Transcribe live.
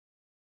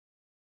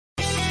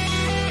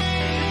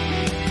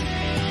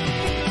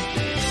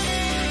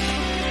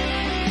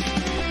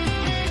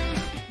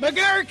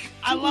McGurk!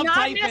 I love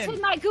typing. Not mess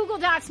with my Google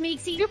Docs,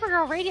 Meeksy.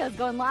 Supergirl Radio is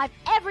going live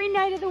every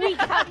night of the week.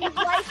 How do you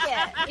like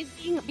it? Is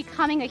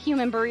becoming a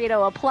human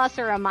burrito a plus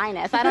or a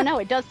minus? I don't know.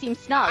 It does seem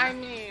snug. I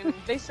mean,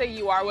 they say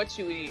you are what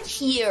you eat.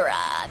 Kira.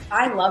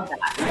 I love that.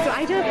 So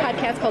I do a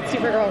podcast called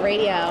Supergirl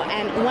Radio,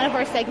 and one of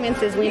our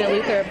segments is Lena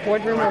Luthor,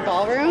 Boardroom or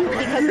Ballroom,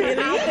 because of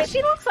the outfit.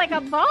 She looks like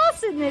a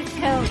boss in this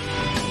coat.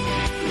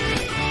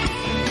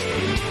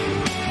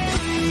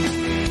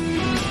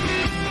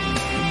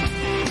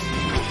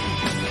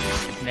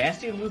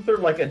 Nasty Luthor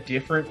like a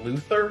different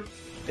Luthor?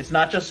 It's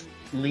not just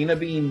Lena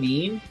being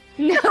mean?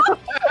 No.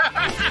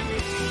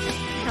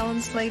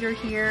 Helen Slater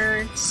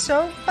here.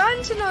 So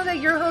fun to know that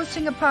you're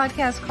hosting a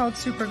podcast called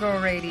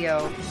Supergirl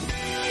Radio.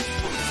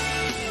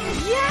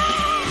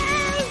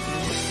 Yes!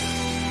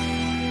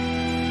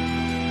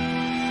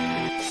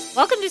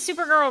 Welcome to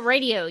Supergirl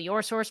Radio,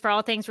 your source for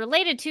all things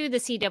related to the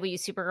CW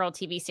Supergirl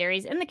TV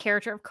series and the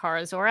character of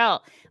Kara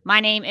Zor-El. My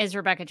name is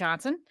Rebecca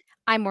Johnson.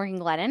 I'm Morgan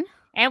Glennon.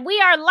 And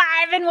we are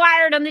live and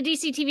wired on the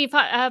DC TV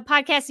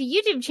podcast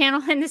YouTube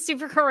channel and the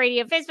Supergirl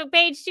Radio Facebook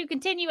page to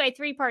continue a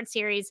 3-part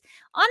series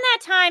on that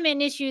time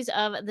and issues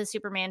of the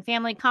Superman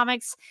family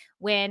comics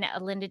when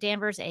Linda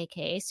Danvers,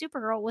 a.k.a.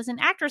 Supergirl, was an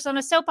actress on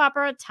a soap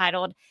opera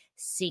titled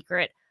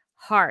Secret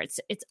Hearts.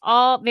 It's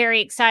all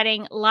very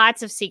exciting.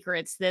 Lots of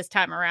secrets this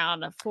time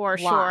around, for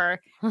sure.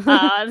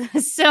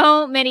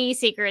 So many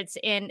secrets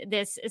in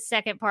this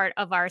second part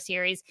of our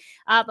series.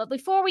 But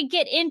before we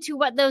get into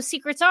what those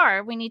secrets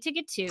are, we need to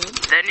get to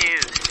the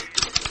news.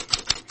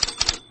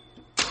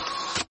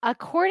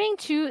 According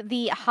to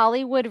the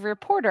Hollywood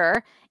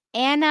Reporter,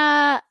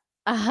 Anna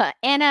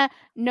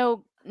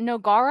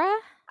Nogara.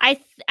 I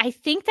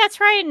think that's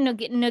right.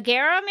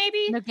 Noguera,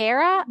 maybe?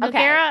 Noguera? Okay.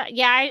 Noguera.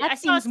 Yeah, I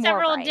saw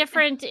several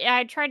different...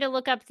 I tried to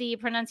look up the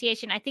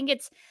pronunciation. I think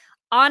it's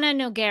Anna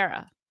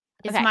Noguera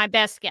is my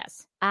best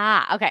guess.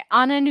 Okay.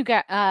 Anna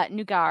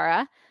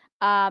Nogara.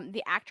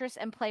 The actress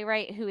and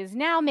playwright who is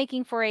now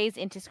making forays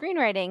into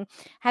screenwriting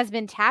has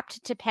been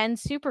tapped to pen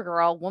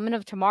Supergirl, Woman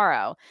of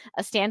Tomorrow,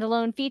 a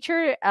standalone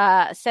feature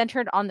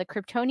centered on the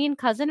Kryptonian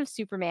cousin of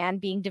Superman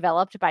being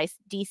developed by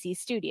DC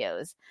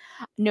Studios.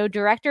 No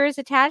director is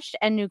attached,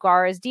 and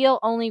Nogara's deal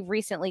only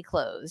recently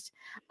closed.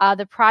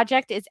 The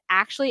project is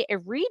actually a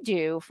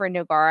redo for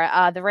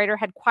Nogara. The writer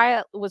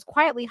was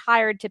quietly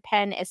hired to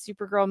pen a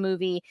Supergirl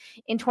movie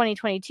in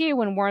 2022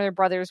 when Warner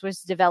Brothers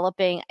was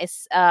developing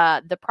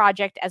the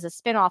project as a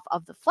spin-off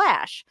of The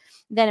Flash.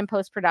 Then in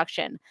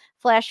post-production,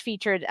 Flash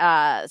featured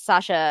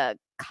Sasha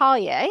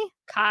Kajay.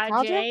 I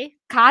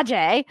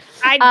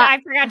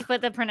forgot to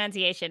put the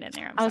pronunciation in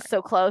there. I was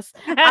so close.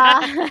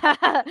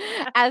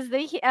 As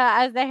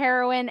the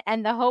heroine,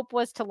 and the hope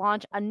was to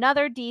launch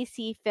another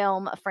DC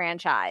film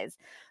franchise.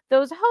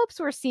 Those hopes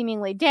were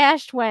seemingly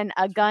dashed when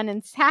Gunn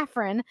and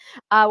Safran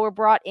were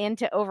brought in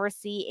to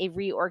oversee a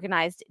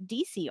reorganized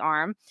DC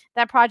arm.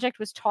 That project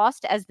was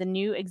tossed as the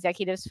new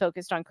executives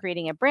focused on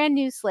creating a brand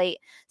new slate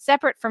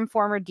separate from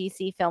former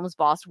DC Films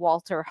boss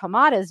Walter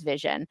Hamada's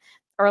vision.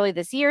 Early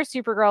this year,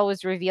 Supergirl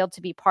was revealed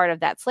to be part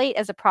of that slate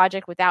as a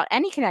project without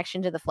any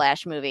connection to the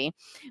Flash movie.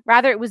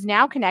 Rather, it was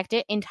now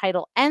connected in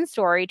title and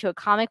story to a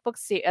comic book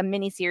a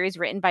miniseries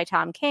written by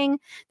Tom King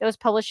that was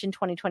published in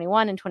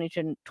 2021 and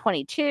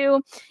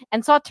 2022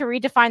 and sought to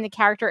redefine the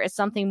character as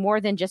something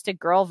more than just a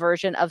girl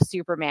version of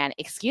Superman.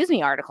 Excuse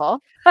me,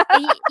 article. Yeah,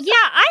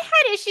 I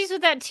had issues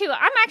with that too.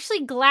 I'm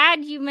actually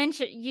glad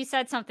you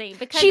said something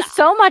because she's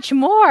so much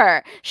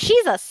more.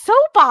 She's a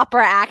soap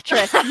opera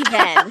actress,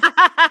 even.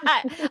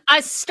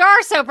 A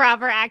star soap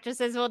opera actress,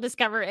 as we'll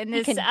discover in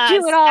this do it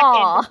second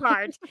all.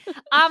 part.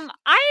 I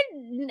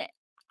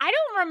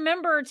don't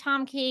remember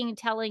Tom King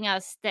telling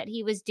us that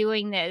he was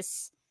doing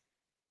this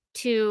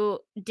to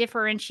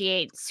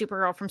differentiate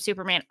Supergirl from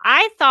Superman.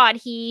 I thought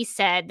he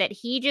said that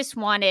he just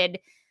wanted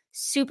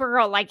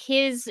Supergirl, like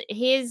his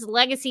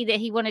legacy that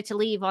he wanted to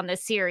leave on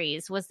this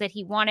series was that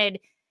he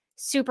wanted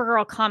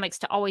Supergirl comics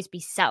to always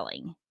be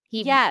selling.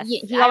 He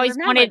always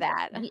wanted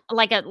that,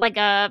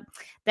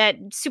 that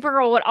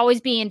Supergirl would always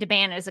be in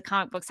demand as a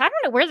comic book. So I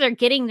don't know where they're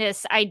getting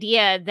this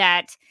idea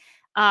that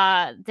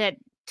that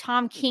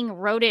Tom King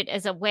wrote it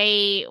as a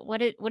way. What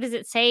does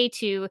it say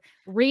to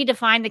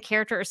redefine the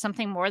character as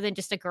something more than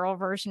just a girl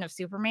version of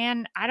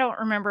Superman? I don't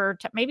remember.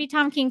 Maybe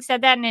Tom King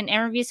said that in an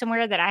interview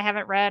somewhere that I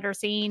haven't read or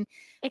seen.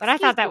 But I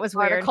thought that was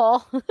weird.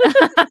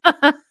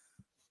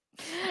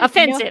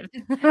 Offensive.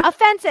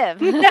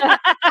 Offensive.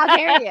 How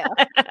dare you?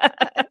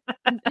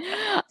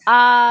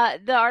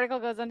 The article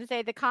goes on to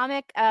say the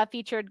comic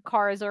featured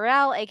Kara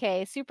Zor-El,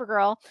 aka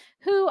Supergirl,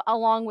 who,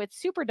 along with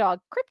Superdog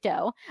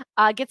Crypto,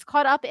 gets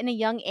caught up in a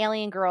young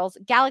alien girl's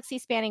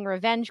galaxy-spanning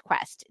revenge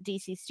quest.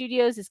 DC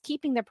Studios is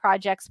keeping the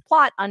project's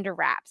plot under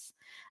wraps.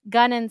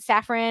 Gunn and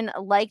Safran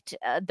liked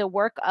the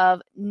work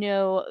of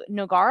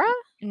Noguera,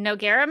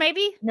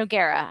 maybe?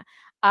 Noguera.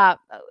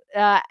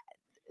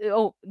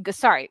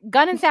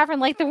 Gunn and Safran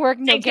liked the work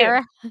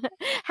Nogueira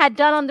had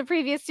done on the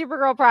previous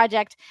Supergirl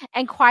project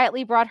and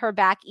quietly brought her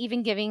back,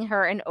 even giving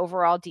her an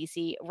overall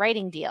DC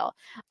writing deal.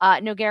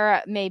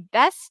 Nogueira may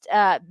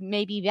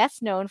be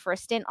best known for a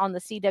stint on the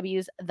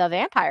CW's The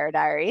Vampire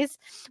Diaries,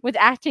 with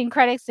acting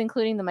credits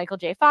including The Michael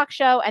J. Fox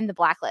Show and The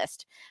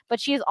Blacklist. But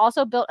she has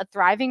also built a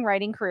thriving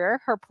writing career.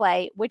 Her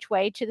play, Which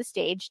Way to the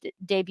Stage,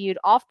 debuted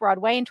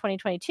off-Broadway in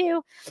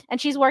 2022, and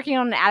she's working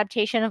on an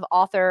adaptation of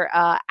author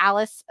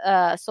Alice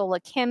Sola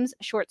Kim's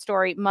short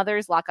story,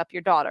 Mothers Lock Up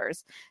Your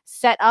Daughters,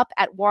 set up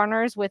at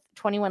Warner's with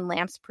 21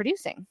 Lamps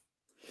producing.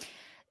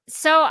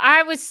 So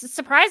I was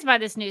surprised by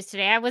this news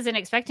today. I wasn't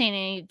expecting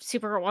any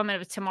Supergirl Woman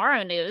of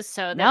Tomorrow news.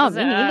 So that was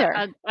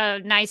a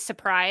nice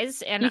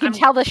surprise. And you can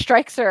tell the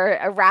strikes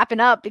are wrapping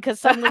up because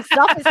suddenly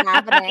stuff is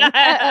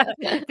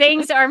happening.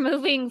 Things are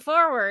moving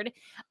forward.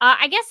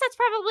 I guess that's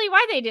probably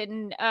why they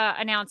didn't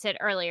announce it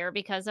earlier,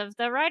 because of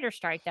the writer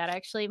strike. That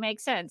actually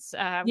makes sense.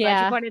 I'm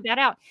glad you pointed that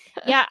out.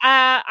 Yeah,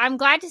 I'm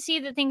glad to see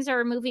that things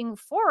are moving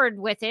forward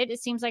with it.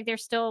 It seems like they're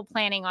still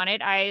planning on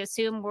it. I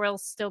assume we'll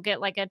still get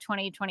like a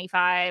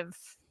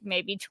 2025,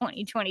 maybe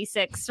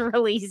 2026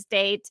 release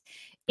date,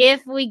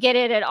 if we get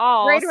it at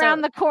all. Right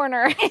around the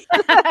corner.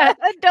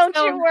 Don't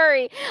you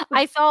worry.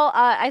 I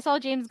saw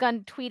James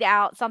Gunn tweet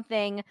out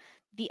something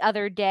the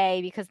other day,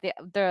 because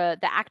the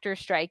actor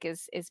strike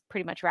is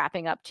pretty much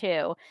wrapping up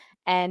too,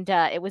 and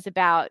it was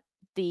about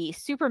the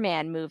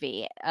Superman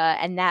movie,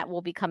 and that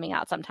will be coming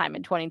out sometime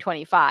in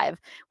 2025,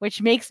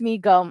 which makes me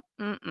go,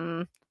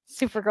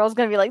 Supergirl's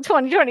gonna be like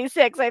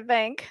 2026, I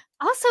think.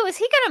 Also, is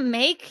he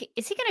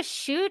gonna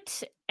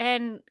shoot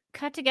and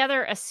cut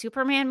together a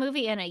Superman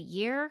movie in a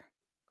year?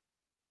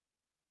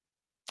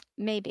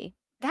 Maybe.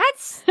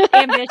 That's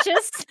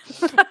ambitious.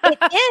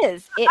 It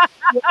is.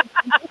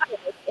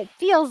 It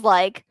feels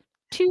like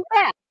too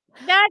bad.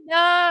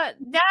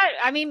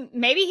 I mean,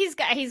 maybe he's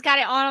got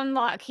it on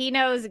lock. He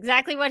knows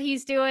exactly what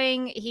he's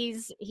doing.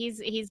 He's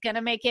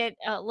gonna make it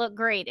look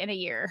great in a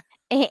year.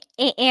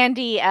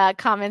 Andy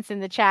comments in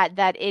the chat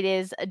that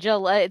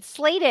it's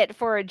slated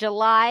for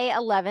July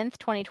 11th,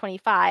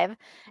 2025,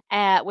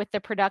 with the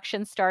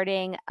production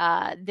starting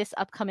this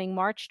upcoming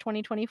March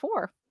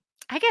 2024.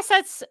 I guess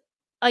that's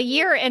a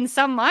year and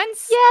some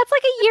months. Yeah, it's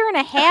like a year and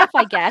a half,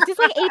 I guess. It's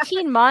like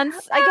 18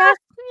 months, I guess.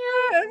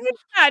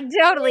 Yeah,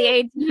 totally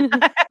 18.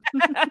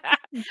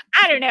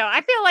 I don't know.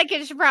 I feel like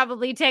it should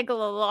probably take a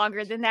little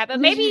longer than that, but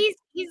maybe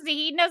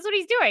he knows what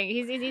he's doing.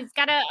 He's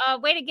got a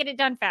way to get it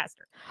done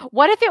faster.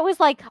 What if it was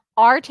like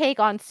our take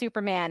on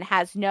Superman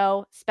has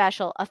no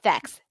special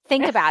effects?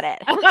 Think about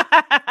it.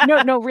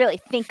 No, really,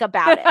 think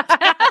about it.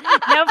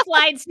 No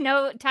flights,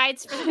 no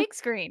tights for the big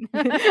screen.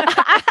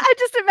 I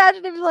just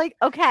imagine him like,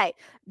 okay,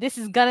 this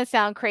is gonna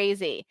sound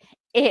crazy.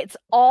 It's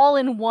all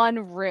in one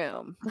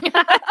room.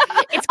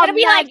 It's gonna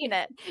be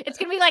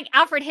like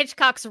Alfred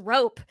Hitchcock's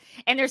Rope,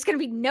 and there's gonna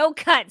be no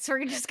cuts.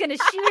 We're just gonna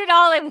shoot it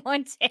all in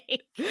one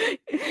take.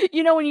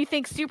 You know, when you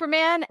think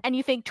Superman and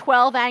you think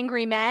 12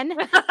 Angry Men,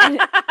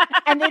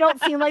 and they don't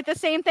seem like the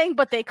same thing,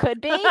 but they could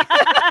be.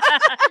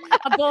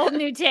 A bold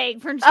new take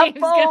from James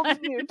Gunn.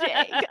 New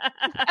take.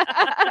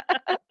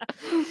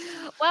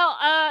 Well,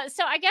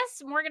 so I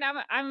guess, Morgan,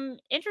 I'm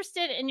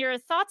interested in your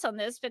thoughts on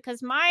this,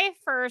 because my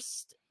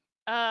first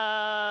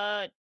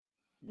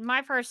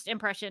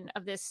impression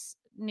of this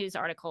news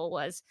article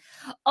was,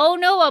 oh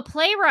no, a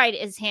playwright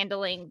is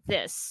handling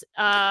this.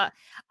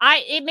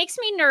 It makes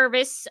me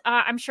nervous.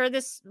 I'm sure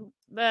this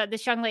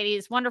young lady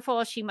is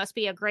wonderful. She must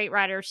be a great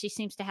writer. She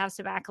seems to have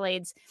some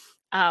accolades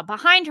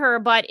behind her.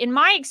 But in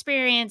my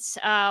experience,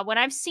 when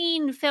I've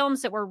seen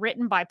films that were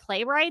written by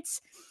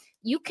playwrights,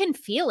 you can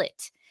feel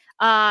it.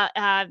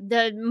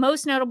 The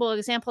most notable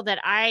example that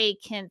I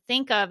can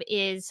think of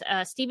is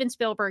Steven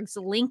Spielberg's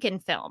Lincoln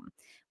film,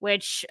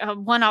 which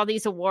won all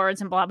these awards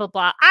and blah, blah,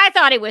 blah. I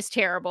thought it was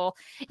terrible.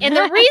 And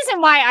the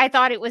reason why I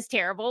thought it was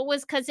terrible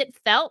was because it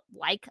felt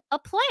like a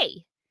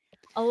play.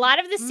 A lot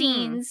of the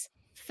scenes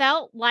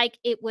felt like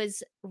it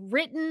was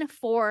written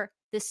for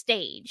the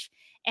stage.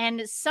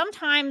 And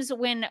sometimes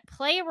when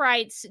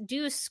playwrights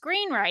do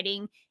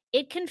screenwriting,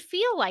 it can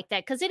feel like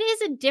that, because it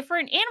is a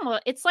different animal.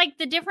 It's like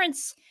the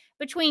difference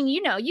between,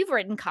 you've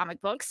written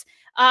comic books.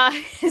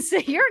 So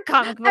you're a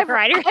comic book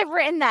writer. I've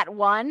written that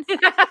one.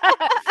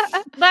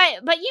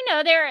 but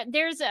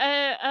there's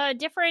a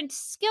different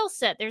skill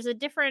set. There's a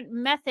different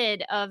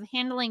method of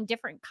handling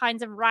different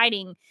kinds of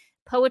writing.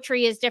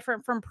 Poetry is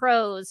different from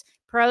prose.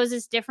 Prose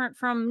is different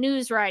from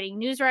news writing.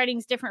 News writing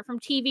is different from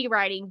TV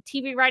writing.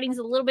 TV writing is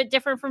a little bit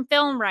different from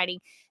film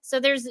writing. So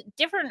there's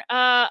different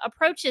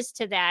approaches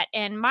to that.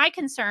 And my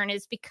concern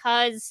is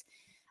because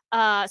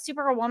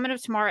Supergirl Woman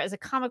of Tomorrow as a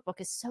comic book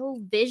is so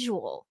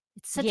visual.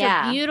 It's such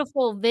a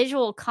beautiful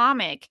visual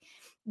comic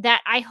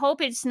that I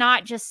hope it's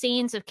not just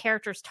scenes of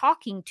characters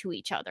talking to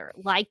each other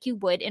like you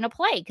would in a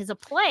play. Because a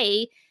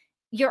play,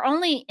 you're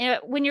only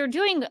when you're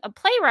doing a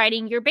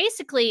playwriting, you're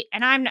basically,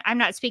 and I'm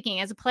not speaking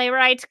as a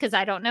playwright because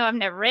I don't know, I've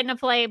never written a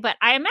play, but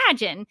I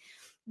imagine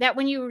that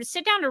when you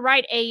sit down to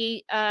write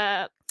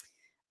a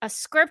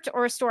script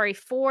or a story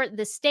for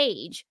the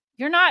stage,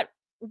 you're not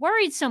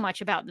worried so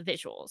much about the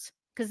visuals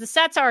because the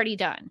set's already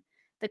done.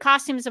 The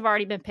costumes have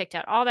already been picked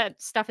out. All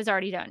that stuff is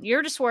already done.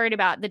 You're just worried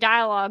about the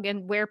dialogue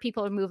and where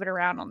people are moving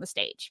around on the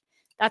stage.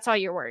 That's all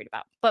you're worried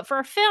about. But for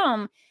a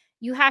film,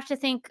 you have to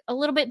think a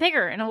little bit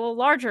bigger and a little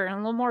larger and a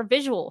little more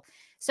visual.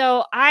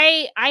 So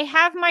I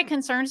have my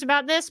concerns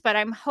about this, but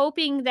I'm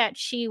hoping that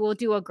she will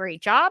do a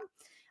great job.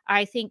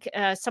 I think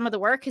some of the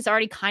work has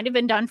already kind of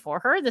been done for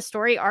her. The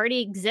story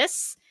already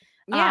exists.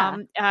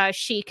 Yeah.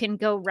 She can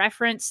go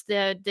reference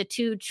the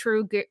two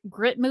True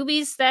Grit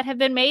movies that have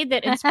been made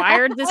that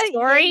inspired the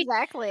story.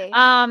 Exactly.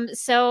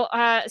 So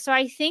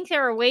I think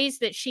there are ways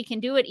that she can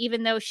do it,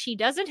 even though she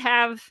doesn't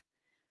have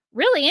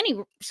really any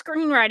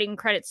screenwriting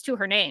credits to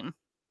her name.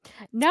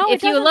 No,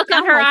 if you look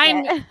on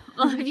her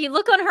if you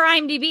look on her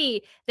IMDb,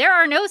 there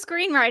are no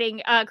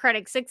screenwriting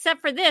credits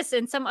except for this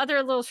and some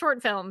other little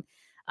short film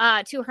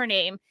to her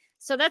name.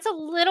 So that's a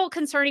little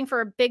concerning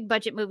for a big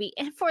budget movie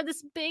and for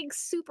this big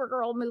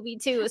Supergirl movie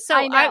too. So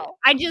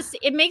I just,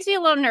 it makes me a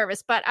little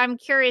nervous, but I'm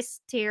curious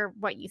to hear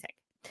what you think.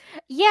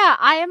 Yeah,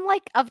 I am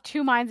like of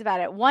two minds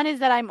about it. One is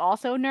that I'm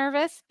also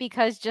nervous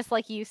because just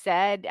like you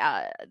said,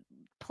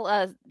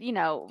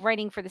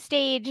 writing for the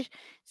stage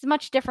is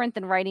much different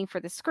than writing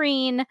for the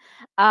screen.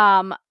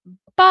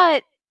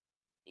 But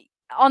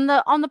on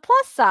the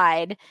plus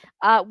side,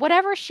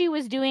 whatever she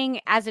was doing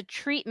as a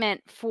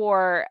treatment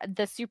for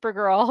the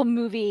Supergirl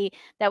movie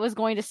that was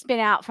going to spin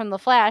out from the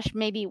Flash,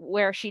 maybe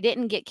where she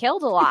didn't get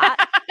killed a lot.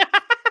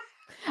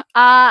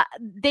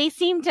 They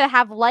seem to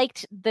have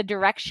liked the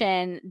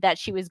direction that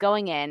she was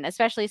going in,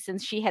 especially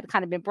since she had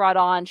kind of been brought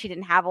on. She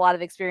didn't have a lot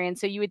of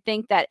experience. So you would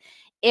think that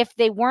if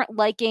they weren't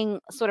liking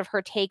sort of her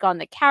take on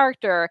the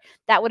character,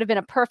 that would have been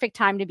a perfect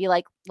time to be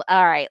like,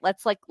 all right,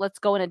 let's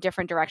go in a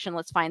different direction.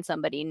 Let's find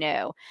somebody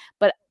new.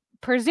 But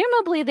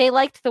presumably they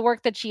liked the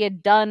work that she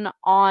had done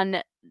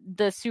on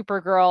the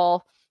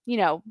Supergirl,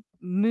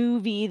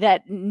 movie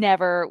that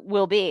never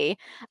will be.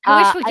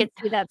 I wish we could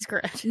see that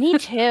script. Me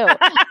too.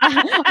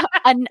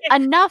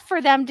 Enough for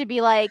them to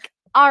be like,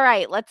 all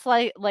right, let's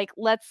let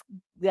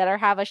her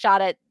have a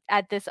shot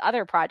at this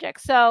other project.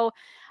 So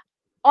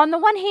on the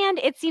one hand,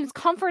 it seems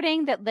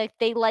comforting that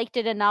they liked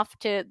it enough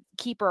to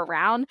keep her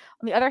around.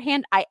 On the other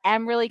hand, I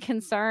am really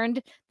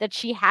concerned that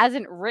she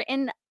hasn't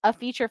written a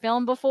feature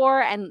film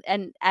before. And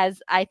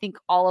as I think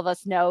all of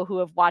us know who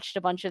have watched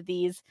a bunch of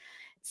these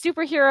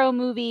superhero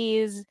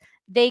movies,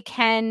 they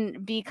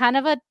can be kind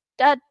of a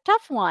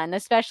tough one,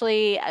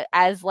 especially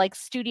as like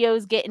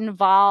studios get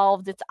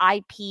involved. It's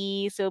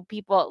IP, so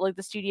people like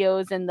the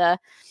studios and the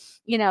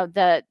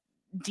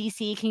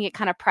DC can get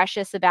kind of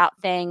precious about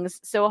things.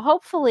 So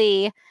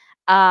hopefully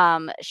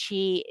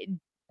she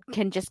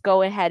can just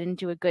go ahead and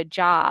do a good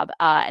job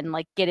and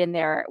like get in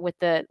there with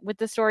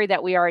the story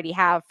that we already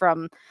have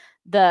from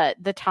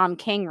the Tom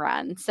King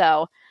run.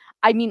 So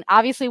I mean,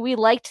 obviously we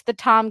liked the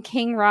Tom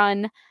King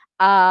run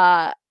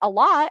a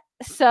lot.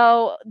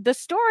 So the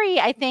story,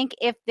 I think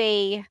if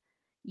they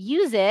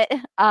use it,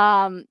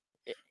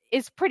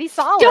 is pretty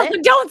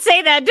solid. Don't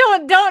say that.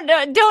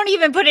 Don't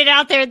even put it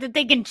out there that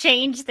they can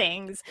change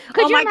things.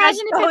 Could you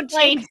imagine if don't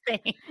change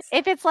things.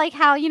 If it's like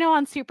how,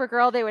 on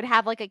Supergirl, they would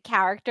have like a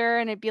character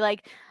and it'd be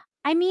like,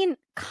 I mean,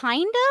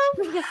 kind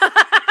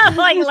of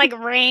like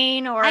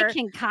Rain, or I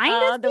can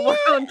kind of the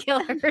World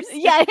Killers.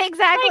 Yeah,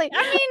 exactly. Like,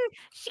 I mean,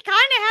 she kind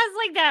of has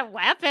like that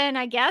weapon,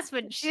 I guess,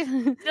 but she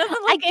doesn't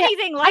look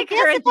anything like her.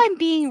 I guess if I'm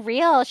being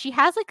real, she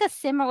has like a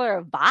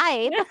similar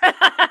vibe.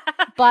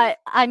 But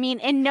I mean,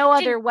 in no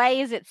other way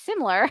is it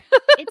similar.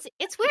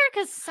 It's weird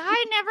because Sai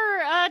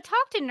never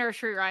talked in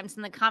nursery rhymes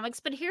in the comics,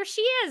 but here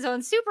she is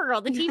on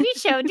Supergirl, the TV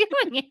show,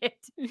 doing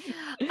it.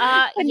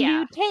 A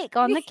new take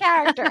on the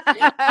character.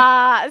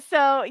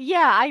 So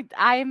yeah,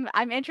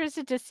 I'm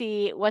interested to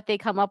see what they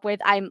come up with.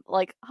 I'm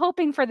like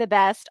hoping for the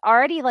best.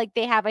 Already, like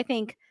they have, I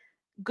think,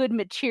 good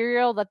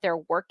material that they're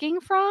working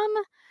from.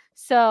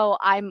 So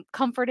I'm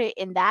comforted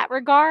in that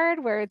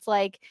regard, where it's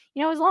like,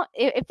 as long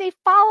if they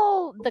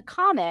follow the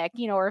comic,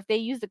 or if they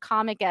use the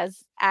comic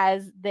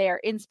as their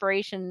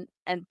inspiration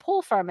and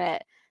pull from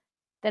it,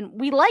 then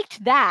we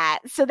liked that.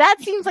 So that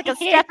seems like a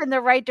step in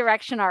the right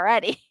direction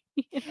already.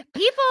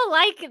 People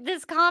like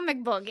this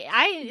comic book.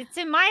 It's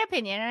in my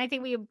opinion, and I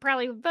think we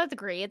probably both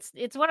agree,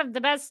 it's one of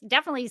the best,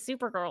 definitely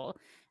Supergirl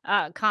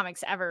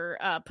comics ever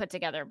put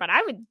together. But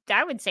I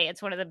would say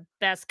it's one of the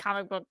best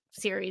comic book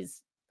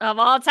series of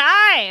all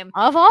time.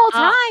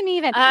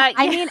 Even.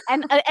 I mean,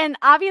 and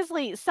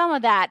obviously some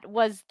of that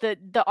was the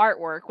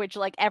artwork, which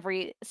like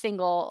every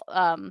single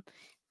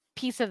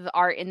piece of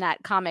art in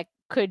that comic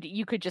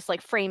you could just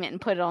like frame it and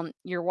put it on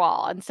your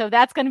wall. And so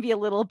that's going to be a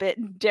little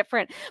bit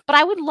different. But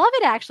I would love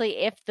it actually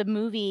if the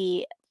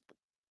movie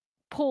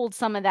pulled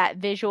some of that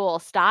visual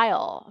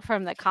style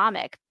from the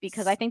comic,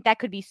 because I think that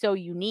could be so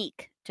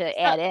unique to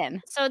add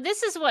in. So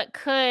this is what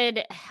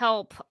could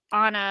help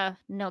Anna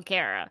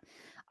Noguera.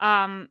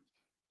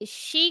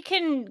 She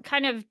can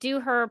kind of do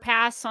her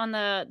pass on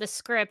the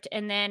script,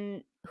 and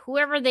then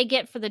whoever they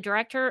get for the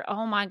director,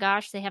 oh my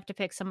gosh, they have to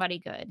pick somebody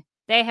good.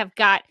 They have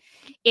got,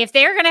 if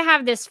they're going to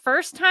have this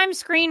first time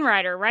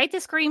screenwriter write the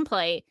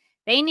screenplay,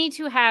 They need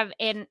to have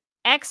an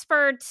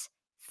expert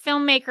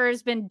filmmaker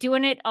has been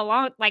doing it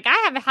along. Like,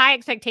 I have high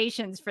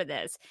expectations for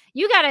this.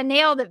 You got to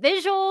nail the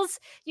visuals.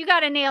 You got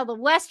to nail the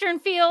Western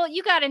feel.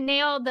 You got to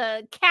nail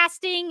the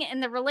casting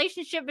and the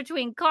relationship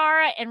between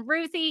Kara and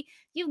Ruthie.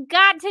 You've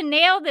got to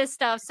nail this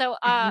stuff. So,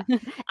 and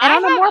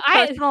on a more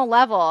personal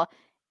level,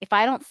 if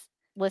I don't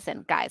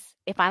listen, guys,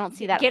 if I don't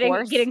see that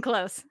horse, getting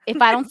close. If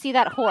I don't see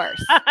that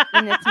horse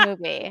in this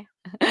movie,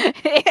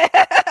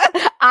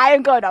 I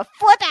am going to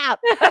flip out.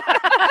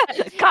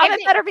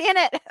 Comment better be in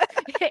it.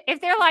 If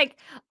they're like,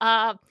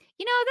 that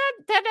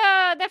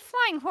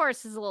flying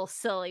horse is a little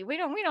silly. We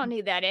don't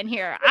need that in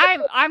here.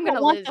 I'm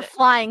gonna lose the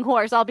flying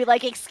horse. I'll be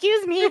like,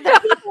 excuse me, the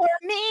people are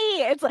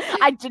me. It's like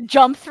I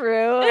jump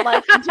through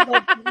like into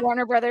the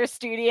Warner Brothers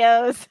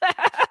studios.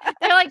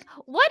 They're like,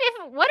 what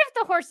if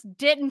the horse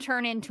didn't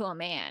turn into a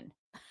man?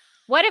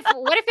 What if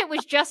it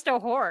was just a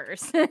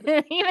horse?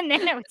 Even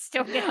then, it would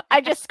still get.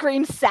 I just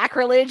scream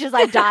sacrilege as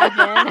I dive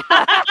in.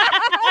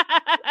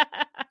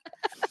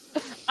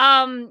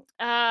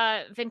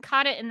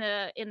 Venkata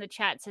in the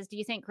chat says, "Do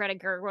you think Greta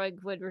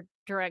Gerwig would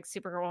direct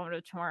Supergirl Woman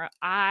of Tomorrow?"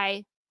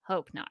 I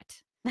hope not.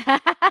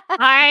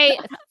 I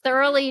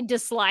thoroughly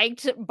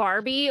disliked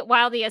Barbie.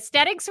 While the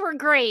aesthetics were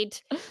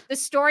great, the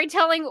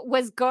storytelling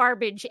was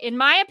garbage, in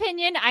my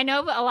opinion. I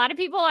know a lot of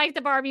people like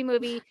the Barbie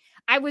movie.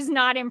 I was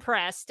not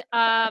impressed.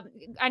 I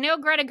know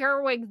Greta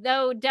Gerwig,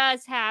 though,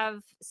 does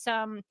have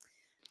some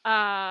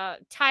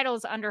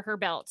titles under her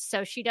belt.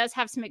 So she does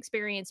have some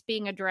experience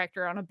being a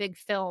director on a big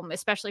film,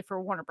 especially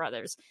for Warner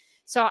Brothers.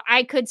 So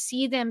I could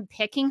see them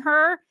picking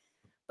her.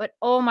 But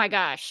oh my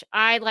gosh,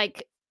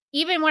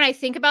 even when I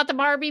think about the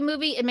Barbie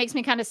movie, it makes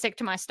me kind of sick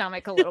to my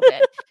stomach a little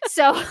bit.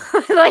 So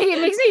like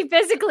it makes me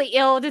physically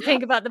ill to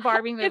think about the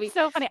Barbie movie. It's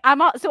so funny.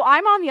 I'm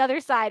on the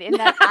other side in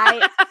that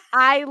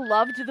I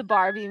loved the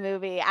Barbie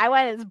movie. I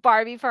went as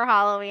Barbie for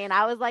Halloween.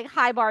 I was like,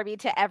 "Hi, Barbie"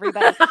 to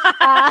everybody. See,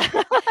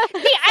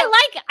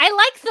 I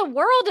like the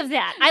world of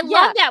that. I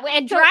love that.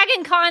 At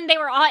Dragon Con, they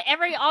were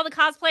all the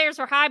cosplayers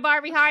were "Hi,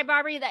 Barbie, hi,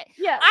 Barbie."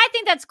 I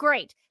think that's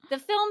great. The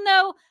film,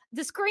 though,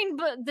 the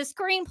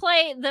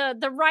screenplay,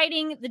 the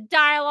writing, the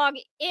dialogue,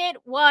 it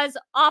was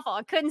awful.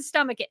 I couldn't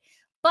stomach it.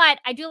 But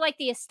I do like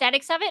the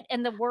aesthetics of it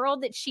and the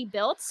world that she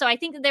built. So I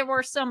think that there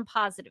were some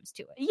positives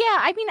to it. Yeah,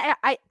 I mean,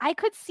 I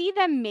could see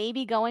them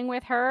maybe going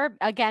with her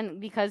again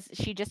because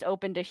she just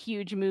opened a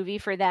huge movie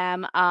for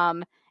them,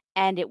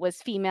 and it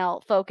was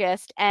female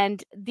focused.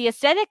 And the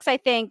aesthetics, I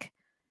think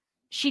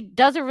she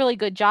does a really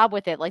good job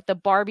with it. Like the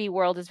Barbie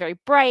world is very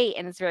bright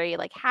and it's very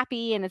like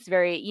happy and it's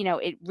very,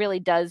 it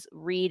really does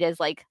read as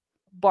like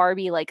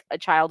Barbie, like a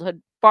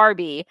childhood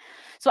Barbie.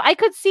 So I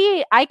could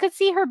see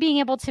her being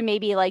able to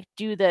maybe like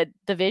do the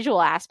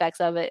visual aspects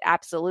of it,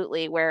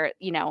 absolutely, where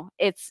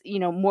it's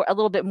more a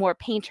little bit more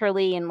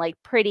painterly and like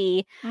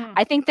pretty.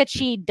 I think that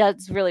she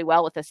does really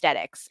well with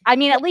aesthetics. I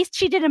mean, at least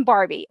she did in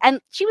Barbie,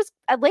 and she was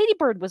Lady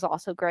Bird was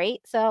also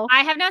great. So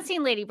I have not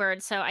seen Lady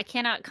Bird, so I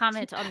cannot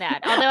comment on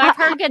that. Although I've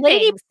heard good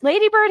things.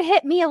 Lady Bird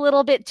hit me a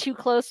little bit too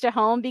close to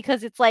home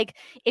because it's like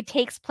it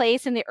takes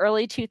place in the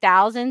early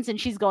 2000s,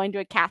 and she's going to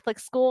a Catholic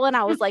school, and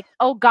I was like,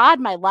 oh God,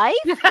 my life.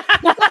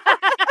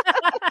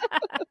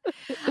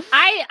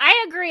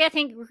 I agree. I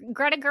think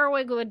Greta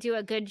Gerwig would do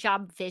a good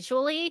job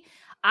visually.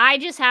 I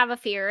just have a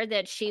fear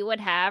that she would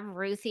have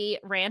Ruthie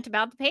rant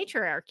about the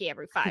patriarchy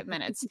every 5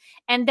 minutes.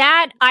 And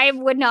that I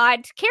would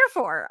not care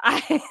for.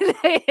 I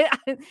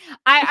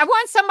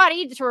want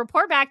somebody to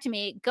report back to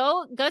me,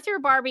 go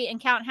through Barbie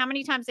and count how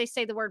many times they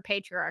say the word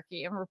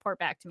patriarchy and report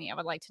back to me. I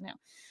would like to know.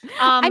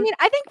 I mean,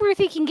 I think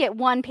Ruthie can get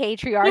one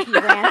patriarchy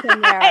rant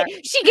in there.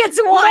 She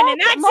gets one and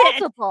that's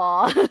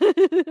multiple.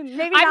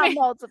 Maybe not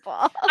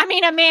multiple. I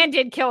mean, a man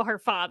did kill her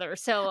father.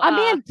 So a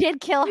man did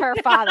kill her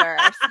father.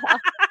 So.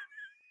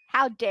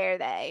 How dare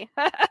they?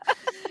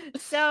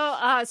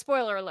 So,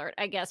 spoiler alert,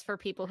 I guess, for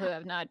people who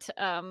have not.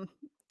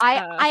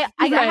 I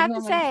have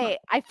to say,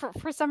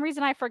 for some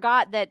reason I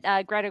forgot that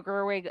Greta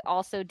Gerwig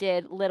also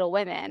did Little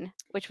Women,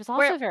 which was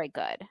also very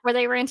good. Were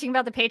they ranting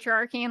about the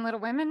patriarchy in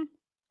Little Women?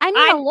 I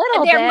mean, a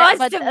little bit. There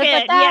must have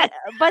been, yes.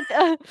 But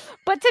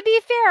to be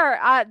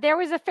fair, there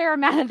was a fair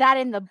amount of that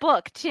in the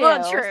book too.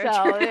 Well, true.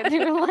 So they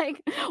were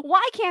like,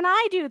 "Why can't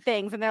I do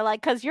things?" And they're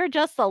like, "'Cause you're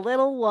just a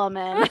little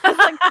woman."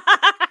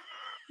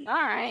 All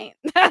right.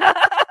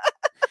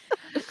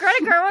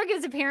 Greta Gerwig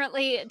is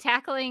apparently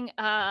tackling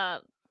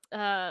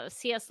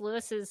C.S.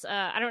 Lewis's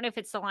I don't know if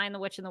it's The Lion, the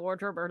Witch, and the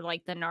Wardrobe or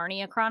like the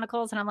Narnia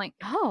Chronicles, and I'm like,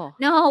 oh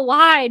no,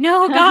 why?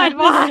 No, God,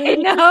 why?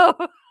 No.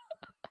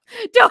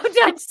 Don't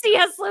touch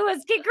C.S.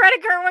 Lewis. Get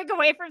Greta Gerwig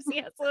away from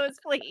C.S. Lewis,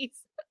 please.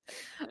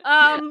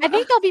 I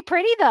think they'll be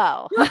pretty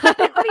though. They'll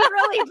be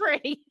really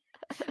pretty.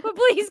 But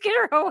please get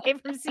her away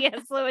from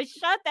C.S. Lewis.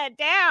 Shut that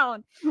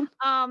down.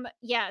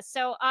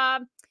 So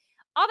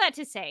all that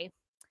to say,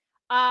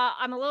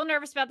 I'm a little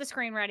nervous about the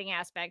screenwriting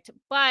aspect,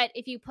 but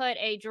if you put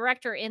a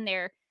director in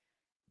there,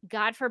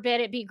 God forbid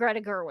it be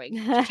Greta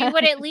Gerwig, she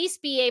would at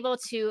least be able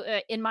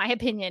to, in my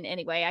opinion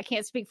anyway, I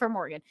can't speak for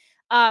Morgan,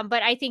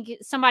 but I think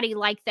somebody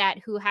like that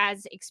who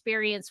has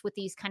experience with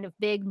these kind of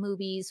big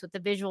movies with the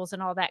visuals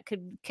and all that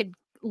could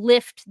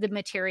lift the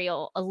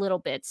material a little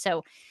bit.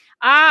 So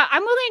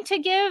I'm willing to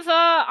give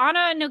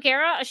Ana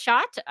Noguera a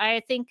shot.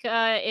 I think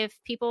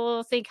if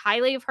people think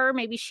highly of her,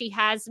 maybe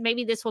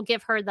this will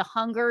give her the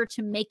hunger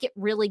to make it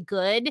really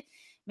good.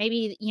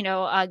 Maybe,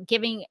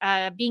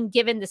 being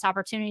given this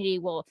opportunity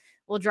will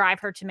drive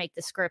her to make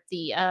the script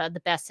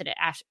the best that it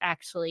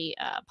actually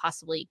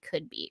possibly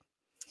could be.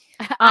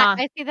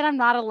 I see that I'm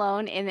not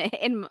alone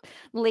in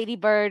Lady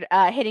Bird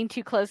hitting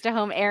too close to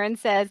home. Aaron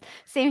says,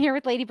 same here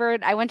with Lady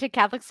Bird. I went to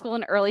Catholic school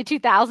in early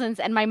 2000s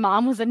and my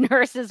mom was a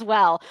nurse as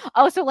well.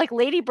 Oh, so like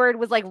Lady Bird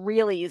was like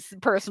really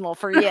personal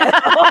for you.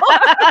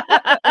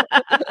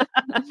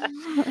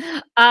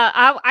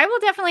 I will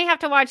definitely have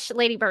to watch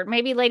Lady Bird.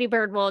 Maybe Lady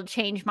Bird will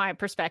change my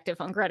perspective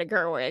on Greta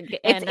Gerwig.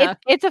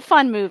 It's a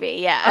fun movie.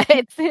 Yeah.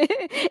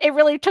 It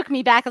really took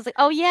me back. I was like,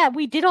 oh yeah,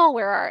 we did all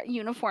wear our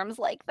uniforms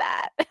like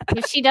that.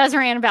 She does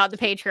rant about the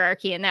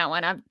patriarchy in that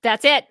one.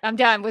 That's it. I'm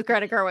done with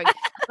Greta Gerwig.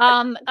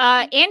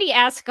 Andy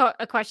asked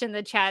a question in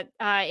the chat.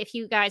 If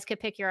you guys could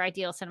pick your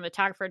ideal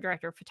cinematographer,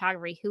 director of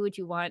photography, who would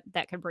you want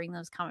that could bring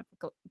those comic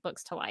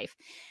books to life?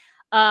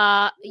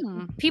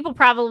 People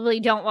probably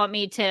don't want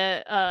me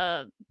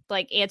to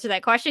answer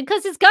that question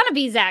because it's gonna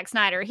be Zack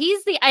Snyder.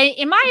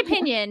 In my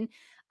opinion,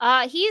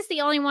 he's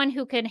the only one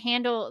who can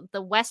handle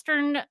the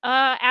Western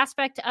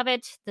aspect of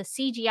it, the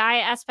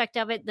CGI aspect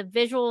of it, the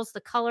visuals,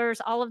 the colors,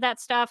 all of that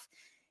stuff.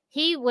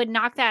 He would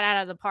knock that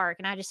out of the park,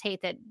 and I just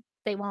hate that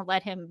they won't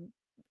let him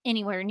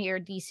anywhere near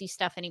DC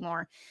stuff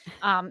anymore.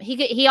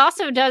 He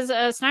also does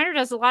Snyder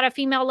does a lot of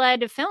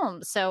female-led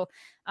films, so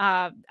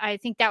I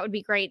think that would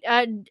be great.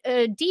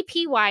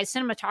 DP wise,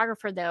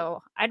 cinematographer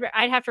though,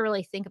 I'd have to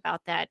really think about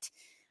that.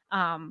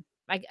 I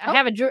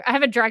have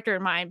a director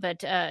in mind, but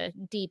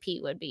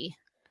DP would be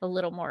a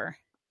little more.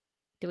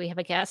 Do we have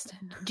a guest?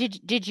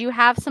 Did you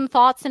have some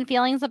thoughts and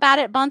feelings about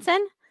it,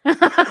 Bunsen?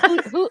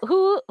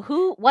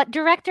 who what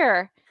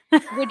director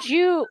would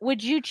you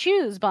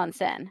choose,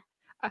 Bunsen?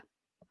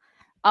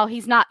 Oh,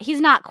 he's not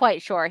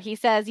quite sure. He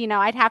says,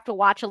 I'd have to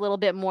watch a little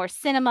bit more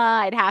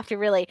cinema. I'd have to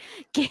really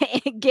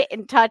get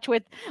in touch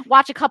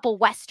watch a couple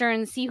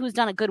Westerns, see who's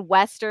done a good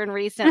Western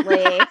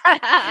recently.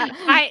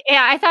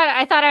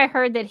 I thought I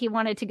heard that he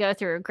wanted to go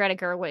through Greta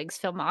Gerwig's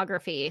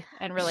filmography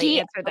and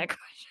really answer that question.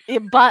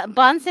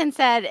 Bunsen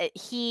said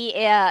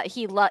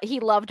he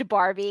loved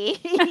Barbie.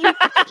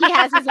 He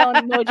has his own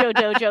Mojo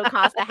Dojo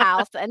Costa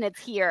house, and it's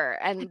here.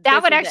 And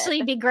that would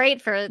actually be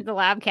great for the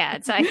Lab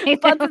Cats. I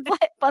think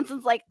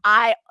Bunsen's like,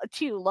 I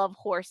too love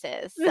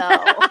horses, so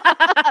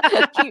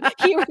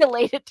he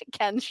related to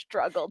Ken's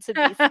struggle to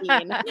be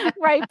seen,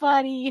 right,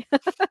 buddy?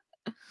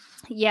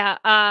 Yeah.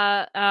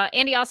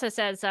 Andy also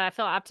says, I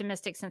feel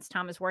optimistic since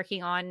Tom is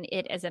working on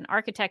it as an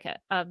architect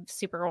of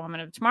Superwoman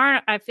of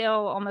Tomorrow. I'm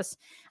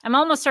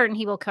almost certain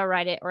he will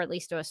co-write it or at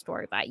least do a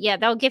story by it. Yeah,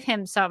 they'll give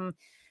him some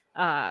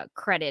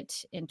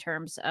credit in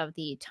terms of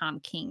the Tom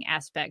King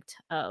aspect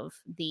of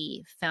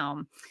the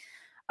film.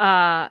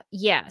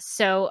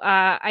 So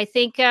I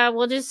think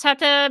we'll just have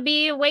to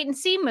be a wait and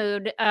see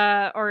mode,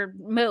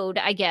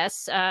 I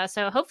guess.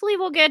 So hopefully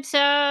we'll get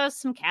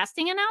some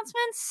casting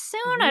announcements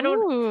soon.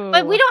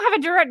 But we don't have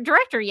a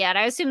director yet.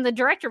 I assume the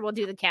director will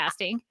do the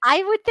casting.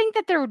 I would think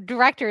that the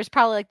director is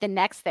probably like the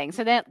next thing.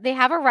 So they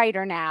have a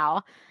writer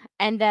now,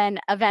 and then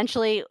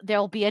eventually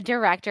there'll be a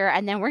director,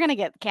 and then we're gonna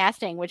get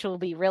casting, which will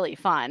be really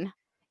fun.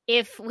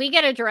 If we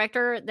get a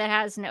director that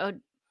has no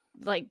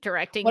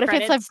directing what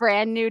credits. If it's a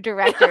brand new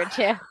director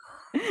too?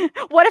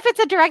 What if it's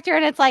a director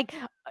and it's like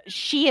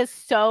she is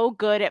so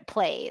good at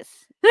plays,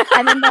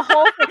 and then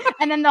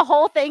the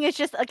whole thing is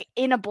just like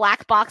in a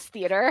black box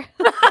theater?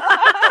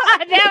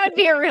 That would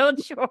be a real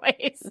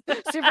choice.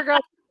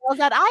 Supergirl tells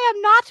that I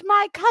am not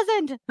my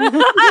cousin.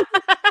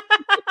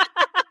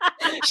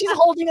 She's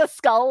holding a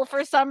skull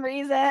for some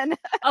reason.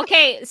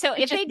 Okay, so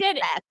if they did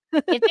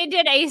a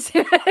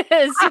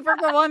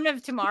Supergirl Woman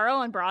of Tomorrow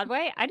on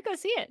Broadway, I'd go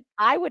see it.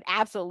 I would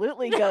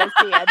absolutely go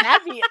see it.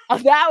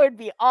 That would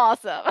be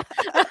awesome.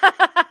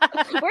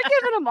 We're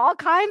giving them all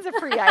kinds of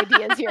free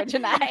ideas here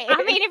tonight.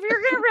 I mean, if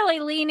you're gonna really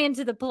lean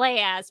into the play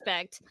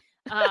aspect,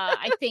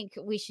 I think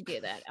we should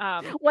do that.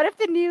 What if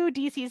the new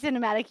DC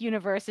cinematic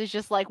universe is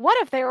just like, what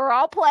if they were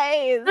all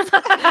plays?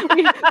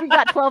 we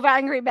got 12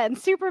 Angry Men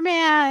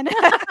Superman,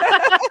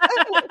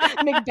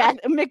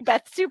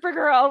 Macbeth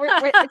Supergirl.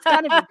 It's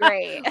gonna be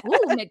great.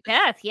 Ooh,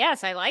 Macbeth.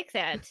 Yes, I like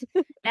that.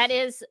 That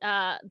is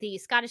the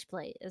Scottish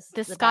play. Is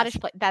the Scottish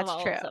play. That's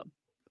true.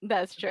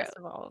 That's true.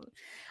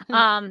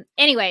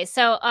 Anyway,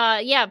 so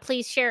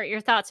please share your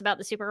thoughts about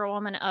the Supergirl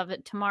Woman of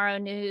Tomorrow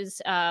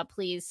news.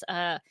 Please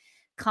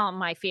calm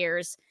my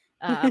fears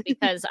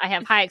because I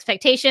have high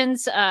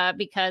expectations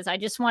because I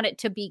just want it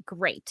to be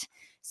great.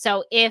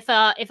 So if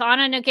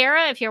Ana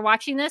Noguera, if you're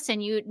watching this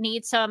and you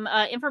need some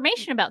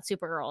information about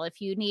Supergirl, if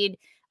you need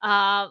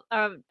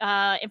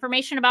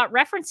information about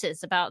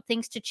references, about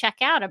things to check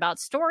out, about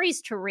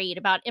stories to read,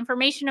 about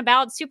information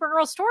about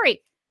Supergirl's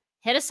story,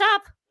 hit us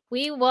up.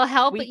 We will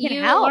help We can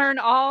you help. learn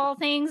all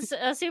things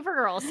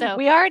Supergirl. So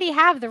We already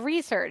have the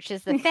research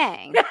is the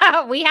thing.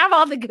 we have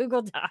all the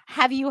Google Docs.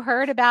 Have you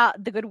heard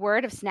about the good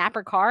word of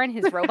Snapper Carr and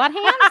his robot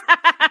hands?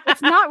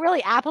 It's not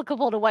really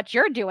applicable to what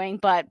you're doing,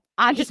 but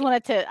I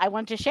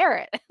wanted to share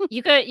it.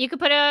 You could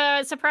put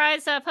a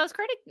surprise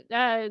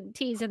post-credit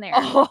tease in there.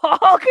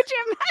 Oh, could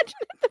you imagine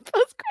the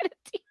post-credit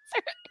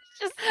teaser? It's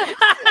just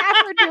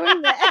Snapper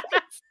doing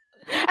this.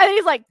 And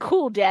he's like,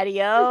 "Cool,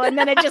 Daddy-O," and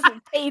then it just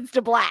fades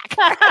to black.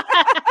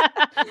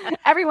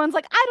 Everyone's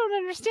like, "I don't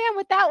understand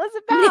what that was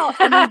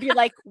about," and you'd be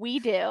like, "We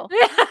do."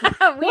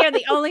 We are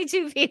the only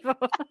two people.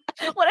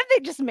 What if they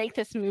just make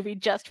this movie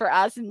just for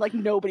us and like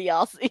nobody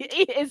else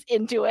is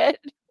into it?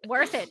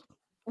 Worth it.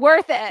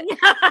 Worth it.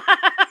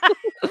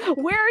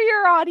 We're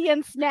your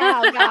audience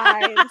now,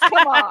 guys.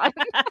 Come on.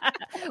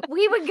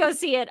 We would go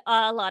see it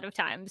a lot of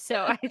times.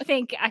 So I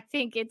think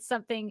it's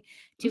something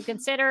to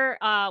consider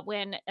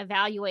when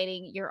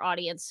evaluating your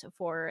audience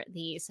for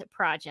these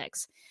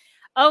projects.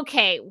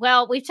 Okay,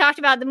 well, we've talked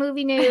about the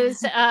movie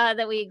news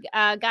that we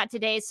got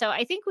today. So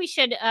I think we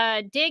should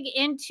dig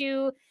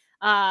into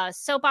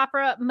soap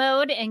opera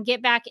mode and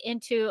get back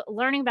into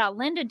learning about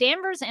Linda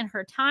Danvers and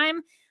her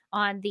time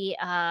on the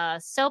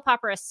soap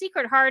opera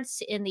Secret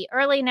Hearts in the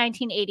early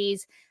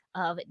 1980s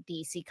of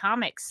DC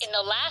Comics. In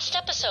the last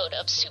episode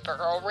of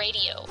Supergirl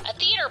Radio, a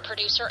theater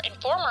producer and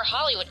former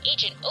Hollywood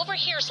agent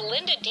overhears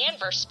Linda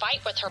Danvers fight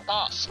with her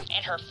boss,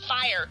 and her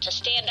fire to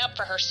stand up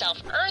for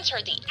herself earns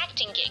her the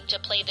acting gig to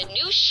play the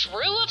new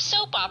shrew of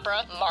soap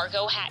opera,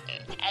 Margot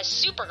Hatton. As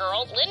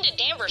Supergirl, Linda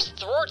Danvers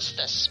thwarts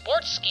the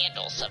sports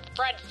scandals of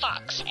Fred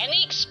Fox and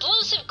the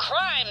explosive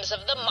crimes of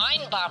the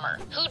Mind Bomber,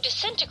 who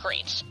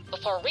disintegrates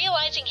before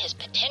realizing his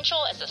potential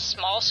as a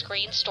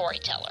small-screen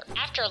storyteller.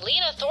 After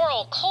Lena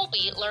Thorell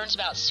Colby learns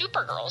about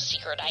Supergirl's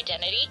secret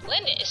identity,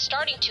 Linda is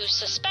starting to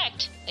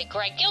suspect that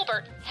Greg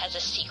Gilbert has a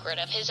secret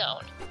of his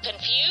own.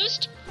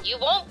 Confused? You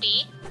won't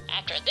be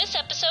after this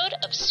episode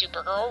of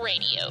Supergirl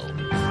Radio.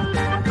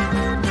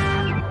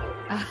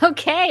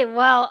 Okay,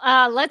 well,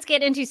 let's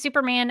get into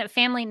Superman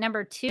Family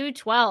number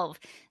 212.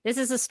 This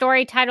is a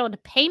story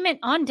titled Payment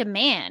on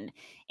Demand.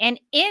 And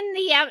in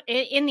the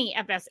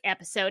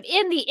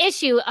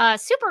issue,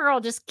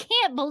 Supergirl just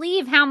can't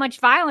believe how much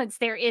violence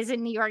there is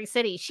in New York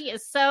City. She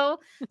is so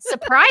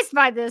surprised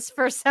by this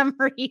for some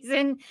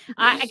reason.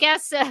 I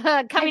guess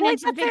coming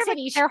into the big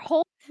city, their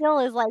whole deal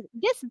is like,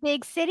 this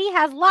big city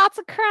has lots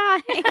of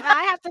crime.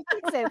 I have to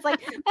fix it. It's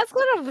like, that's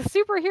kind of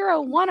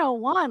superhero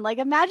 101. Like,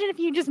 imagine if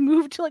you just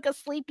moved to like a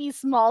sleepy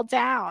small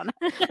town.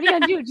 What are you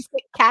gonna do? Just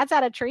get cats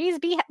out of trees?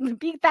 Be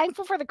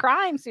thankful for the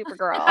crime,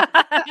 Supergirl.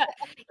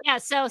 Yeah,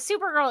 so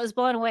Supergirl is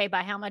blown away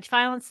by how much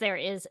violence there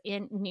is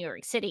in New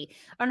York City.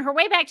 On her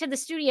way back to the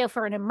studio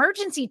for an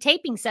emergency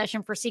taping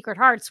session for Secret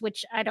Hearts,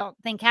 which I don't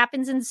think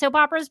happens in soap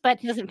operas,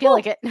 but doesn't feel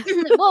like it.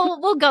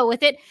 we'll go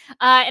with it.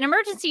 An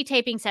emergency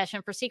taping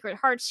session for Secret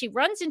Hearts, she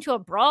runs into a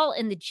brawl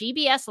in the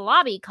GBS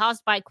lobby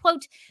caused by,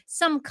 quote,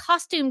 some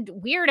costumed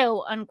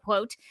weirdo,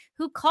 unquote,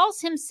 who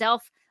calls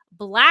himself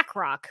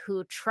BlackRock,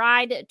 who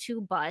tried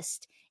to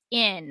bust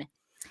in.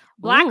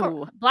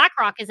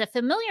 BlackRock is a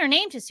familiar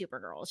name to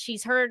Supergirl.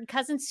 She's heard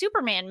cousin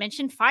Superman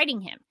mention fighting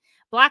him.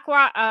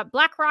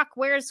 BlackRock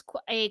wears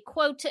a,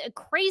 quote,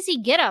 crazy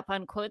getup,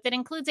 unquote, that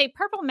includes a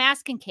purple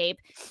mask and cape,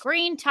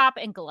 green top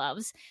and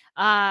gloves,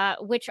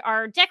 which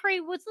are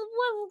decorated with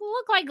what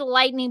look like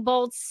lightning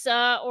bolts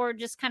or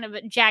just kind of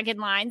jagged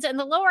lines. And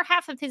the lower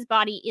half of his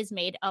body is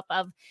made up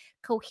of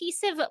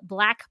cohesive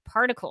black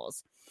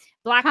particles.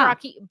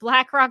 BlackRock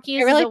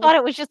uses. I really thought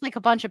it was just like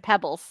a bunch of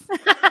pebbles.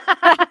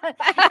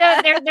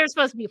 they're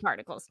supposed to be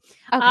particles.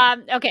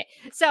 Okay.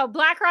 So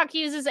BlackRock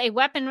uses a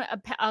weapon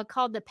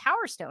called the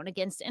Power Stone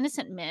against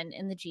innocent men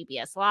in the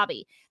GBS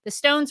lobby. The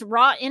stone's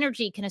raw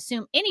energy can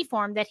assume any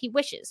form that he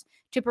wishes.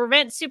 To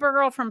prevent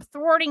Supergirl from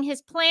thwarting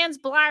his plans,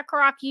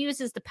 BlackRock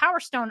uses the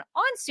Power Stone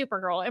on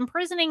Supergirl,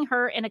 imprisoning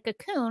her in a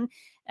cocoon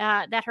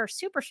that her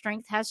super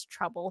strength has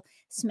trouble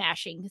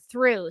smashing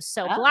through.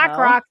 So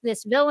BlackRock,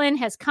 this villain,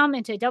 has come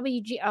into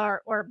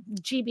or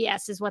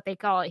GBS is what they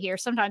call it here.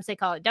 Sometimes they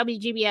call it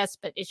WGBS,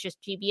 but it's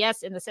just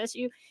GBS in this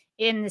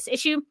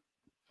issue.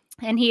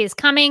 And he is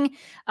coming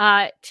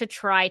to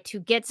try to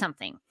get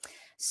something.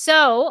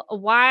 So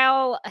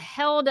while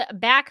held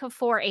back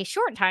for a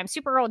short time,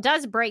 Supergirl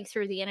does break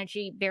through the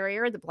energy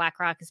barrier that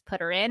BlackRock has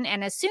put her in.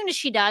 And as soon as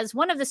she does,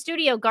 one of the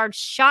studio guards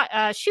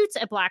shoots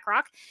at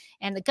BlackRock,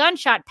 and the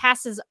gunshot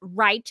passes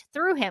right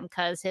through him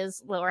because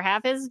his lower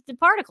half is the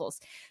particles.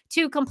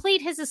 To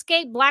complete his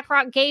escape,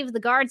 BlackRock gave the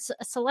guards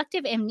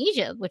selective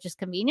amnesia, which is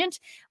convenient,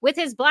 with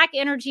his black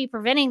energy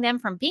preventing them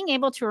from being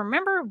able to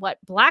remember what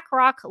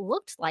BlackRock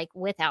looked like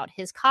without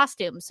his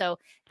costume. So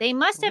they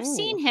must have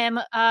seen him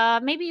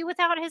maybe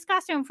without his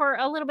costume for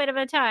a little bit of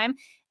a time,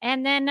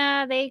 and then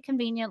they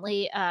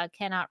conveniently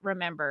cannot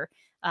remember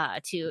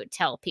to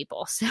tell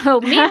people.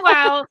 So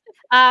meanwhile,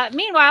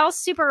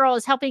 Supergirl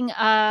is helping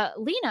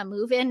Lena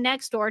move in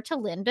next door to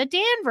Linda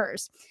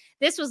Danvers.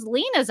 This was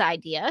Lena's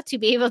idea to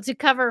be able to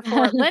cover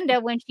for Linda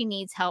when she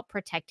needs help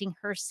protecting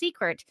her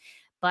secret.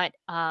 But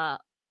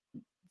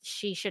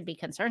she should be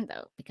concerned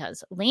though,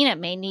 because Lena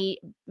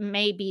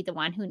may be the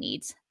one who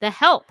needs the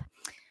help.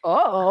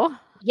 Oh.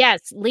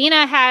 Yes,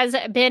 Lena has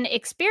been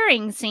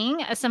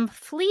experiencing some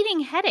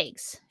fleeting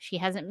headaches. She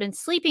hasn't been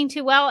sleeping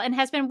too well and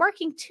has been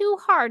working too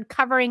hard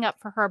covering up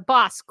for her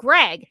boss,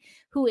 Greg,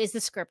 who is the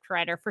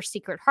scriptwriter for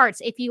Secret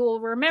Hearts. If you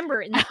will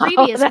remember in the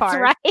previous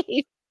part,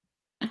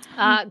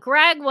 right.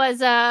 Greg was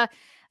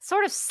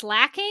sort of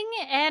slacking,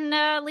 and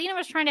Lena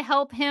was trying to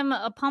help him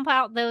pump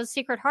out those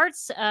Secret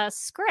Hearts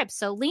scripts.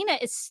 So Lena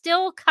is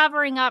still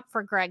covering up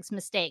for Greg's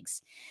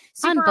mistakes.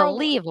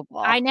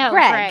 Unbelievable. I know,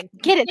 Greg.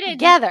 Get it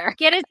together.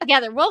 Get it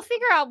together. We'll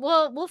figure out.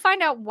 We'll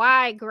find out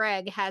why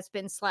Greg has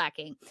been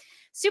slacking.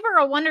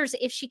 Supergirl wonders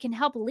if she can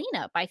help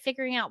Lena by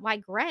figuring out why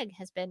Greg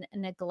has been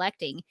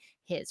neglecting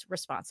his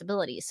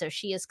responsibilities. So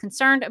she is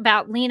concerned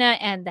about Lena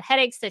and the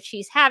headaches that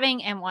she's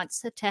having and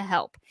wants to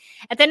help.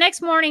 At the next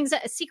morning's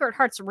Secret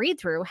Hearts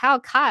read-through,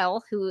 Hal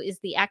Kyle, who is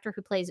the actor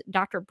who plays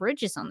Dr.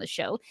 Bridges on the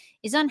show,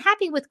 is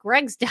unhappy with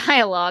Greg's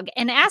dialogue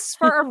and asks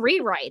for a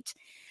rewrite.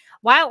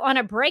 While on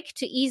a break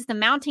to ease the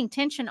mounting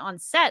tension on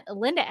set,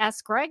 Linda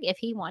asks Greg if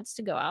he wants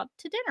to go out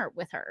to dinner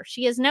with her.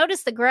 She has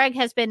noticed that Greg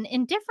has been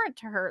indifferent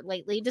to her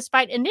lately,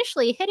 despite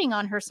initially hitting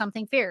on her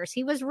something fierce.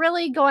 He was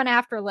really going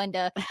after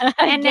Linda.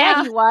 And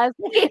now he was.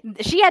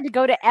 She had to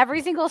go to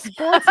every single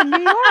sports in New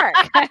York.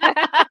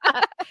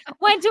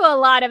 Went to a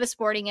lot of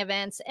sporting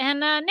events. And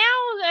now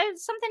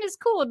something is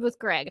cooled with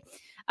Greg.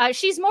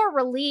 She's more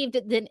relieved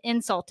than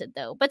insulted,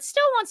 though, but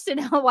still wants to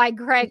know why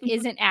Greg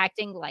isn't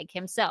acting like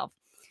himself.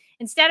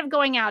 Instead of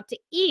going out to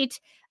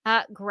eat,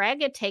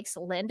 Greg takes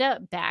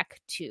Linda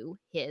back to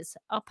his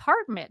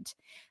apartment.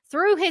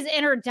 Through his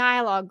inner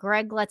dialogue,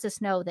 Greg lets us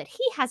know that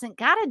he hasn't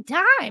got a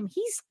dime.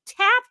 He's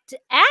tapped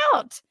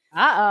out.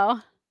 Uh-oh.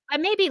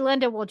 Maybe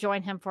Linda will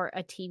join him for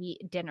a TV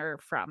dinner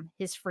from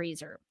his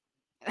freezer.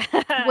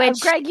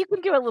 Greg, you can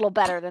do a little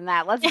better than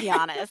that. Let's be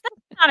honest.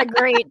 Not a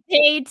great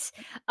date.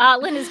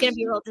 Linda's going to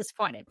be a little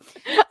disappointed.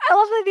 I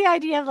love the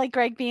idea of like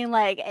Greg being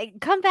like, hey,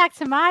 come back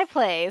to my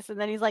place.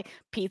 And then he's like,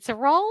 pizza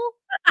roll?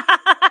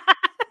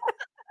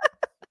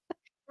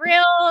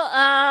 real.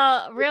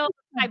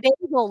 My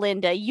bagel,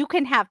 Linda. You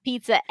can have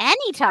pizza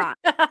anytime.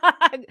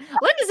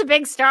 Linda's a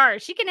big star.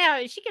 She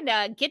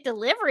can get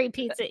delivery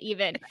pizza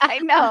even. I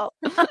know.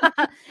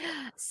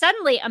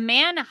 Suddenly, a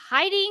man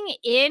hiding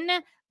in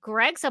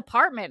Greg's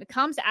apartment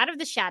comes out of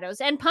the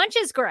shadows and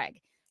punches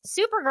Greg.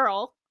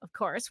 Supergirl, of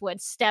course,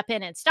 would step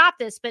in and stop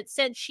this, but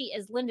since she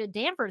is Linda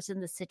Danvers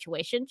in this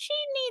situation, she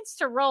needs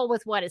to roll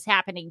with what is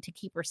happening to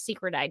keep her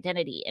secret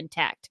identity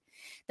intact.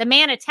 The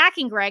man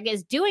attacking Greg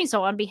is doing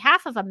so on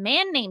behalf of a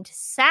man named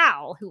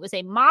Sal, who is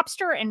a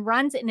mobster and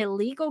runs an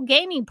illegal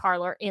gaming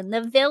parlor in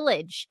the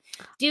village.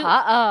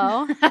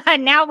 Uh-oh.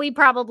 Now we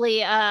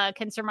probably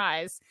can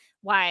surmise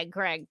why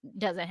Greg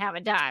doesn't have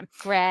a dime.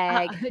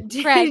 Greg,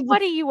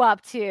 what are you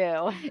up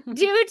to?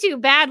 Due to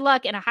bad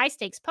luck in a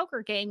high-stakes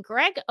poker game,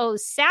 Greg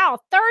owes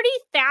Sal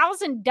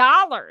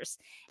 $30,000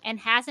 and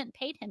hasn't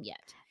paid him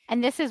yet.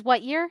 And this is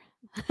what year?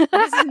 This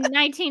is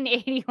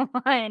 1981.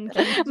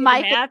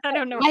 I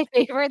don't know. My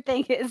favorite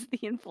thing is the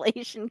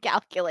inflation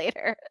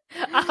calculator.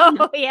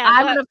 Oh, yeah.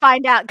 I'm going to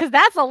find out because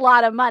that's a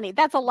lot of money.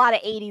 That's a lot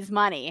of 80s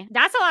money.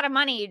 That's a lot of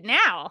money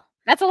now.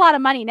 That's a lot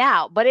of money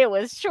now, but it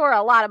was sure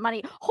a lot of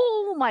money.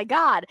 Oh my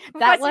God.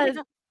 That was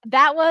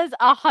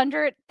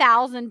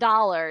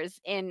 $100,000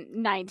 in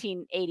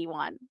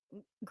 1981.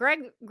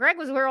 Greg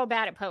was real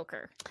bad at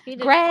poker.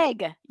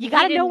 Greg, you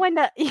got to know when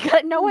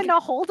to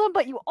hold them,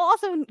 but you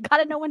also got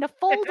to know when to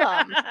fold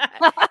them.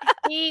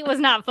 He was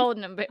not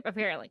folding them,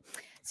 apparently.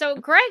 So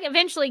Greg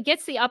eventually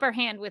gets the upper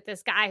hand with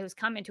this guy who's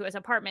come into his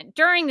apartment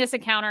during this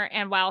encounter,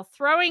 and while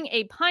throwing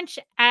a punch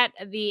at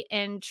the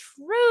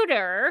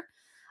intruder,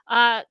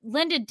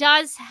 Linda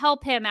does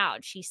help him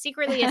out. She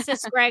secretly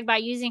assists Greg by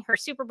using her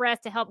super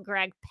breath to help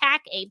Greg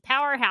pack a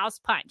powerhouse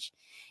punch.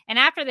 And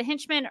after the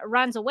henchman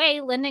runs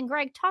away, Linda and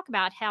Greg talk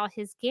about how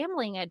his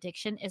gambling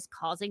addiction is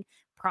causing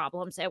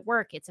problems at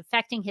work. It's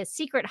affecting his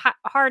Secret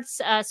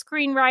Hearts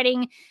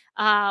screenwriting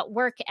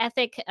work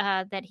ethic,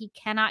 that he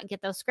cannot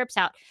get those scripts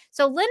out.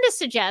 So Linda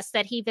suggests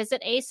that he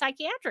visit a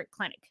psychiatric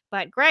clinic,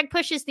 but Greg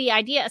pushes the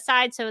idea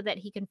aside so that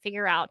he can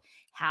figure out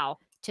how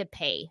to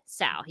pay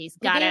Sal. He's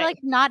got to like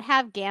not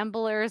have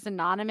Gamblers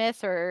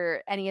Anonymous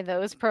or any of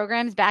those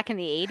programs back in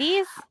the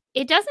 80s.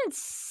 It doesn't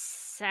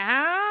sound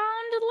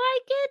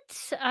like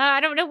it.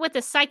 I don't know what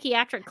the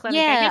psychiatric clinic.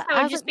 Yeah, I guess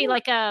that would just be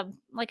like a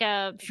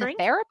shrink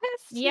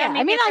therapist. Yeah,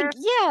 I mean,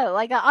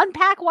 like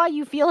unpack why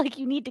you feel like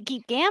you need to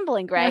keep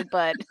gambling, Greg,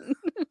 but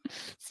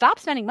stop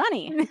spending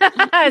money.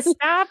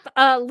 Stop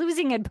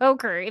losing at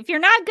poker. If you're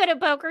not good at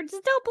poker,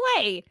 just don't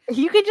play.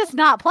 You can just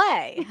not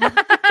play.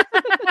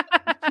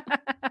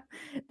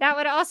 That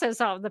would also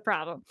solve the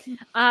problem.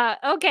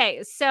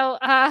 Okay, so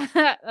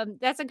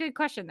that's a good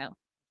question, though.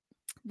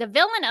 The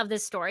villain of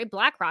this story,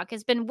 BlackRock,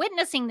 has been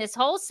witnessing this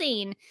whole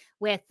scene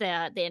with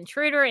the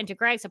intruder into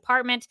Greg's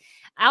apartment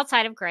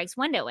outside of Greg's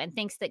window, and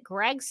thinks that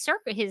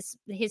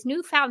his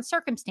newfound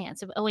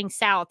circumstance of owing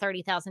Sal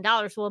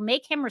 $30,000 will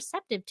make him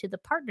receptive to the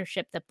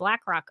partnership that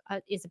BlackRock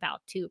is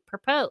about to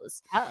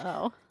propose.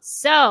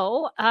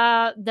 So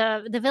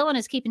the villain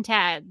is keeping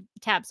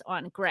tabs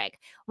on Greg.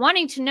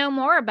 Wanting to know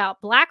more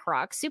about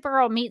BlackRock,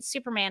 Supergirl meets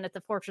Superman at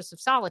the Fortress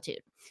of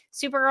Solitude.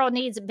 Supergirl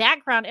needs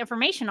background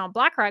information on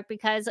BlackRock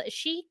because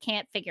she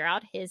can't figure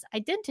out his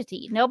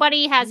identity.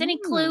 Nobody has any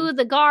clue.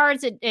 The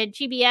guards at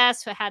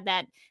GBS had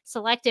that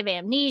selective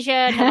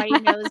amnesia.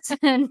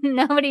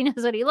 Nobody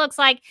knows what he looks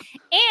like.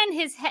 And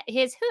his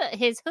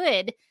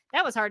hood,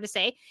 that was hard to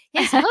say.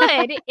 His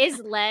hood is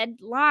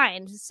lead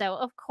lined. So,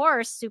 of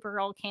course,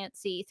 Supergirl can't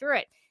see through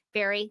it.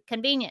 Very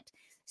convenient.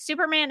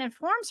 Superman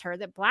informs her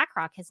that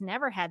BlackRock has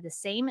never had the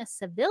same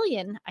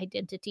civilian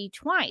identity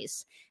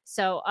twice.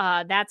 So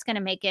that's going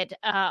to make it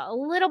a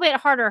little bit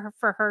harder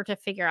for her to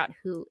figure out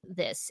who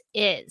this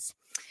is.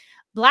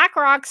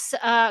 BlackRock's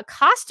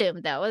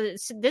costume, though,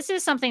 this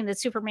is something that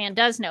Superman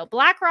does know.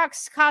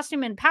 BlackRock's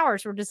costume and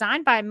powers were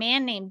designed by a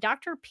man named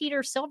Dr.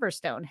 Peter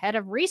Silverstone, head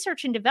of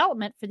research and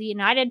development for the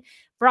United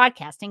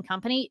Broadcasting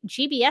Company,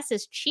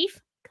 GBS's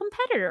chief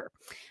competitor.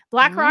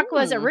 BlackRock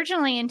was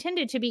originally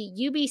intended to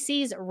be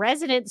UBC's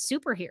resident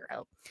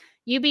superhero.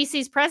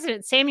 UBC's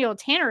president, Samuel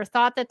Tanner,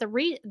 thought that the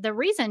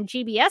reason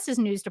GBS's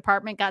news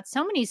department got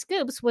so many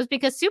scoops was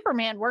because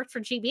Superman worked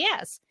for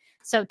GBS.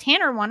 So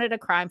Tanner wanted a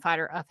crime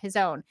fighter of his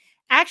own.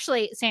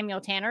 Actually,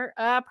 Samuel Tanner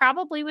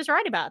probably was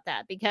right about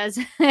that, because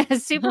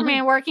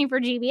Superman working for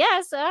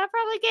GBS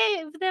probably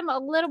gave them a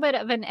little bit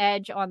of an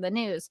edge on the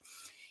news.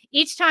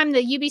 Each time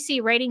the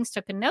UBC ratings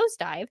took a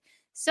nosedive,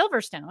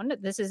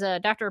 Silverstone, this is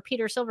Dr.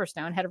 Peter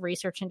Silverstone, head of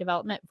research and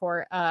development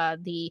for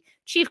the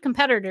chief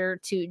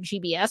competitor to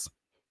GBS.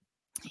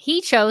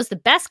 He chose the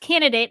best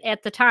candidate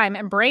at the time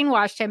and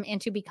brainwashed him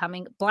into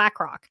becoming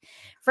BlackRock.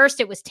 First,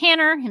 it was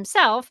Tanner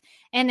himself,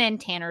 and then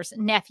Tanner's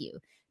nephew.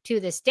 To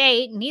this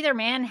day, neither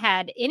man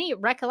had any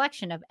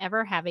recollection of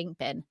ever having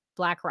been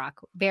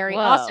BlackRock.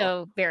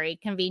 Also very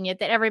convenient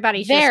that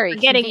everybody's just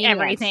forgetting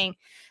everything.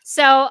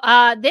 So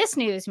this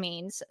news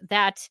means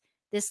that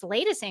this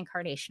latest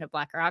incarnation of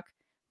BlackRock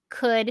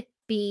could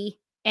be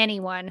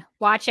anyone.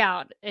 Watch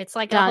out. It's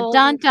like dun, a whole,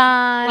 dun,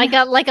 dun.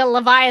 like a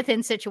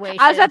Leviathan situation.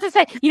 I was about to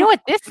say, you know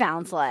what this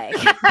sounds like?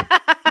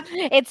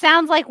 It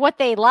sounds like what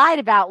they lied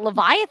about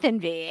Leviathan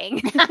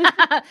being.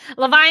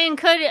 Leviathan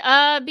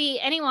could be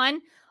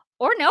anyone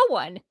or no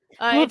one.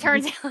 It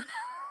turns out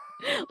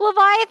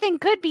Leviathan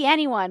could be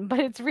anyone, but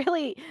it's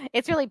really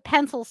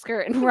Pencil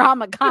Skirt and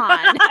Rama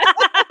Khan.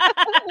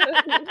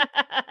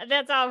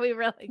 That's all we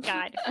really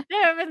got.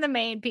 They've been the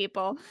main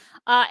people.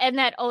 And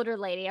that older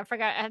lady, I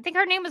forgot. I think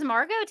her name was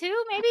Margot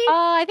too, maybe?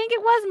 Oh, I think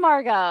it was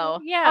Margot.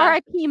 Yeah.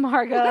 R.I.P.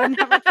 Margot.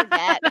 Never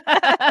forget.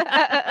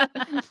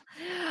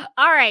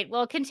 All right.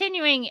 Well,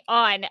 continuing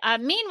on.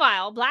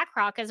 Meanwhile,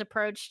 BlackRock has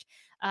approached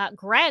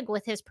Greg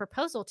with his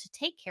proposal to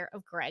take care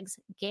of Greg's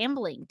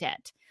gambling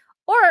debt.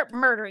 Or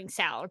murdering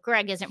Sal.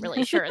 Greg isn't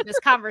really sure. This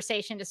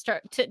conversation is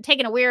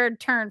taking a weird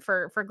turn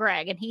for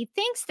Greg. And he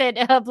thinks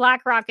that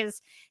BlackRock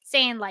is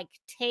saying, like,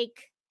 take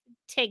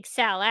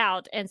Sal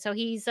out. And so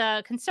he's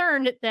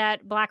concerned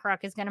that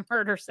BlackRock is going to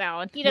murder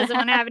Sal. And he doesn't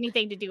want to have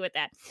anything to do with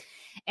that.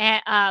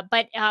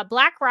 But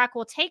BlackRock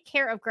will take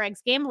care of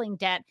Greg's gambling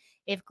debt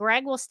if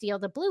Greg will steal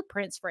the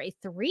blueprints for a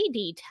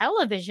 3D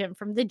television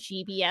from the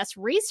GBS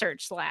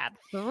research lab.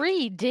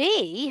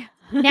 3D?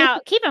 Now,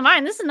 keep in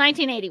mind, this is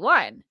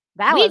 1981.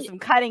 That was some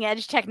cutting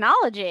edge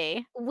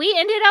technology. We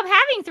ended up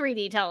having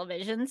 3D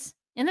televisions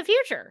in the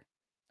future.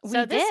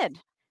 We did.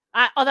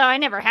 Although I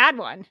never had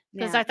one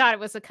because I thought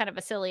it was a kind of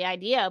a silly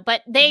idea,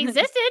 but they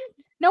existed.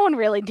 No one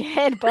really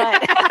did,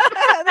 but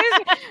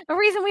there's a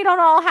reason we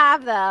don't all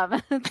have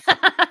them.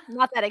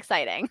 Not that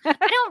exciting. I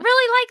don't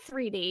really like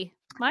 3D.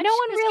 No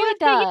one really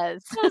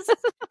does.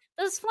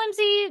 Those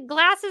flimsy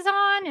glasses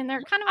on, and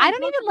they're kind of. I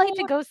don't even like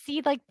to go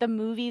see like the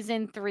movies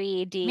in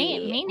 3D.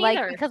 Me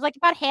neither. Because like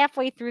about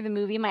halfway through the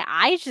movie, my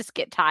eyes just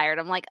get tired.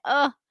 I'm like,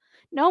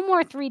 no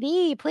more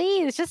 3D,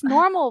 please. Just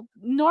normal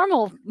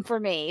for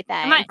me.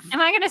 Thanks. Am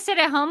I going to sit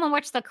at home and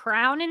watch The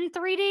Crown in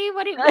 3D?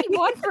 What do you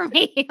want from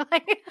me?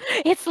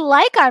 It's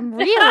like I'm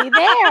really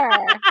there.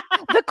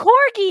 The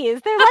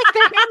corgis, they're like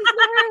they're in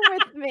the room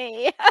with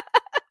me.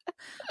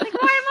 Like, why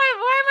am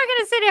I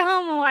going to sit at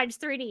home and watch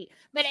 3D?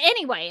 But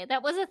anyway,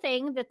 that was a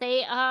thing that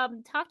they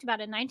talked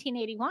about in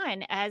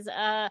 1981 as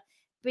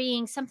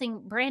being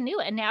something brand new,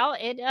 and now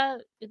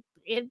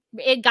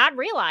it got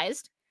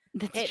realized.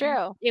 That's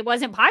true. It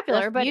wasn't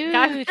popular, but it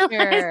got realized.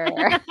 There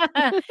are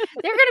going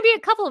to be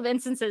a couple of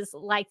instances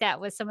like that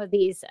with some of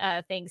these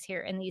things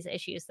here in these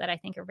issues that I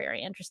think are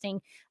very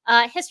interesting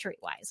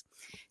history-wise.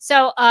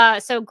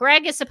 So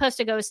Greg is supposed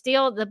to go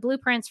steal the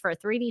blueprints for a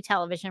 3D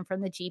television from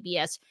the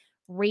GBS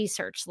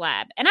research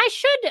lab. And I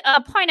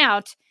should point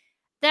out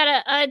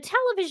that a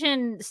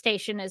television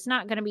station is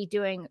not going to be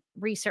doing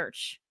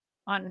research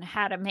on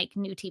how to make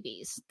new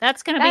TVs.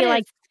 That's going to be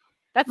like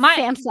That's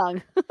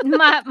Samsung.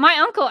 my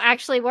uncle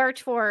actually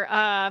worked for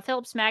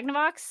Philips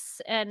Magnavox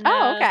and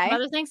some okay.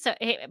 other things. So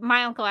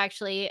my uncle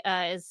actually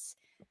is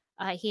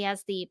he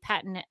has the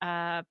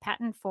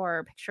patent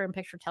for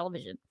picture-in-picture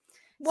television.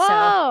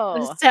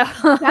 Whoa, so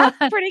that's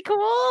pretty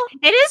cool.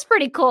 It is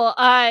pretty cool.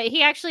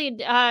 He actually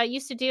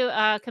used to do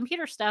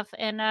computer stuff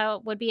and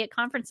would be at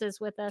conferences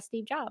with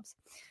Steve Jobs.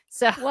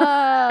 So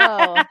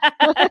whoa.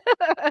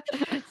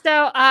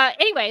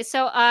 Anyway,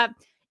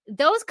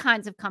 those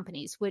kinds of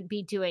companies would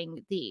be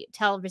doing the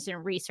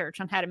television research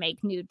on how to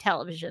make new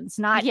televisions,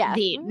 not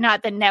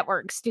the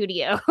network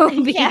studio.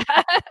 Yeah,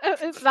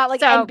 it's not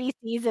like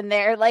NBC's in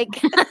there, like.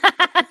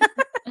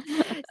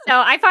 So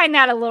I find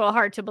that a little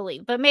hard to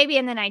believe, but maybe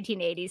in the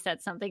 1980s,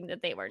 that's something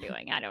that they were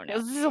doing. I don't know.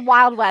 This is a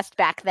Wild West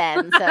back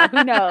then, so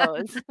who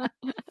knows?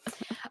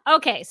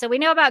 Okay, so we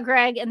know about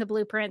Greg and the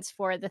blueprints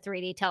for the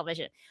 3D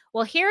television.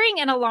 Well, hearing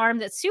an alarm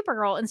that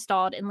Supergirl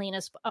installed in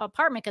Lena's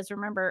apartment, because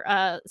remember,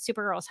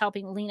 Supergirl is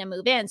helping Lena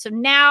move in. So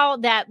now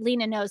that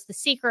Lena knows the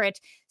secret,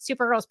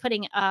 Supergirl's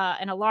putting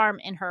an alarm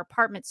in her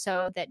apartment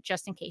so that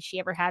just in case she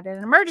ever had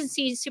an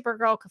emergency,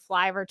 Supergirl could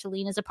fly over to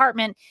Lena's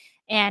apartment.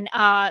 And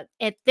at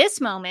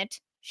this moment,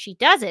 she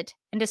does it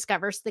and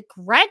discovers that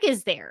Greg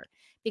is there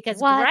because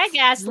Greg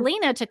asked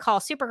Lena to call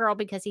Supergirl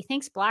because he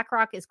thinks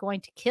BlackRock is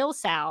going to kill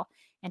Sal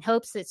and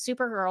hopes that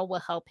Supergirl will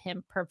help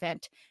him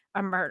prevent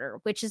a murder,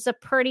 which is a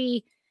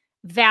pretty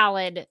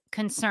valid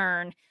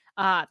concern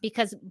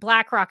because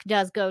BlackRock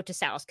does go to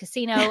Sal's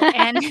casino.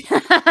 And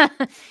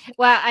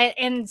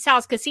and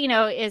Sal's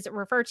casino is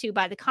referred to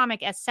by the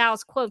comic as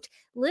Sal's, quote,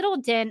 little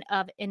den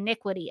of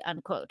iniquity,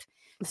 unquote.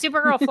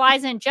 Supergirl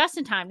flies in just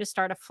in time to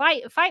start a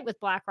fight with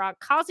BlackRock,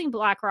 causing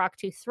BlackRock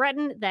to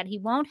threaten that he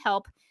won't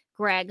help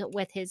Greg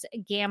with his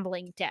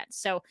gambling debt.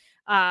 So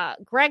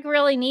Greg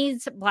really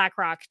needs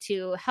BlackRock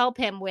to help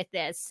him with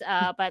this,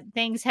 but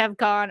things have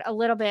gone a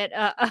little bit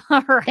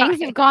awry. Things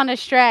have gone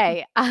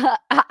astray.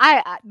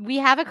 We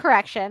have a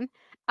correction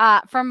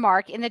from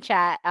Mark in the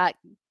chat.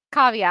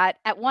 Caveat,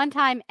 at one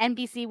time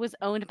NBC was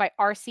owned by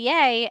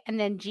RCA and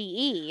then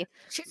GE.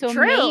 So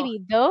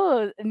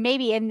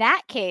maybe in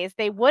that case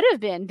they would have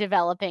been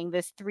developing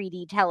this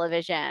 3D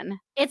television.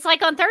 It's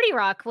like on 30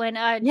 Rock when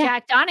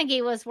Jack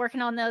Donaghy was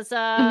working on those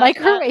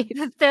microwaves,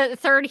 the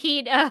third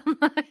heat ovens,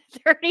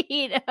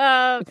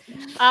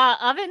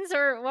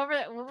 or what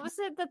was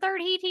it? The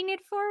third heat he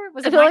needed for?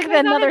 Was it like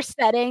another oven?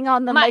 Setting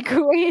on the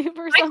microwave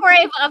or something?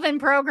 Microwave oven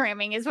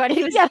programming is what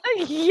he was. Yeah.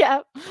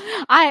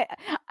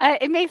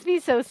 It makes me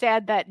so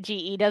sad that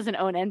GE doesn't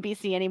own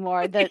NBC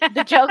anymore.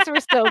 The jokes were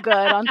so good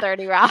on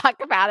 30 Rock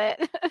about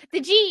it. The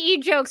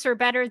GE jokes were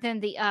better than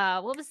the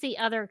what was the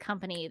other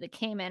company that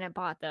came in and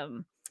bought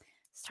them?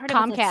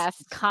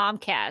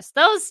 Comcast.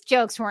 Those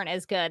jokes weren't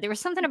as good. There was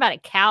something about a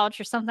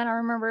couch or something. I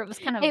remember it was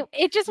kind of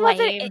it just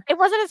lame. It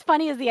wasn't as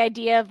funny as the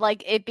idea of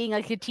like it being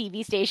like a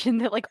TV station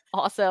that like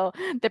also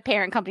the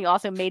parent company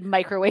also made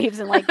microwaves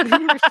and like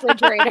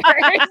refrigerators.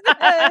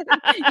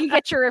 You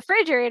get your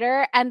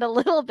refrigerator and a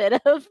little bit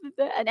of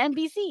an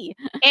NBC,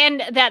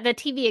 and that the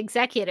TV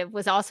executive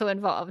was also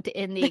involved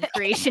in the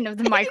creation of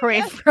the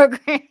microwave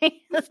programming.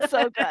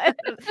 So good.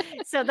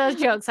 So those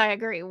jokes, I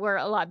agree, were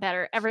a lot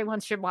better. Everyone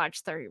should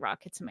watch 30 Rock.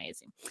 It's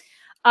amazing.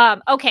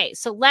 Okay,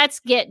 so let's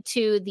get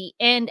to the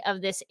end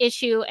of this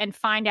issue and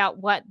find out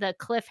what the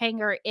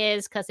cliffhanger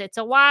is, because it's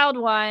a wild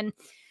one.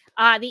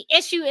 The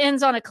issue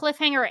ends on a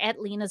cliffhanger at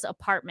Lena's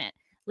apartment.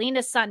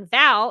 Lena's son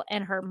Val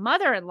and her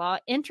mother-in-law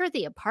enter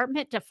the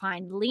apartment to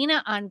find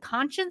Lena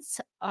unconscious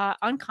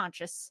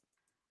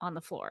on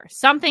the floor.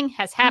 Something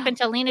has happened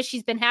to Lena.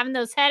 She's been having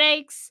those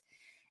headaches,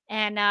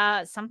 and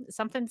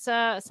something's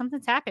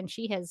happened.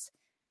 She has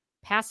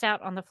passed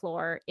out on the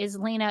floor. Is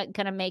Lena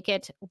gonna make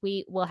it?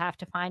 We will have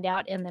to find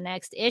out in the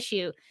next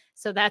issue.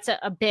 So that's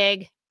a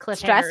big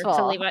cliffhanger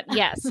to leave it.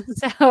 Yes.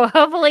 So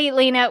hopefully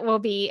Lena will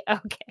be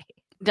okay.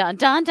 Dun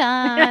dun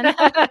dun.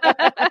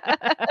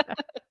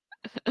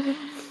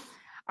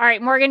 All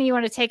right, Morgan, you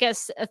want to take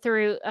us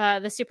through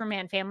the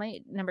Superman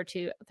family number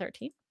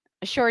 213?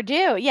 Sure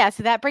do. Yeah,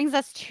 so that brings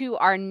us to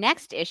our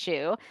next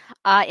issue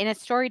in a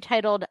story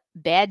titled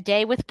Bad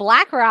Day with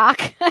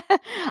BlackRock.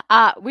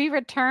 We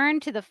return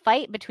to the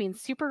fight between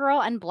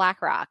Supergirl and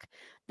BlackRock.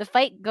 The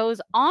fight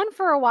goes on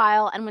for a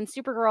while, and when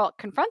Supergirl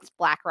confronts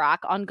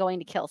BlackRock on going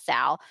to kill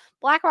Sal,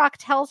 BlackRock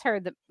tells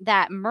her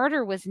that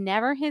murder was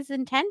never his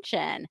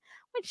intention.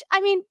 Which,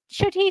 I mean,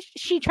 should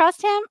she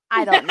trust him?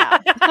 I don't know.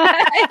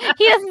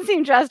 He doesn't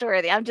seem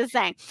trustworthy. I'm just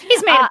saying.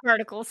 He's made of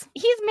particles.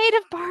 He's made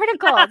of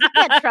particles. You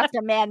can't trust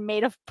a man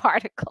made of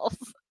particles.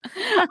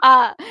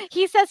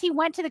 He says he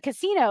went to the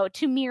casino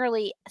to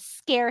merely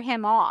scare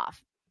him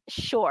off.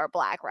 Sure,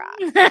 BlackRock.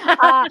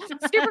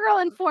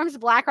 Supergirl informs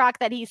BlackRock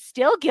that he's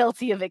still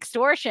guilty of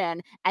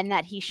extortion and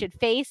that he should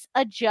face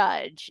a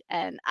judge.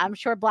 And I'm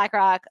sure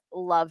BlackRock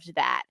loved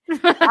that.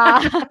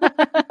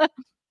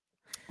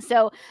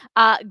 So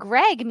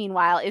Greg,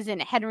 meanwhile, is in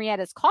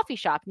Henrietta's coffee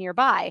shop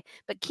nearby,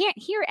 but can't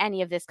hear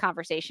any of this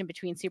conversation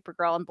between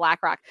Supergirl and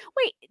BlackRock.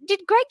 Wait,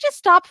 did Greg just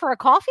stop for a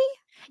coffee?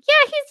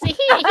 Yeah,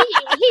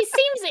 he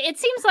seems it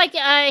seems like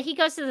he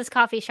goes to this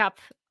coffee shop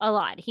a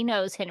lot. He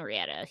knows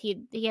Henrietta.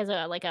 He has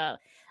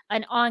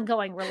an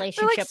ongoing So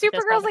relationship. like with this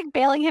Supergirl's woman. like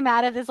bailing him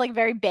out of this like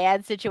very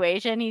bad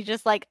situation. He's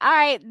just like, all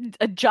right,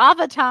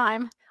 Java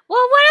time.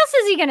 Well, what else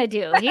is he gonna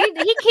do?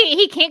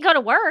 He can't go to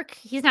work.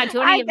 He's not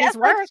doing any of his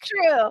work. That's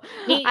true.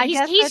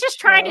 He's just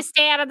trying to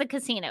stay out of the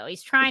casino.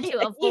 He's trying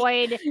to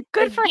avoid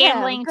Good for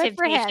gambling him. Good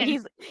for him.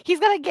 temptation. He's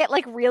gonna get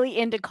like really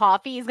into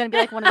coffee. He's gonna be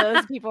like one of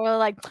those people who are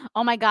like,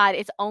 oh my god,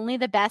 it's only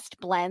the best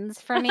blends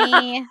for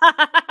me.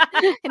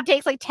 It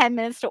takes like 10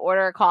 minutes to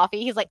order a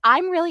coffee. He's like,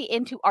 I'm really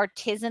into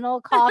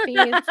artisanal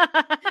coffees.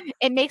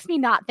 It makes me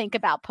not think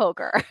about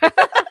poker.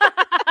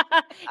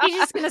 He's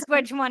just gonna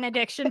switch one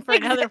addiction for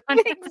another one.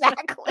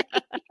 Exactly.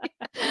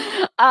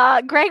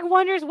 Greg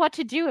wonders what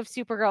to do if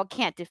Supergirl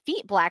can't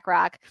defeat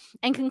BlackRock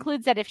and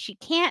concludes that if she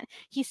can't,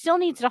 he still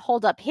needs to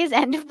hold up his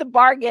end of the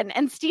bargain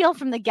and steal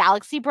from the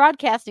Galaxy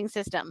Broadcasting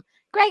System.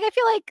 Greg, I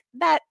feel like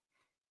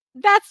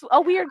that's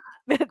a weird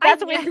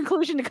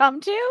conclusion to come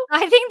to.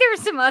 I think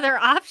there's some other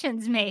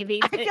options,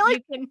 maybe. I feel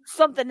like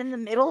something in the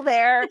middle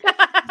there.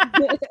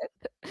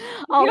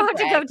 You don't have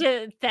to go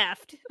to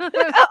theft.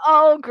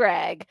 Oh,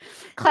 Greg.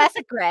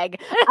 Classic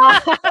Greg.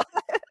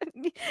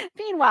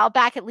 Meanwhile,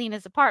 back at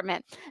Lena's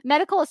apartment,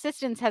 medical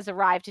assistance has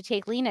arrived to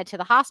take Lena to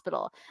the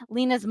hospital.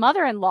 Lena's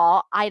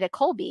mother-in-law, Ida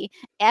Colby,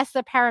 asks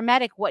the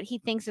paramedic what he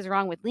thinks is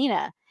wrong with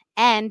Lena,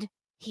 and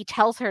he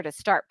tells her to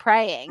start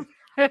praying.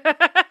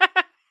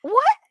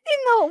 What in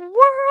the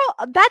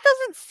world? That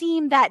doesn't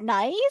seem that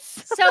nice.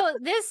 So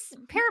this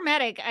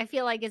paramedic, I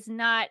feel like, is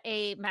not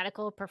a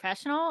medical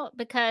professional,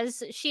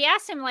 because she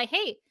asked him like,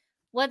 hey,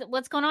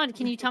 what's going on?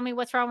 Can you tell me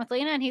what's wrong with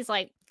Lena? And he's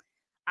like,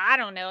 I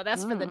don't know.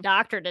 That's for the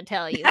doctor to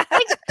tell you.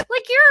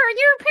 Like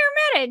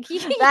you're a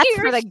paramedic. That's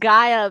for the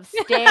guy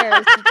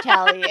upstairs to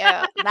tell you.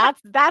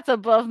 That's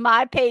above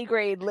my pay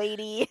grade,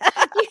 lady. You're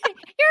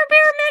a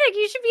paramedic.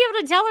 You should be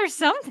able to tell her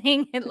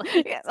something.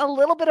 A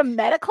little bit of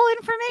medical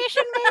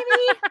information,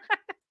 maybe.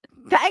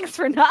 Thanks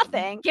for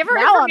nothing. Give her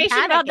Now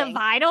information about the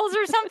vitals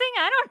or something.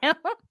 I don't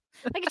know.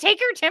 Like, take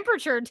her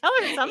temperature. Tell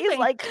her something.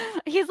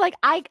 He's like,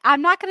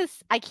 I'm not gonna.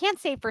 I can't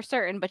say for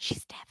certain, but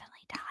she's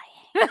definitely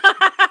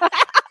dying.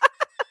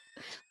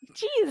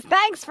 Jeez,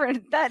 thanks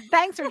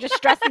for just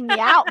stressing me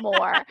out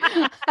more.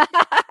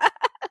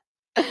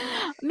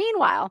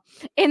 Meanwhile,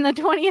 in the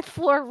 20th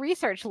floor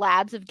research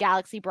labs of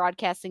Galaxy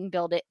Broadcasting's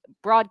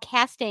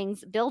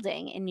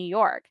building in New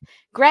York,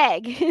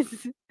 Greg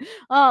is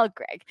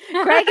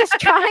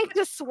trying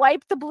to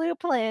swipe the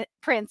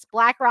blueprints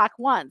BlackRock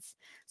wants.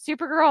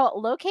 Supergirl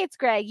locates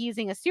Greg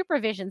using a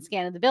supervision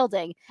scan of the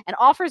building and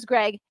offers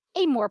Greg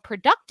a more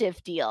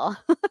productive deal.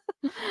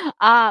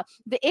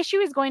 The issue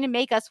is going to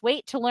make us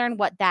wait to learn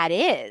what that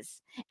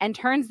is, and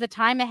turns the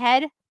time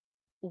ahead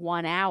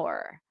 1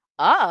 hour.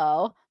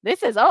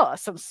 This is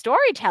some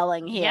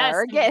storytelling here. Yes,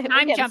 We're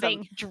getting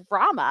jumping some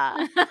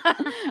drama.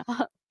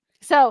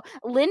 So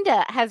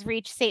Linda has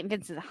reached St.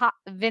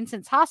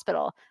 Vincent's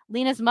Hospital.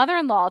 Lena's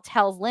mother-in-law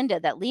tells Linda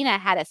that Lena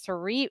had a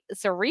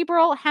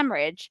cerebral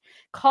hemorrhage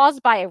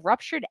caused by a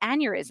ruptured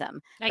aneurysm.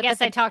 I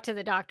guess I talked to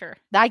the doctor.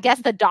 I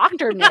guess the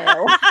doctor knew.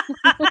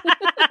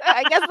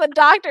 I guess the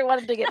doctor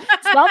wanted to get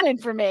some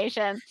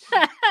information.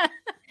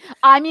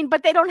 I mean,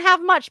 but they don't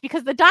have much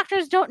because the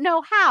doctors don't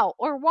know how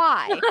or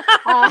why.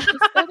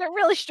 So they're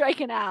really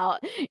striking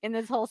out in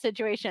this whole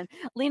situation.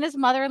 Lena's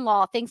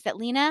mother-in-law thinks that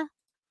Lena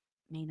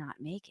may not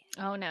make it.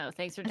 Oh no,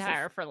 things are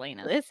dire for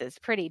Lena. This is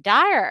pretty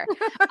dire.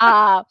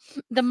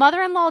 The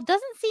mother-in-law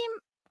doesn't seem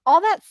all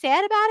that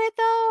sad about it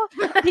though.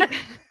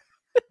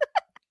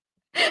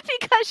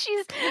 Because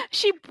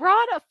she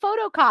brought a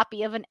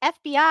photocopy of an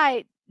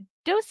FBI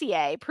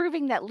dossier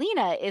proving that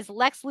Lena is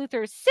Lex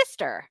Luthor's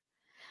sister.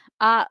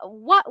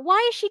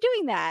 Why is she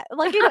doing that?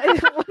 Like,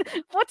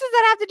 what does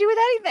that have to do with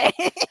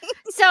anything?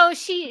 So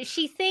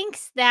she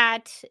thinks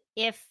that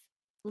if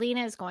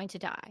Lena is going to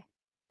die,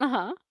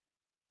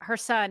 her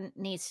son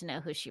needs to know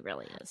who she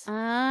really is.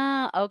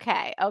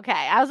 Okay.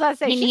 I was about to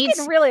say, she's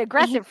getting really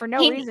aggressive for no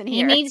reason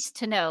here. He needs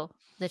to know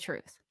the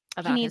truth.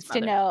 He needs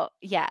to know,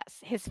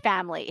 his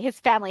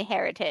family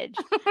heritage.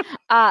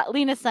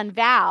 Lena's son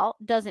Val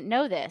doesn't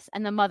know this,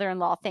 and the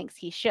mother-in-law thinks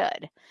he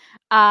should.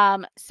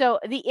 So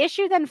the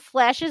issue then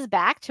flashes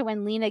back to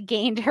when Lena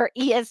gained her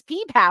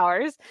ESP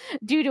powers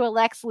due to a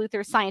Lex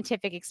Luthor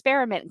scientific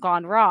experiment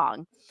gone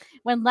wrong.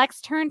 When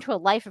Lex turned to a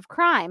life of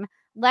crime,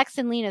 Lex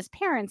and Lena's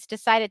parents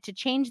decided to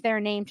change their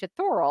name to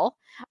Thorol,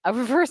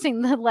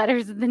 reversing the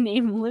letters of the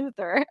name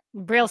Luthor.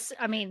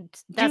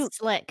 That's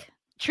slick.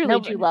 Truly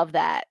do love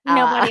that.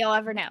 Nobody will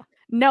ever know.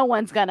 No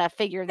one's gonna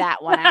figure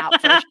that one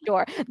out for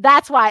sure.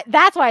 That's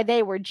why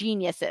they were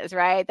geniuses,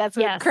 right? That's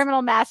what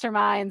criminal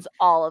masterminds,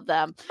 all of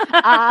them.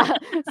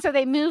 So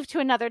they move to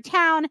another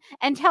town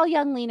and tell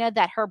young Lena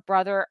that her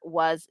brother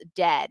was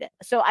dead.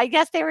 So I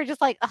guess they were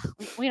just like,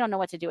 we don't know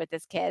what to do with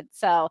this kid,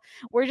 so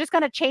we're just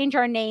gonna change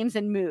our names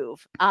and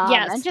move.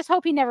 And just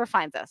hope he never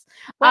finds us.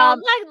 Well,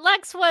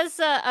 Lex was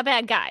a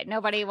bad guy.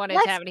 Nobody wanted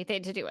to have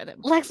anything to do with him.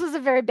 Lex was a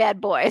very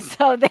bad boy,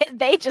 so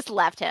they just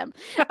left him.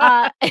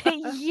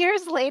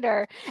 Years later,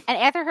 mother, and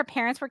after her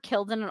parents were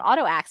killed in an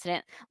auto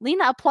accident,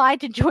 Lena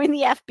applied to join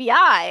the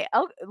FBI.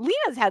 Oh,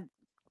 Lena's had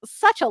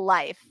such a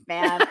life,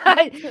 man.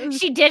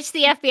 She ditched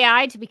the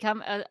FBI to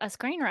become a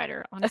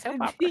screenwriter on a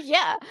soap opera.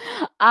 Yeah.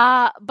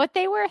 But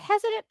they were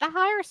hesitant to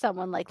hire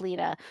someone like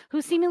Lena,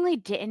 who seemingly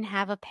didn't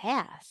have a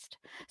past.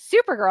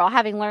 Supergirl,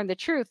 having learned the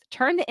truth,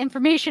 turned the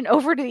information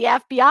over to the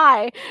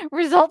FBI,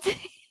 resulting...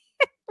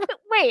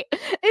 Wait,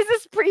 is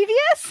this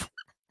previous?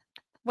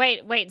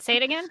 Wait, say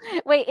it again.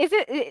 Wait,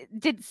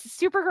 did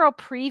Supergirl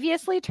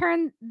previously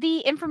turn the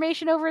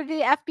information over to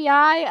the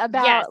FBI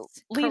about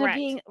Lena correct.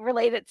 being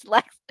related to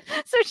Lex?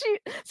 So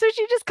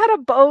she just kind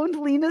of boned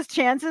Lena's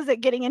chances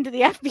at getting into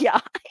the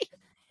FBI.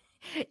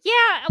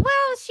 Yeah,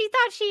 well, she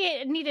thought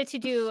she needed to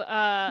do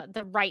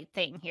the right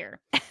thing here.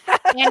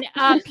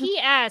 And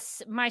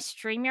P.S. My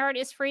StreamYard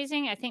is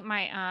freezing. I think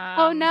my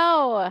oh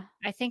no.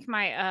 I think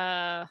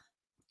my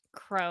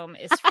Chrome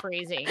is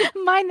freezing.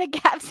 Mine the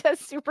gap says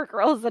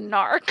Supergirl is a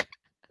narc.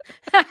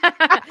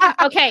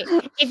 Okay,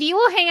 if you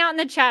will hang out in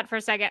the chat for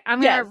a second,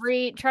 I'm gonna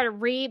try to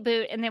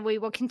reboot, and then we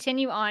will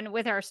continue on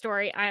with our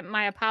story.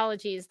 My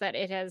apologies that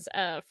it has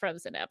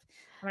frozen up.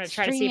 I'm gonna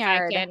try to see if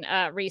I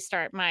can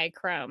restart my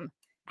Chrome.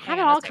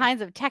 Having all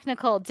kinds of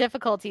technical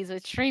difficulties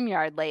with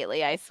StreamYard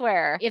lately, I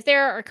swear. If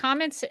there are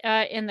comments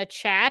in the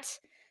chat,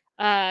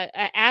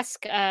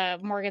 ask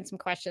Morgan some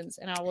questions,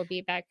 and I will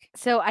be back.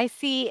 So I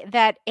see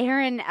that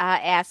Aaron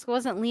asks,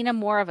 wasn't Lena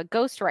more of a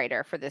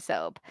ghostwriter for the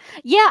soap?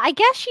 Yeah, I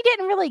guess she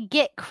didn't really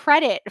get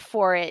credit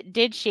for it,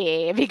 did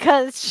she?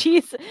 Because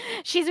she's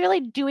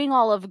really doing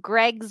all of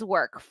Greg's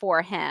work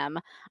for him.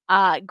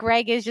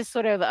 Greg is just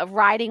sort of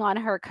riding on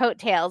her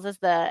coattails as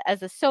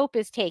the soap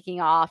is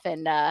taking off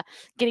and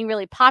getting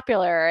really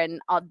popular,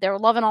 and they're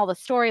loving all the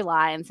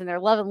storylines, and they're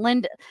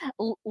loving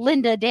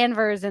Linda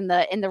Danvers in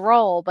the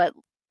role, but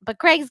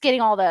Greg's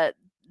getting all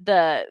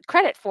the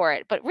credit for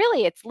it. But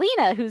really, it's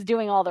Lena who's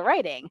doing all the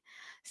writing.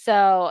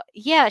 So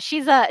yeah, she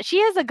is a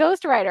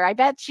ghostwriter. I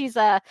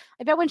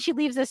bet when she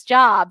leaves this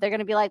job, they're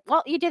gonna be like,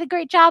 "Well, you did a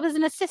great job as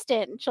an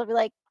assistant," and she'll be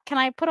like, "Can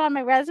I put on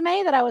my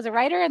resume that I was a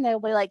writer?" And they'll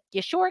be like,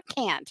 "You sure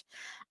can't,"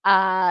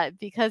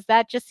 because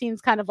that just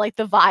seems kind of like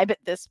the vibe at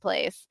this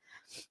place.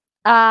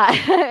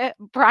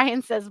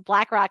 Brian says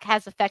BlackRock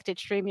has affected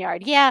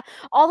StreamYard. Yeah,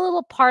 all the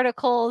little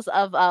particles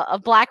of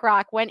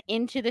BlackRock went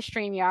into the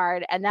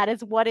StreamYard, and that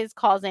is what is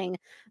causing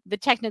the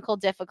technical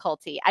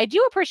difficulty. I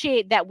do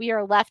appreciate that we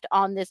are left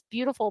on this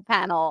beautiful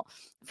panel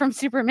from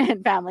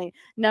Superman Family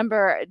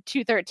number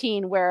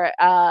 213, where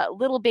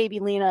little baby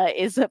Lena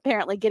is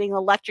apparently getting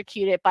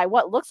electrocuted by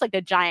what looks like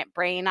a giant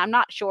brain. I'm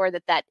not sure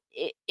that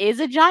it is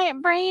a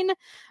giant brain,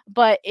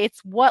 but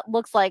it's what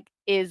looks like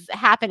is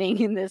happening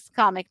in this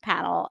comic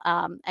panel,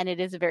 and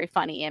it is a very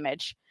funny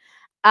image.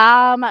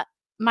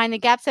 Mind the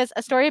Gap says,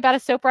 a story about a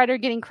soap writer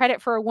getting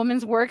credit for a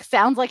woman's work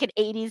sounds like an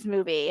 80s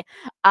movie.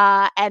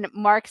 And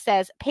Mark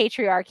says,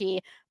 patriarchy,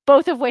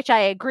 both of which I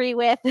agree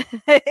with.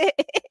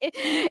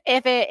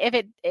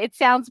 If it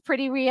sounds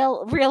pretty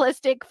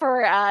realistic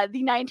for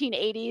the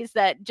 1980s,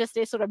 that just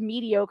a sort of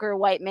mediocre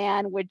white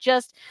man would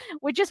just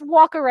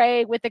walk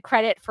away with the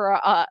credit for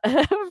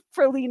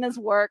for Lena's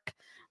work.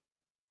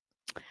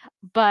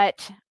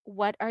 But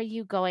what are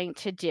you going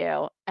to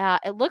do?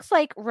 It looks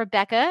like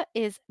Rebecca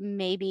is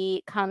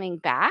maybe coming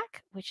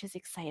back, which is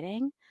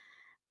exciting.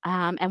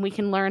 And we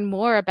can learn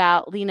more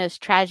about Lena's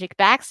tragic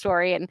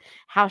backstory and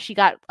how she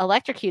got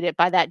electrocuted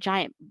by that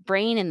giant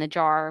brain in the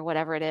jar or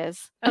whatever it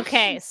is.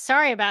 Okay,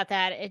 sorry about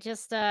that. It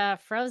just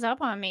froze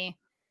up on me.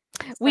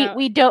 So,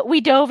 we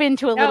dove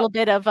into a little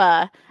bit of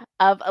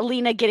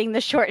Lena getting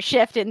the short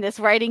shift in this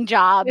writing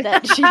job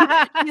that she's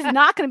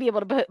not going to be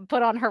able to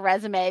put on her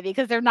resume,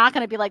 because they're not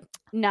going to be like,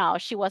 no,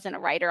 she wasn't a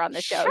writer on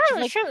the show.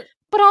 Sure.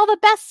 But all the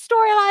best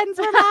storylines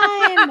were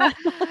mine.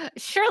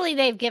 Surely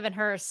they've given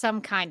her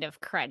some kind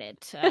of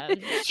credit.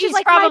 She's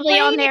like, probably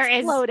my on brain there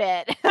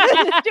exploded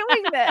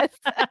doing this.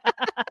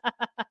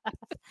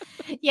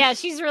 Yeah,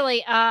 she's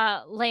really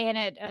laying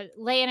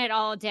it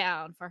all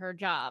down for her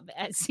job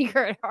at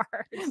Secret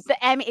Hearts.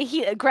 The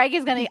Emmy, Greg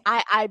is gonna.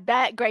 I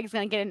bet Greg's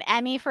gonna get an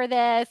Emmy for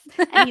this,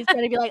 and he's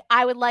gonna be like,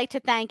 "I would like to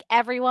thank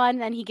everyone."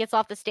 Then he gets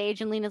off the stage,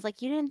 and Lena's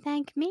like, "You didn't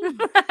thank me."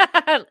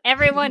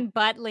 Everyone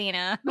but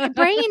Lena. My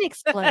brain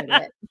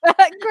exploded.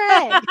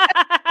 Greg.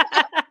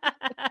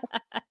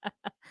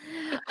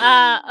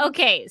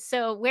 Okay,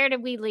 so where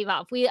did we leave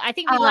off? I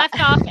think we left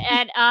off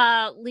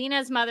at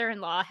Lena's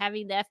mother-in-law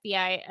having the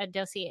FBI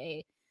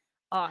dossier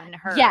on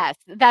her. Yes,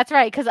 that's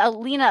right, because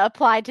Lena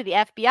applied to the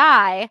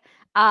FBI,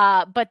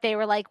 but they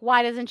were like,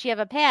 why doesn't she have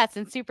a pass?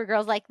 And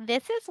Supergirl's like,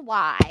 this is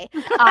why.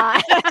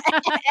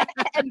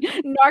 And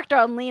narked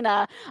on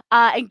Lena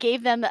and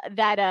gave them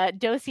that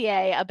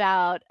dossier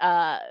about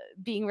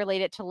being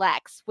related to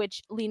Lex,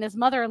 which Lena's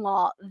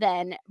mother-in-law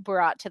then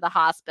brought to the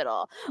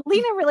hospital.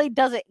 Lena really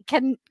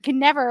can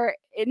never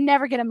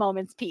get a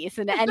moment's peace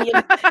in any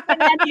of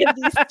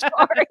these stories.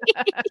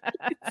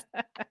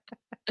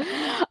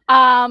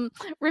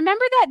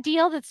 Remember that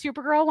deal that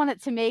Supergirl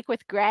wanted to make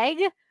with Greg?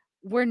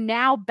 we're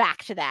now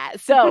back to that.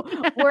 So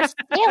we're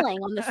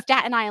sailing on the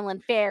Staten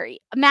Island ferry.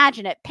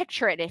 Imagine it,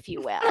 picture it, if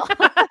you will.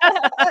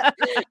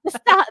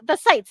 The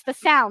sights, the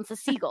sounds, the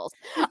seagulls.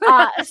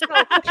 So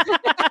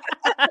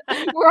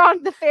we're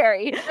on the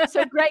ferry.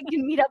 So Greg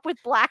can meet up with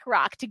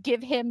BlackRock to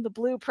give him the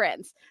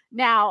blueprints.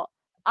 Now,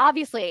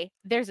 obviously,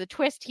 there's a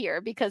twist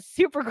here because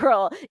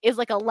Supergirl is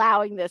like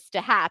allowing this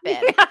to happen.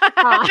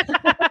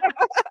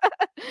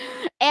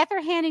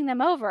 After handing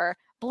them over,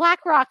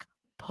 BlackRock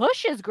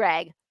pushes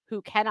Greg,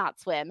 who cannot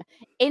swim,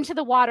 into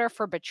the water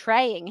for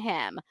betraying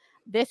him.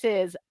 This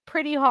is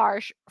pretty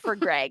harsh for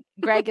Greg.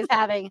 Greg is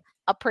having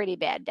a pretty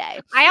bad day.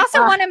 I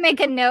also want to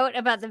make a note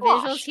about the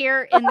visuals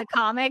here in the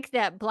comic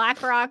that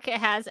BlackRock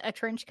has a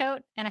trench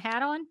coat and a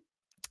hat on.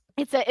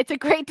 It's a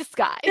great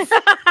disguise.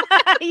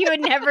 You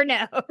would never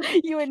know.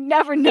 You would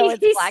never know it's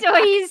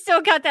BlackRock. He's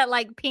still got that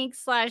like pink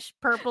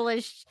 /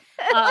 purplish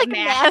like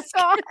mask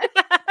on.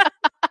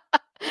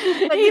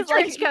 But He's the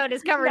trench coat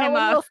is covering him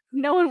up.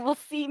 No one will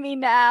see me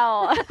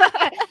now.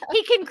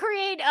 He can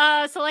create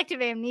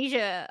selective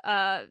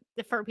amnesia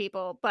for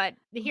people, but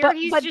he's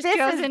just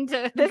chosen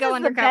to go undercover.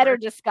 This is a better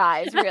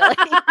disguise, really.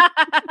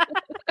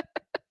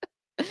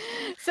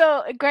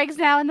 So Greg's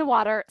now in the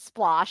water.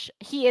 Splosh.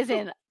 He is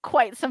in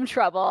quite some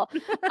trouble.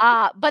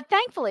 But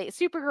thankfully,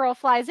 Supergirl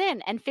flies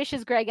in and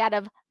fishes Greg out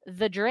of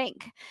the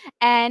drink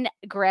and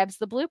grabs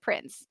the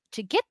blueprints.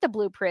 To get the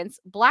blueprints,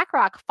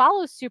 BlackRock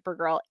follows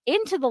Supergirl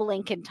into the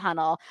Lincoln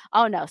Tunnel.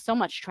 Oh no, so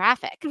much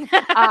traffic.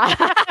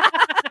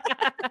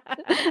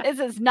 This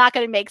is not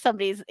going to make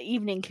somebody's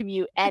evening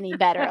commute any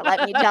better,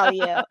 let me tell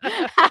you.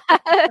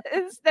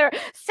 They're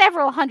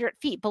several hundred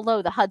feet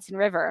below the Hudson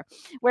River,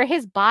 where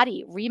his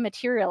body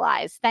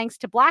rematerialized thanks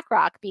to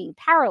BlackRock being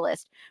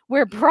powerless,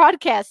 where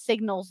broadcast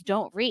signals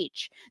don't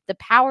reach. The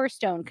Power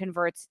Stone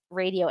converts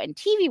radio and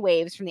TV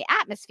waves from the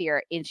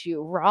atmosphere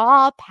into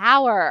raw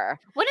power.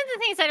 One of the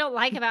things I don't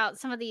like about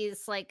some of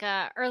these like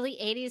early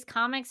 80s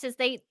comics is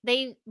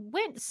they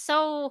went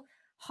so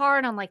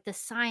hard on like the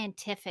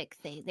scientific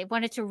thing. They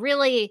wanted to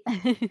really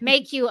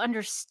make you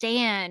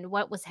understand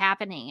what was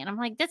happening, and I'm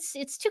like,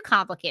 it's too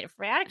complicated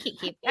for me.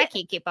 I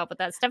can't keep up with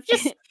that stuff.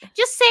 Just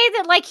say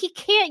that like he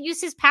can't use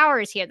his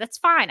powers here. That's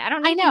fine. I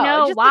don't need to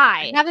know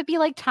why. Like, have it be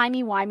like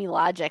timey-wimey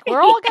logic.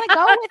 We're all gonna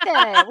go with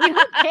it. We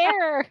don't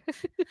care.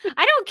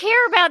 I don't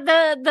care about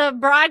the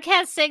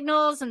broadcast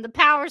signals and the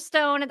Power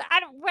Stone. And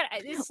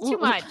it's too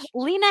much.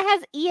 Lena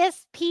has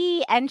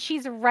ESP and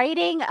she's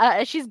writing.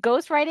 She's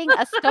ghostwriting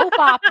a soap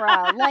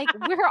opera. Like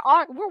we're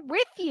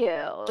with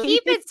you.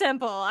 Keep it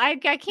simple. I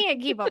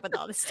can't keep up with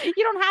all this. You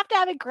don't have to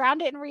have it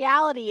grounded in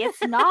reality.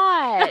 It's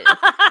not.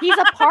 He's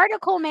a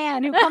particle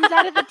man who comes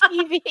out of the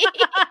TV.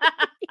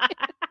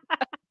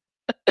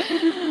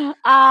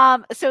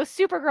 So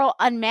Supergirl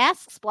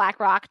unmasks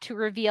BlackRock to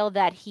reveal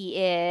that he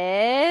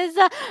is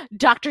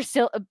Dr.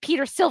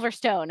 Peter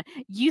Silverstone,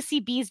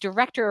 UCB's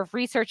Director of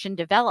Research and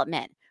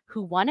Development,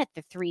 who wanted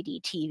the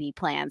 3D TV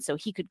plan so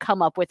he could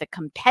come up with a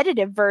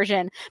competitive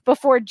version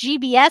before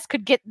GBS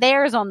could get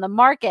theirs on the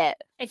market.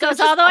 It goes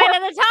all the way to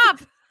the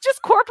top.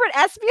 Just corporate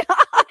espionage.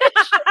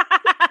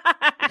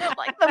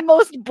 Like the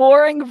most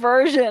boring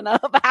version of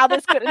how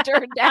this could have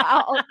turned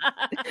out.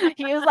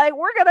 He was like,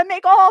 we're going to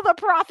make all the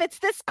profits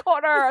this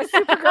quarter,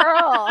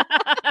 Supergirl.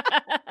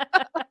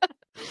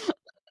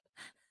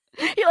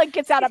 He like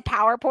gets out a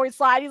PowerPoint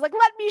slide. He's like,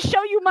 let me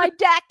show you my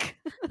deck.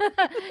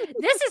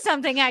 This is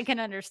something I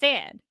can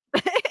understand.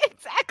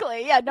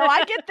 Exactly. Yeah, no,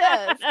 I get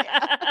this.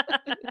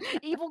 Yeah.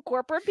 Evil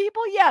corporate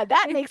people. Yeah,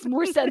 that makes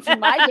more sense in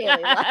my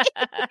daily life.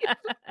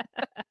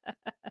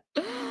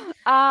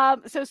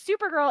 So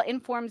Supergirl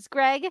informs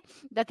Greg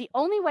that the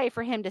only way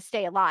for him to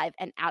stay alive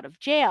and out of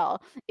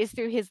jail is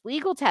through his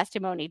legal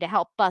testimony to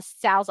help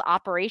bust Sal's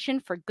operation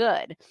for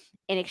good.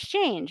 In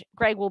exchange,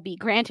 Greg will be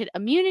granted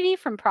immunity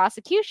from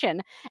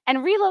prosecution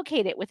and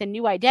relocated with a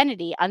new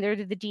identity under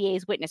the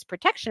DA's witness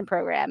protection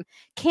program,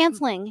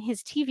 canceling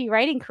his TV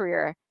writing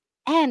career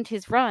and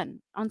his run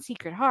on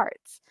Secret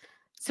Hearts.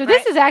 So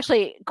this is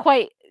actually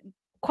quite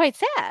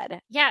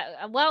sad.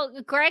 Yeah, well,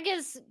 Greg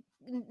is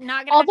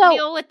not going to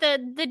deal with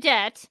the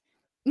debt.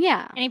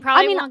 Yeah. And he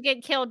probably won't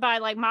get killed by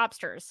like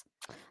mobsters.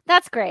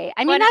 That's great.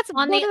 I mean, that's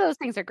both of those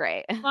things are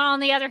great. Well, on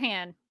the other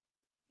hand,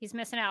 he's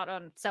missing out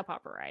on soap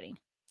opera writing.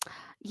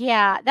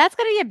 Yeah, that's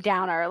going to be a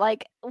downer.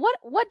 Like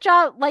what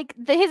job, like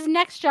his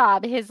next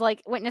job, his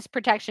like witness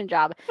protection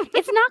job,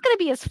 it's not going to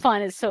be as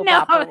fun as soap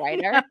opera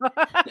writer. No.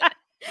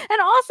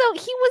 And also,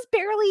 he was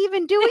barely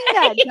even doing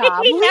that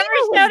job. He never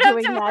showed up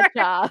doing to that work.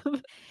 job.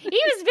 He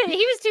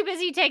was too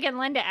busy taking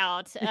Linda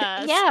out.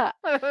 Yeah,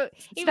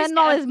 spending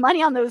all his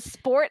money on those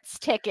sports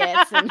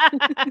tickets and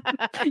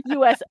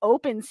U.S.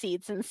 Open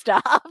seats and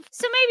stuff.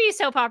 So maybe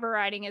soap opera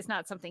writing is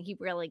not something he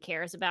really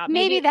cares about.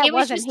 Maybe that it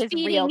was wasn't just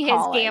his real his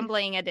calling.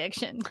 gambling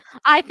addiction.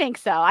 I think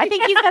so. I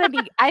think he's gonna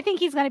be. I think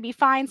he's gonna be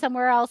fine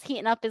somewhere else,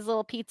 heating up his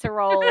little pizza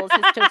rolls,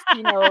 his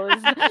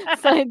Tostinos,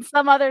 so in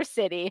some other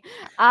city.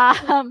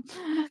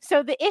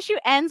 So the issue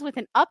ends with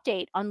an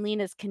update on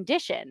Lena's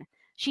condition.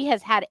 she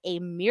has had a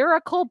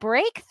miracle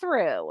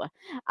breakthrough.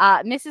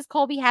 Mrs.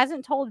 Colby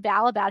hasn't told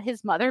Val about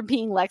his mother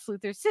being Lex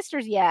Luthor's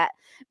sisters yet,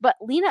 but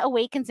Lena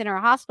awakens in her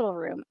hospital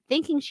room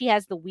thinking she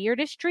has the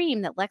weirdest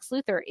dream that Lex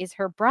Luthor is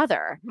her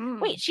brother.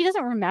 Wait, she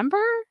doesn't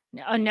remember?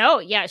 No.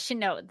 Yeah,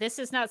 this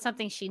is not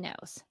something she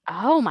knows.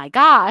 Oh my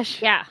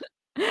gosh. Yeah.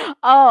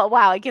 Oh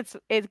wow, it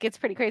gets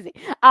pretty crazy.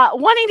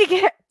 Wanting to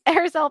get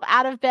herself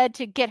out of bed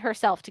to get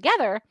herself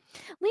together,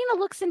 Lena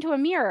looks into a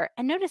mirror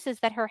and notices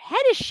that her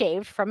head is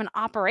shaved from an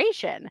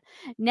operation.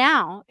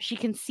 Now she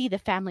can see the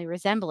family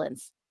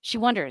resemblance. She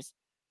wonders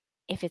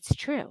if it's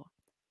true.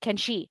 Can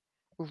she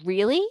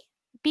really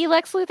be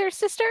Lex Luthor's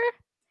sister?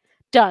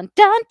 Dun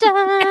dun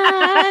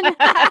dun.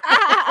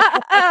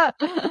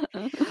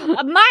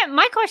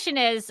 My question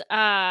is,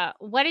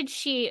 where did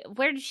she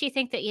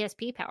think the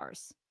ESP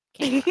powers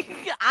came from?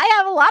 I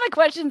have a lot of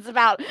questions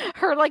about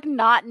her like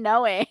not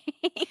knowing.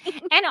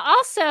 And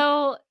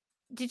also,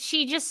 did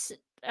she just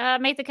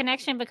make the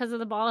connection because of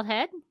the bald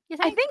head? You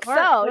think? I think Or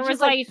so. was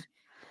She's like,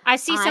 I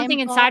see "I'm something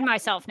inside bald.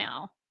 myself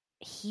now.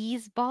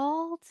 He's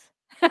bald.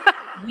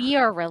 We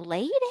are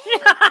related.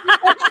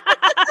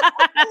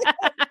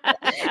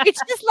 It's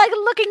just like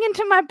looking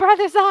into my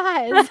brother's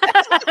eyes.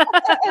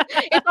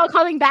 It's all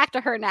coming back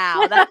to her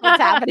now. That's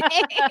what's happening.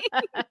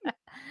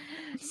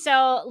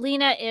 So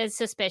Lena is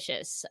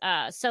suspicious.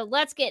 So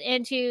let's get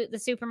into the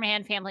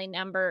Superman family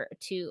number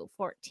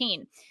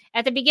 214.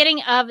 At the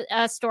beginning of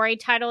a story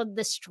titled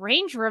The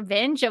Strange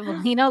Revenge of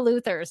Lena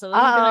Luthor. So this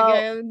is gonna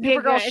go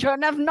Supergirl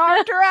shouldn't have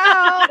knocked her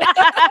out.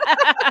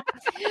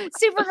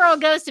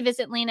 Supergirl goes to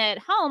visit Lena at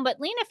home,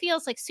 but Lena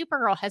feels like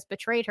Supergirl has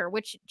betrayed her,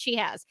 which she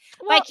has,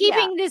 by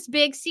keeping this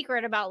big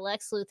secret about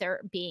Lex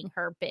Luthor being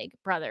her big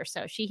brother.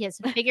 So she has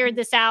figured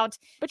this out.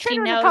 Betrayed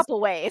her in a couple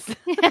ways.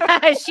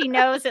 She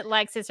knows that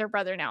Lex is her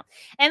brother now.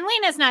 And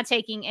Lena's not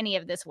taking any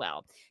of this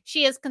well.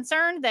 She is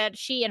concerned that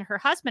she and her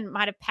husband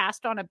might have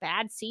passed on a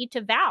bad seed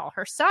to Val,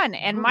 her son,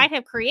 and might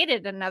have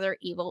created another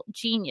evil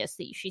genius.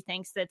 She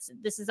thinks that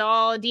this is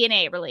all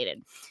DNA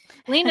related.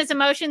 Lena's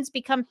emotions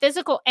become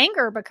physical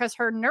anger because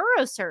her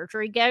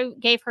neurosurgery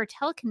gave her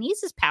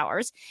telekinesis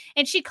powers,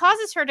 and she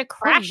causes her to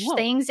crash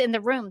things in the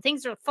room.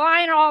 Things are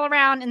flying all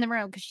around in the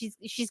room because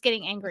she's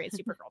getting angry at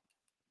Supergirl.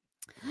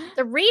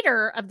 The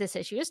reader of this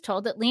issue is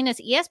told that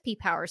Lena's ESP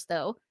powers,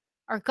 though,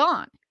 are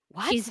gone.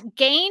 What? She's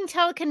gained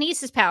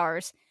telekinesis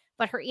powers,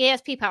 but her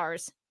ESP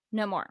powers,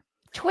 no more.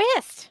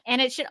 Twist.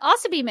 And it should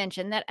also be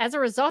mentioned that as a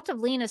result of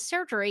Lena's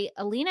surgery,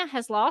 Alina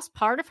has lost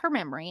part of her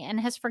memory and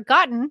has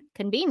forgotten,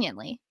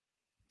 conveniently,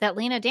 that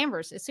Lena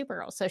Danvers is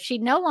Supergirl. So she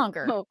no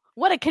longer... Oh,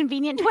 what a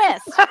convenient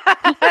twist. knows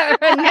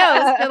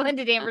that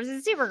Linda Danvers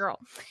is Supergirl.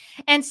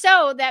 And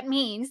so that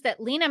means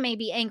that Lena may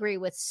be angry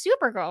with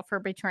Supergirl for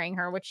betraying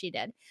her, which she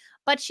did.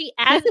 But she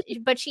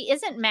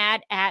isn't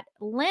mad at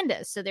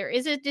Linda. So there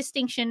is a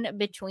distinction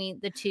between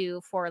the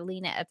two for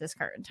Lena at this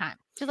current time.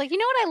 She's like, you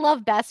know what I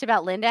love best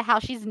about Linda? How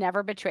she's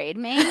never betrayed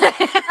me.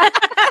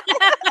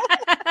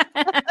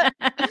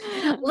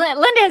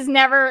 Linda has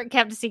never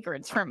kept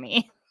secrets from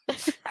me.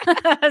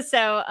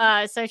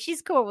 So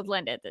she's cool with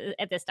Linda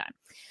at this time.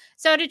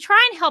 So to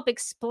try and help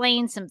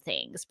explain some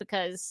things,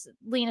 because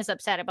Lena's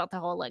upset about the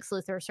whole Lex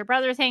Luthor is her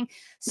brother thing,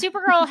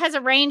 Supergirl has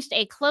arranged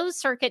a closed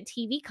circuit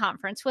TV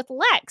conference with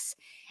Lex.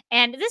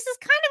 And this is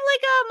kind of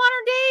like a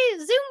modern day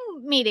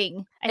Zoom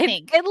meeting, I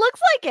think. It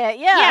looks like it,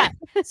 yeah.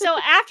 So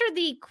after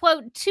the,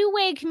 quote,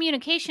 two-way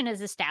communication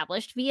is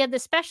established via the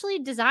specially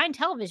designed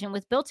television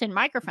with built-in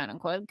microphone,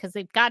 unquote, because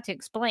they've got to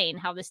explain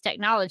how this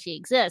technology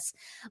exists,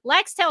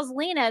 Lex tells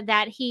Lena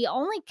that he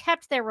only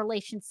kept their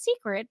relation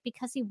secret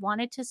because he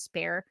wanted to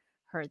spare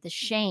her the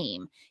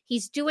shame.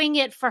 He's doing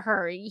it for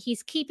her.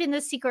 He's keeping the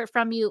secret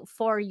from you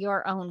for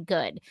your own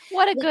good.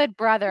 What a good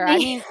brother. I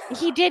mean,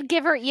 he did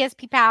give her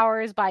ESP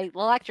powers by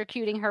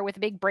electrocuting her with a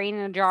big brain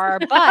in a jar,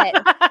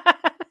 but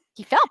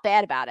he felt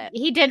bad about it.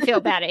 He did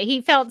feel bad. He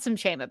felt some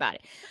shame about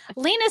it.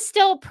 Lena's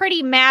still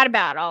pretty mad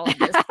about all of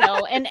this,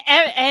 though. And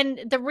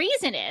the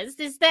reason is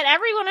that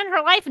everyone in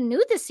her life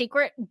knew the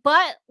secret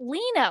but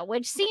Lena,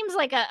 which seems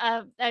like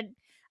a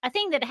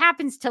thing that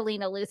happens to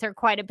Lena Luthor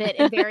quite a bit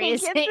in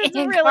various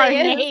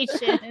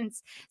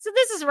incarnations. So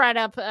this is right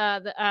up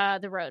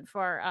the road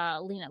for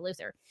Lena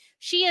Luthor.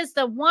 She is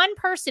the one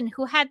person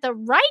who had the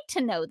right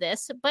to know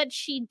this, but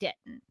she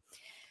didn't.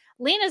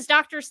 Lena's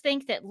doctors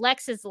think that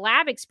Lex's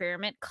lab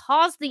experiment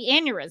caused the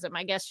aneurysm,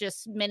 I guess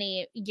just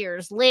many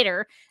years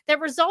later, that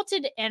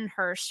resulted in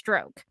her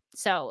stroke.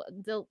 So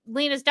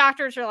Lena's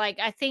doctors are like,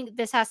 I think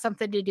this has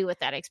something to do with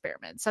that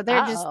experiment. So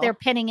they're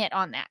pinning it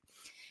on that.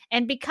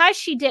 And because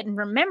she didn't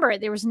remember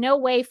it, there was no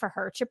way for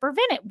her to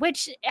prevent it,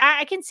 which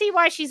I can see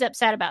why she's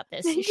upset about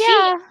this.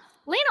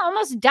 Lena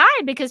almost died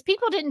because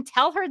people didn't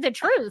tell her the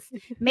truth.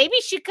 Maybe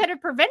she could have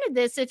prevented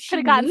this if she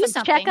could have gotten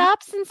some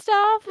checkups and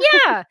stuff.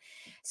 Yeah.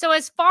 So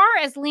as far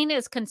as Lena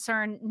is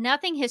concerned,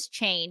 nothing has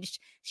changed.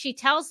 She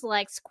tells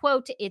Lex,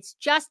 quote, "It's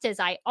just as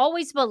I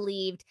always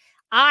believed.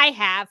 I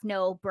have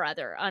no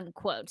brother,"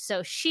 unquote.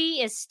 So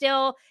she is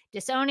still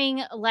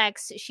disowning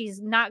Lex.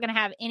 She's not going to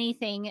have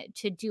anything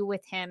to do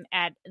with him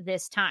at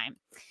this time.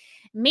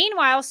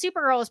 Meanwhile,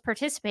 Supergirl is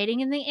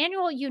participating in the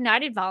annual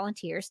United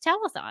Volunteers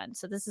Telethon.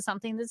 So this is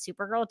something that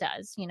Supergirl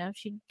does. You know,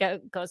 she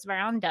goes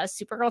around and does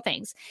Supergirl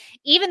things.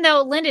 Even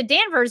though Linda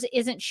Danvers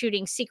isn't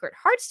shooting Secret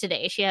Hearts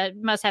today, she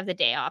must have the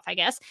day off, I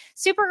guess.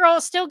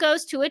 Supergirl still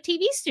goes to a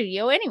TV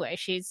studio anyway.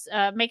 She's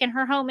making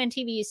her home in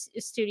TV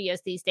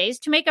studios these days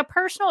to make a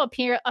personal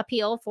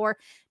appeal for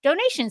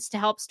donations to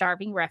help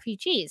starving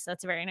refugees.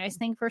 That's a very nice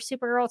thing for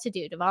Supergirl to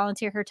do, to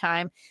volunteer her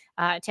time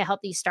to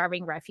help these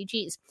starving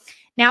refugees.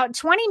 Now,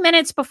 20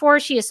 minutes before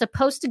she is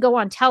supposed to go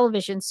on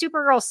television,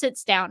 Supergirl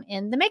sits down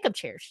in the makeup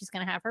chair. She's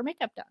going to have her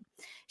makeup done.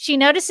 She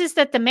notices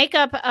that the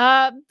makeup,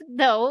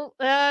 though,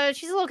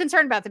 she's a little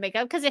concerned about the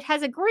makeup because it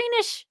has a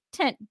greenish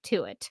tint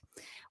to it,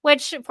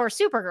 which for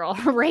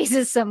Supergirl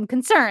raises some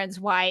concerns.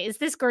 Why is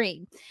this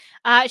green?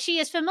 She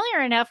is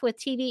familiar enough with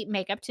TV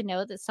makeup to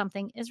know that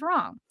something is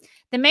wrong.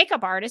 The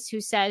makeup artist, who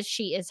says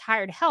she is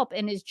hired help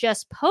and is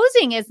just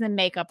posing as the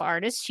makeup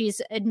artist, she's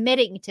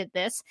admitting to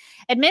this,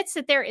 admits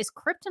that there is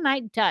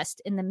kryptonite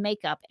dust in the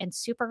makeup, and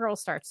Supergirl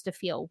starts to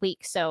feel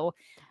weak. So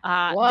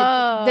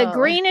the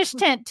greenish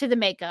tint to the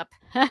makeup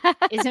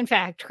is in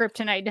fact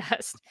kryptonite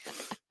dust.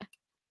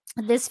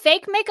 This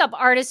fake makeup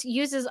artist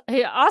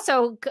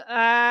also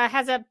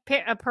has a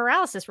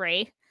paralysis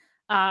ray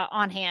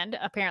on hand,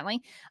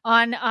 apparently,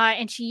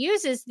 and she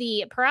uses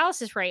the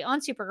paralysis ray on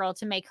Supergirl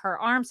to make her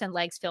arms and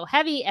legs feel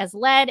heavy as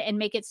lead and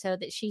make it so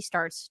that she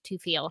starts to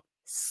feel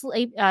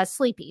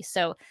sleepy.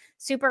 So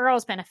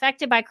Supergirl's been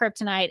affected by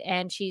kryptonite,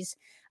 and she's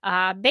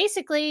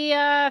basically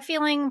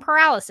feeling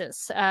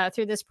paralysis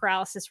through this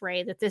paralysis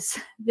ray that this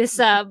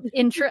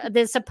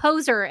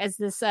poser as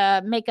this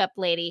makeup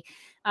lady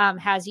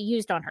has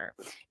used on her.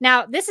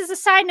 Now, this is a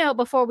side note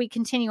before we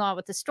continue on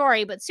with the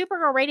story, but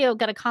Supergirl Radio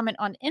got a comment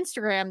on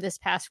Instagram this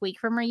past week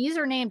from a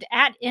user named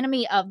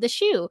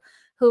 @EnemyOfTheShoe,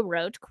 who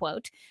wrote,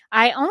 quote,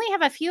 "I only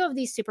have a few of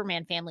these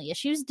Superman family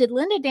issues. Did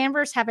Linda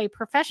Danvers have a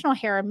professional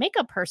hair and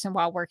makeup person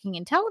while working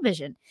in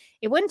television?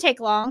 It wouldn't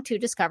take long to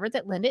discover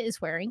that Linda is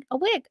wearing a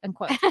wig,"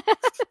 unquote.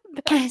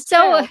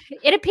 So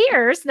it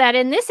appears that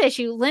in this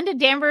issue, Linda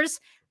Danvers,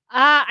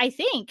 I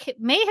think,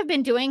 may have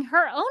been doing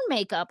her own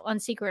makeup on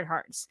Secret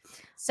Hearts.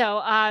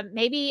 So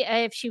maybe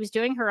if she was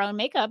doing her own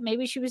makeup,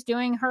 maybe she was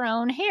doing her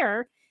own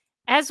hair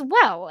as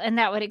well. And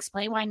that would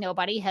explain why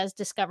nobody has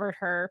discovered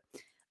her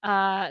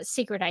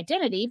secret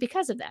identity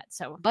because of that.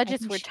 So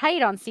budgets were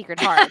tight on Secret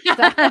Hearts.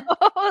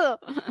 So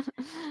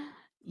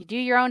you do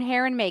your own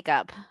hair and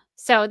makeup.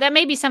 So that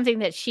may be something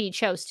that she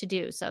chose to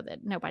do so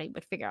that nobody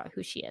would figure out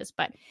who she is.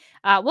 But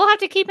we'll have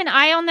to keep an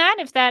eye on that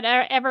if that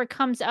ever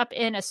comes up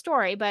in a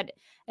story. But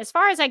as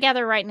far as I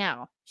gather right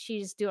now,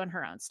 she's doing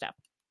her own stuff.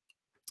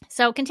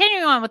 So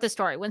continuing on with the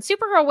story, when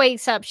Supergirl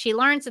wakes up, she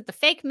learns that the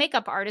fake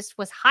makeup artist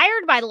was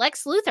hired by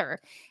Lex Luthor,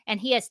 and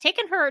he has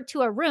taken her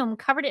to a room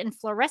covered in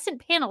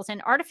fluorescent panels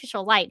and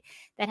artificial light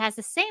that has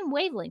the same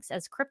wavelengths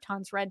as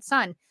Krypton's red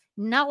sun,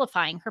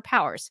 nullifying her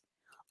powers.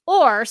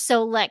 Or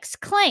so Lex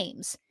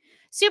claims.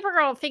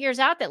 Supergirl figures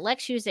out that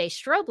Lex used a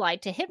strobe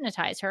light to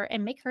hypnotize her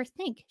and make her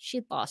think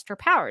she'd lost her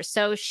powers.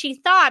 So she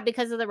thought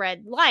because of the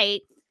red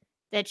light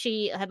that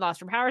she had lost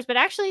her powers, but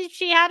actually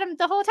she had them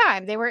the whole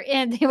time. They were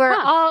in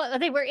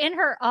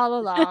her all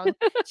along.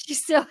 She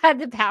still had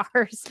the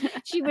powers.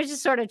 She was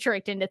just sort of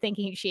tricked into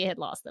thinking she had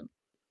lost them.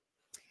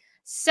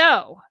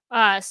 So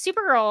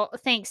Supergirl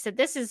thinks that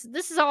this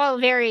is all a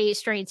very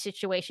strange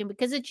situation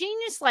because a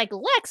genius like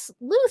Lex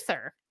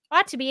Luthor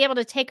ought to be able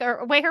to take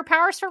away her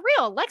powers for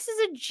real. Lex is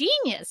a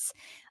genius.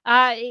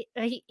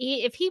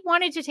 If he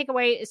wanted to take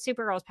away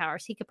Supergirl's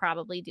powers, he could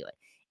probably do it.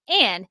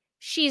 And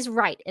she's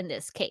right in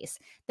this case.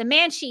 The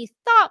man she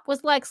thought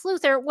was Lex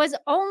Luthor was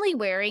only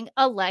wearing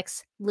a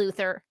Lex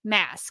Luthor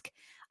mask.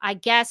 I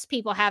guess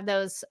people have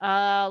those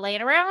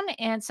laying around.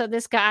 And so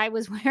this guy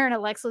was wearing a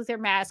Lex Luthor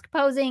mask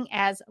posing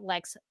as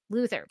Lex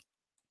Luthor.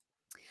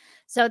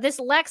 So this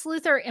Lex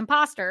Luthor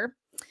imposter,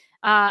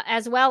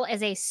 as well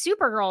as a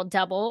Supergirl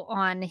double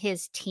on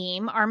his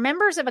team, are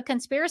members of a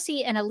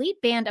conspiracy and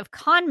elite band of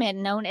conmen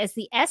known as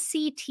the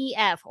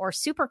SCTF, or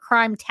Super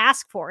Crime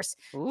Task Force,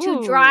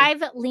 to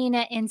drive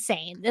Lena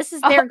insane. This is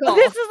their goal.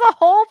 This is a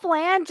whole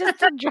plan just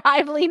to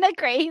drive Lena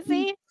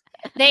crazy?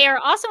 They are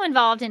also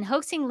involved in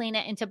hoaxing Lena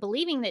into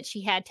believing that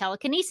she had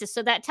telekinesis.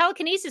 So that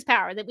telekinesis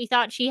power that we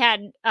thought she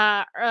had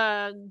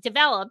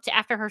developed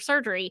after her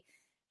surgery,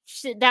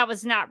 that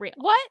was not real.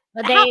 What?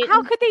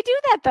 How could they do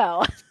that,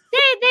 though?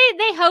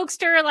 They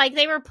hoaxed her, like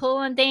they were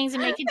pulling things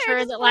and making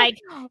sure that like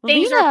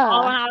things Lena. were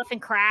falling off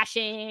and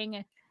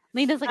crashing.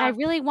 Lena's like, I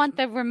really want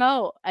the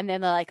remote. And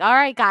then they're like, all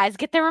right, guys,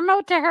 get the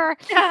remote to her.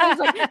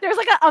 There's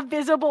like a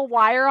visible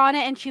wire on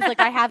it. And she's like,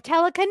 I have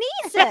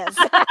telekinesis.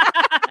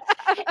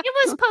 It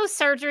was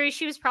post-surgery.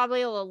 She was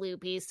probably a little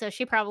loopy, so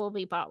she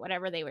probably bought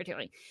whatever they were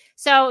doing.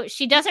 So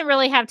she doesn't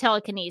really have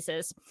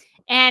telekinesis.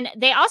 And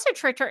they also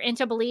tricked her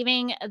into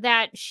believing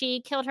that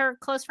she killed her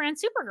close friend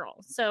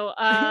Supergirl. So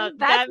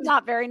that's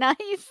not very nice.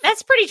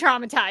 That's pretty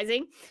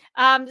traumatizing.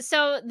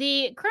 So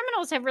the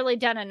criminals have really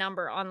done a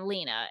number on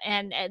Lena,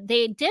 and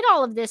they did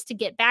all of this to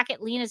get back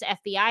at Lena's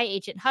FBI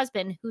agent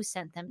husband who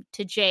sent them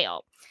to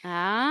jail.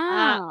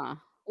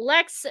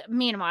 Lex,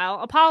 meanwhile,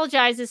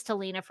 apologizes to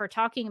Lena for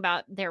talking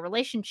about their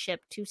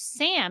relationship to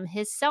Sam,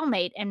 his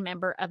cellmate and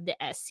member of the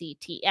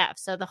SCTF.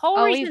 So the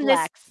whole reason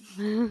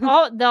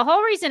the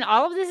whole reason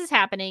all of this is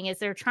happening is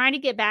they're trying to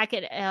get back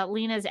at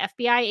Lena's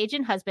FBI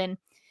agent husband,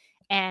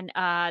 and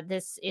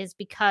this is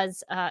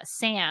because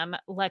Sam,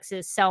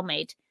 Lex's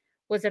cellmate,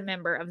 was a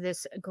member of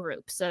this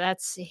group. So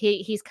that's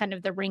he's kind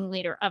of the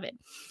ringleader of it.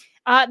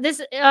 This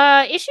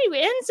issue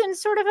ends in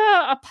sort of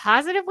a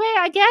positive way,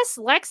 I guess.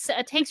 Lex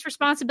takes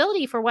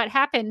responsibility for what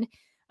happened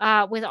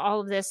with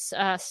all of this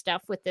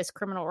stuff with this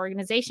criminal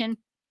organization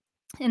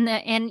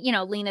and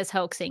Lena's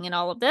hoaxing and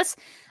all of this,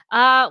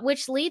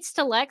 which leads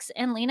to Lex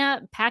and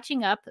Lena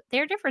patching up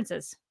their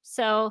differences.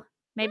 So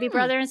maybe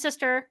brother and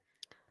sister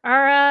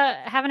are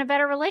having a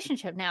better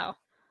relationship now.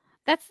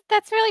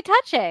 That's really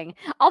touching.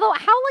 Although,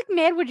 how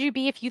mad would you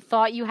be if you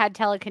thought you had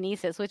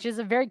telekinesis, which is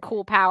a very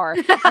cool power,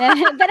 and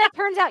then it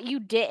turns out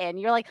you didn't?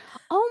 You're like,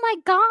 oh my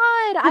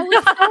god, I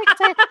was so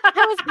excited.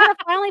 I was gonna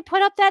finally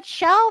put up that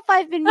shelf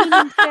I've been meaning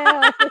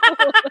to.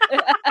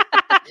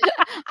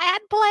 I had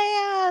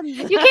plans.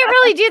 You can't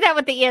really do that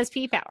with the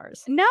ESP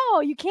powers.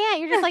 No, you can't.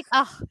 You're just like,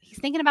 oh, he's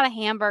thinking about a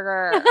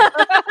hamburger.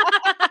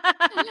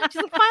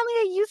 She's like, finally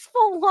a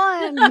useful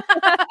one.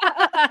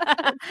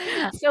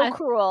 So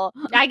cruel.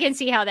 I can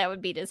see how that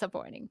would be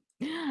disappointing.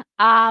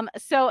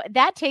 So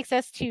that takes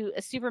us to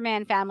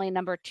Superman Family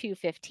number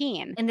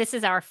 215. And this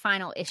is our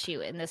final issue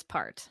in this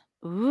part.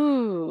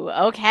 Ooh,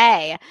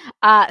 okay.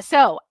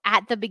 So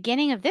at the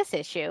beginning of this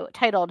issue,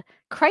 titled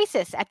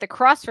Crisis at the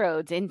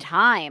Crossroads in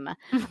Time.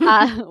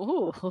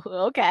 Ooh,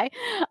 okay.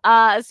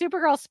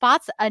 Supergirl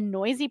spots a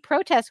noisy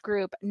protest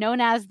group known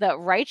as the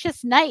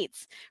Righteous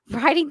Knights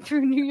riding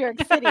through New York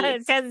City.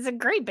 It says it's a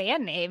great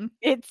band name.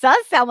 It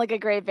does sound like a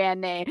great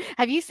band name.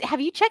 Have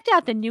you checked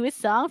out the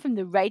newest song from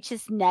the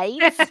Righteous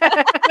Knights?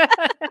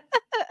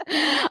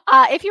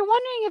 If you're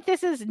wondering if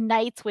this is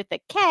Knights with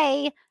a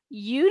K,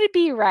 you'd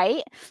be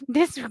right.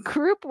 This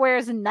group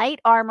wears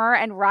knight armor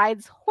and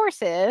rides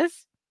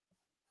horses,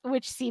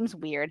 which seems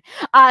weird.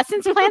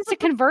 Since plans to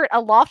convert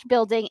a loft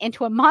building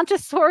into a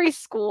Montessori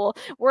school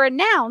were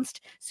announced,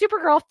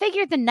 Supergirl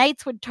figured the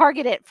Knights would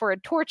target it for a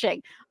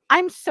torching.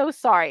 I'm so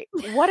sorry.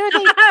 What are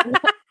they?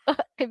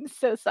 I'm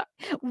so sorry.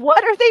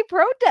 What are they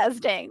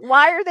protesting?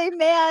 Why are they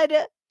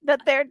mad that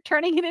they're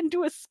turning it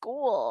into a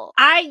school?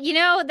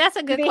 That's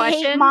a good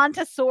question. Hate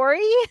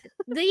Montessori?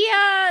 The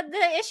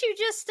issue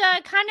just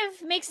kind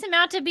of makes them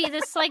out to be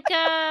this like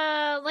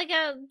a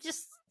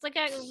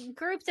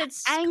group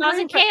that's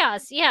causing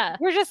chaos. Yeah,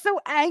 we're just so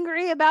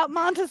angry about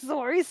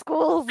Montessori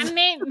schools. I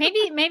mean,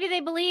 maybe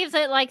they believe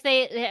that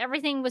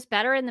everything was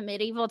better in the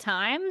medieval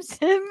times.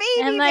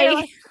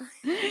 Maybe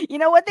you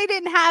know what they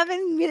didn't have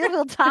in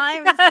medieval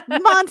times?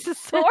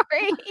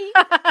 Montessori.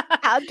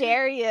 How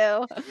dare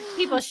you?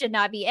 People should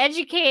not be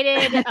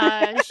educated.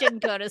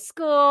 Shouldn't go to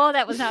school.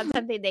 That was not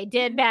something they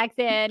did back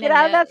then. Get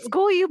out of that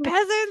school, you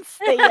peasants!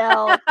 They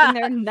yell in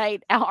their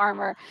knight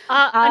armor.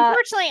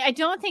 Unfortunately, I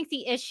don't think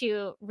the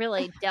issue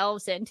really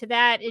delves into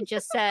that. It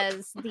just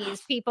says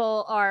these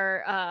people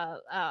are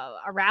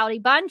a rowdy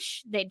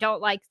bunch. They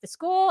don't like the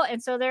school,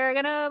 and so they're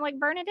gonna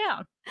burn it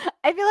down.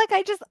 I feel like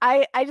I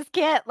just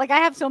can't. I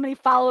have so many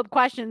follow-up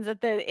questions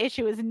that the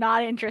issue is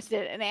not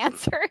interested in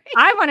answering.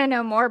 I want to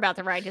know more about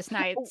the Righteous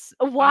Knights.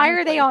 Why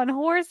are they on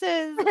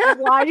horses?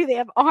 Why do they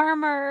have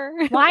armor?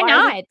 Why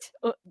not?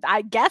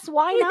 I guess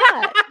why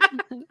not?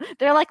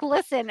 They're like,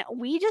 listen,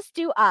 we just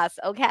do us,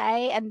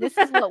 okay? And this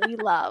is what we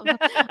love.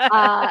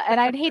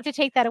 And I'd hate to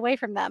take that away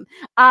from them.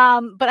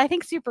 But I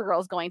think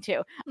Supergirl's going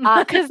to,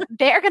 because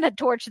they're going to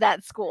torch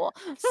that school.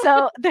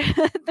 So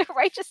the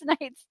Righteous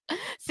Knights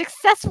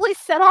successfully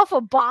set off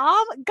a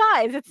bomb.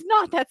 Guys, it's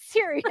not that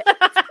serious.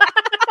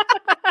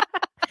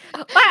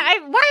 Why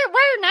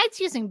are knights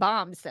using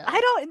bombs though? I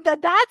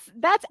don't. That's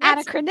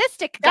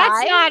anachronistic. Guys.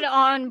 That's not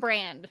on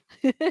brand.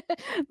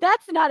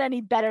 That's not any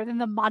better than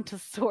the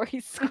Montessori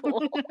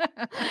school.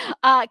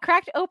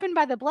 Cracked open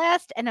by the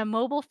blast, and a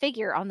mobile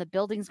figure on the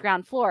building's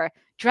ground floor,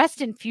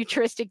 dressed in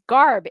futuristic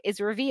garb,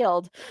 is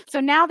revealed. So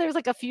now there's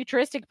a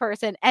futuristic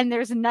person, and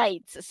there's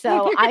knights.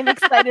 So I'm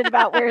excited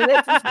about where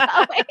this is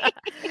going.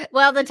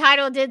 Well, the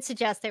title did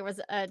suggest there was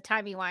a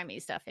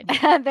timey-wimey stuff in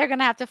here. They're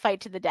gonna have to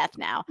fight to the death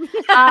now.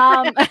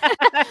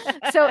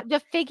 So the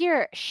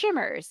figure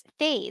shimmers,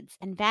 fades,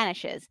 and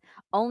vanishes,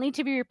 only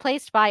to be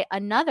replaced by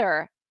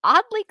another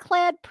oddly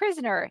clad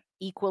prisoner,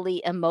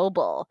 equally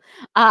immobile.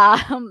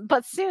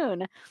 But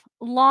soon,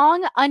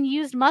 long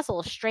unused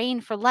muscles strain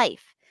for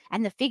life,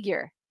 and the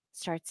figure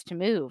starts to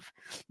move.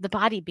 The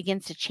body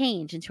begins to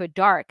change into a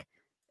dark,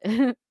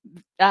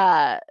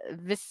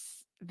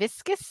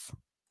 viscous.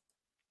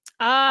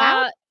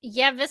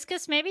 Yeah,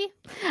 viscous maybe.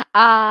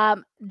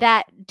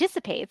 That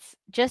dissipates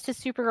just as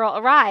Supergirl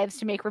arrives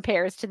to make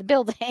repairs to the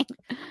building.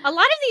 A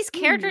lot of these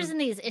characters in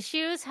these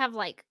issues have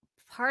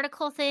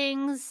particle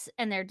things,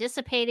 and they're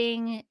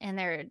dissipating, and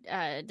they're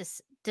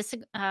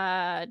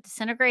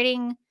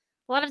disintegrating.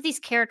 A lot of these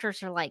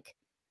characters are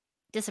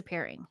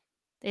disappearing.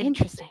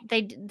 Interesting.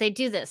 They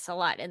do this a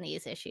lot in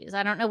these issues.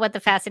 I don't know what the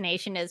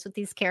fascination is with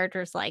these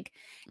characters like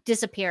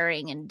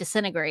disappearing and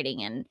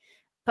disintegrating and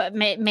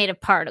made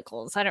of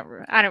particles. I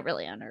don't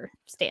really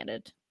understand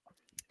it.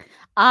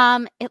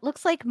 It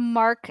looks like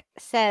Mark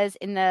says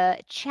in the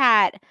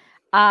chat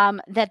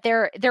that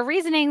their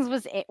reasonings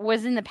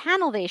was in the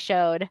panel they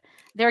showed.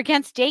 They're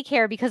against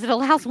daycare because it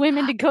allows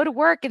women to go to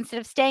work instead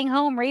of staying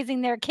home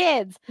raising their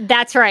kids.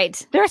 That's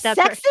right. They're That's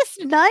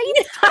sexist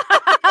nice.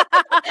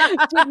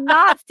 Did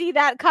not see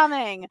that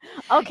coming.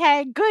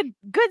 Okay, good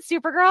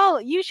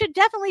Supergirl. You should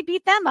definitely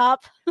beat them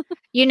up.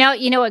 You know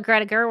what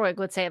Greta Gerwig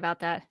would say about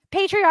that?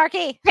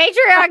 Patriarchy.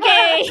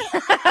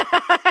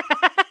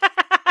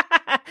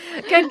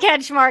 Good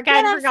catch, Mark.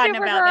 I'd forgotten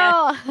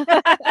about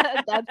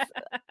that. That's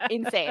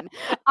insane.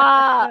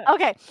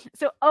 Okay,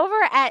 so over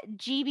at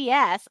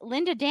GBS,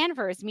 Linda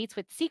Danvers meets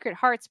with Secret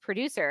Hearts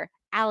producer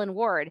Alan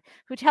Ward,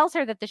 who tells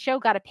her that the show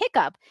got a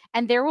pickup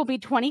and there will be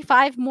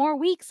 25 more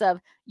weeks of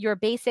your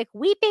basic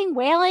weeping,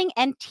 wailing,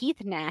 and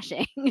teeth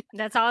gnashing.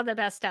 That's all the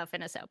best stuff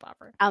in a soap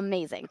opera.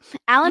 Amazing.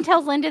 Alan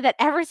tells Linda that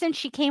ever since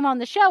she came on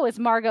the show as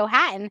Margot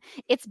Hatton,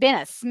 it's been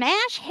a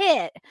smash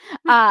hit.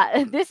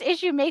 This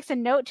issue makes a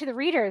note to the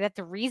reader that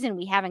the reason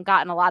we haven't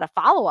gotten a lot of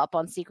follow-up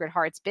on Secret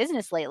Hearts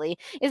business lately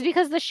is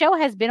because the show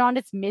has been on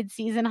its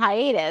mid-season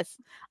hiatus.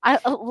 I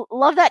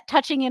love that,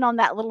 touching in on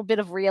that little bit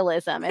of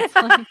realism. It's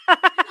like,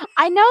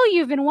 I know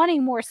you've been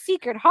wanting more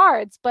Secret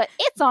Hearts, but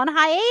it's on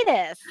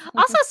hiatus.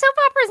 Also, soap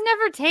operas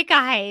never take a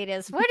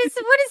hiatus. What is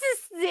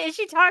this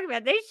issue talking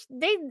about?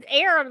 They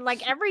air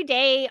like every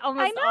day,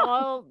 almost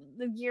all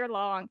the year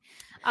long.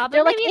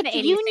 They're like, it's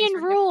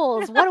union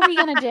rules. What are we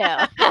gonna do?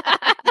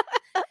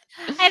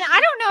 And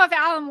I don't know if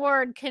Alan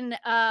Ward can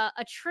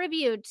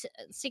attribute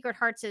Secret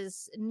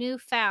Hearts'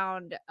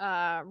 newfound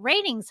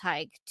ratings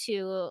hike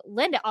to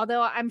Linda,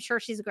 although I'm sure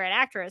she's a great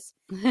actress.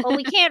 But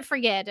we can't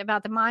forget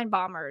about the Mind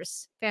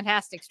Bomber's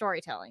fantastic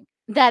storytelling.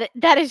 That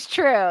is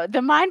true.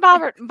 The Mind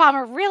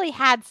Bomber really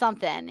had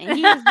something. And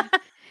he was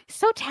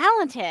so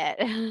talented.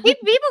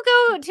 People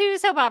go to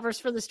soap operas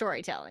for the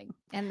storytelling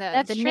and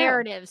the true.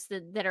 narratives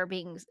that are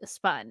being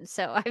spun.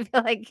 So I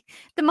feel like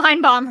the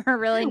Mind Bomber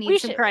really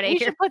needs some credit. We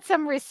should put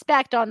some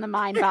respect on the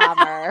Mind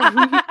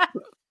Bomber.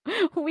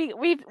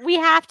 we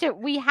have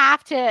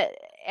to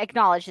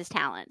acknowledge his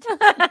talent.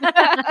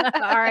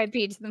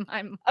 R.I.P. to the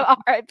Mind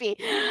Bomber. R.I.P.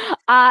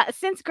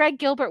 Since Greg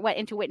Gilbert went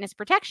into witness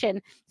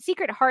protection,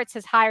 Secret Hearts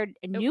has hired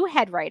new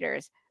head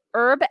writers,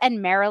 Herb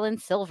and Marilyn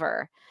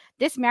Silver.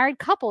 This married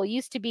couple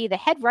used to be the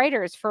head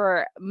writers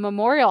for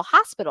Memorial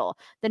Hospital,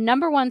 the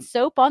 #1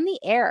 soap on the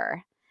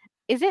air.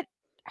 Is it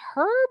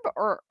Herb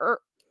or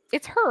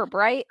it's Herb,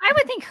 right? I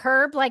would think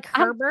Herb, like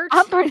Herbert.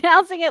 I'm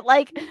pronouncing it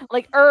like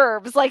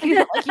herbs, like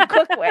you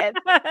cook with.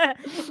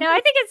 No,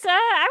 I think it's.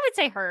 I would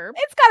say Herb.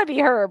 It's got to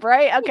be Herb,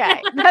 right?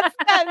 Okay, that's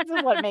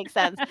what makes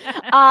sense.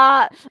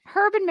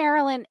 Herb and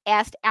Marilyn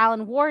asked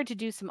Alan Ward to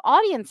do some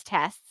audience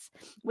tests,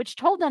 which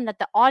told them that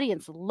the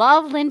audience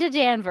love Linda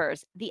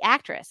Danvers, the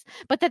actress,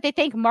 but that they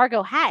think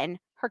Margot Hatton,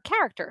 her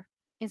character,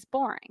 is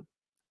boring.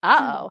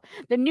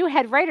 The new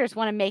head writers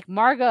want to make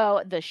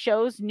Margot the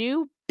show's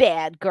new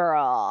bad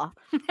girl,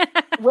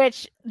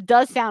 which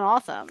does sound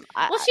awesome.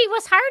 Well, she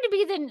was hired to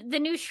be the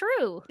new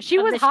shrew. She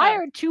was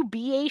hired to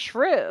be a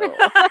shrew.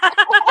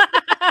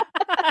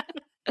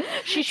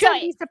 She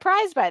shouldn't be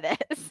surprised by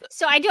this.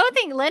 So I don't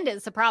think Linda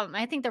is the problem.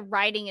 I think the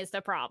writing is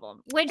the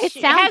problem, which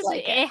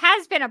it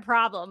has been a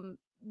problem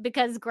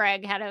because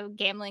Greg had a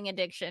gambling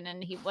addiction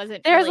and he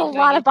wasn't. There's a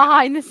lot of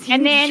behind the scenes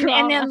and then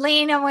drama.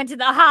 Lena went to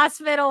the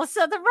hospital,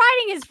 so the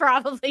writing is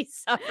probably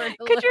suffered.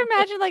 Could you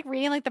imagine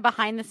reading the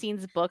behind the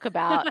scenes book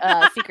about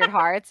Secret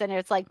Hearts, and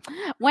it's like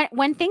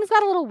when things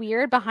got a little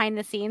weird behind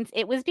the scenes,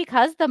 it was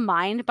because the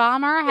Mind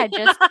Bomber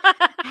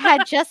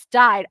had just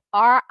died,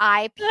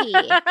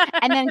 R.I.P.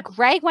 And then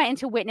Greg went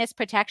into witness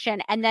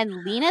protection, and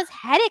then Lena's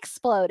head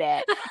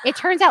exploded. It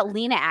turns out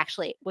Lena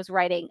actually was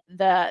writing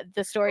the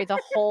story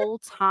the whole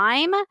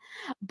time.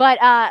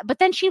 But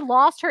then she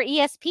lost her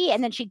ESP,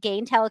 and then she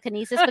gained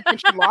telekinesis, but then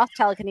she lost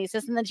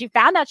telekinesis, and then she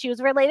found out she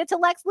was related to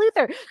Lex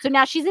Luthor. So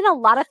now she's in a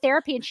lot of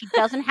therapy, and she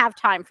doesn't have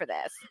time for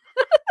this.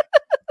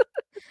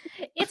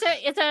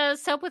 It's a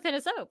soap within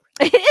a soap.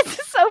 It's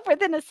a soap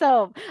within a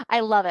soap. I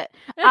love it.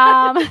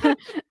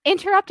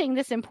 Interrupting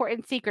this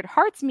important Secret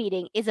Hearts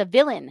meeting is a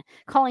villain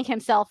calling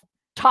himself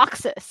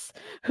Toxus,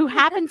 who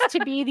happens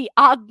to be the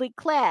oddly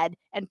clad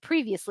and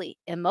previously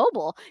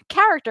immobile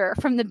character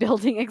from the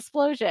building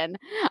explosion.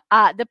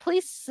 The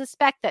police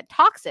suspect that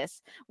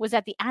Toxus was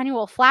at the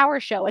annual flower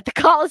show at the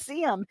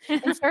Coliseum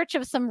in search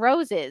of some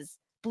roses,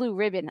 blue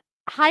ribbon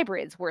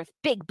hybrids worth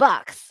big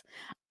bucks.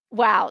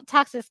 Wow,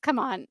 Toxus, come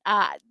on.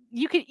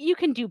 You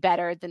can do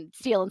better than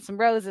stealing some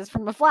roses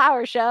from a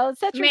flower show.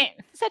 Set your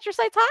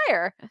sights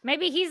higher.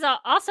 Maybe he's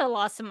also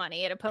lost some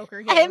money at a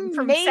poker game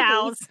from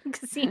Sal's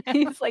casino.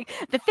 He's like,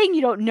 the thing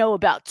you don't know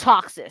about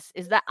Toxus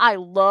is that I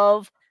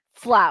love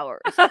flowers.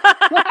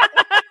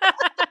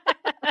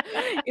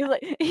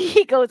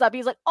 He goes up.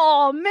 He's like,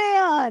 "Oh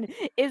man,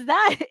 is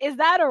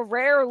that a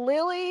rare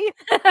lily?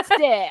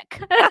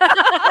 Sick.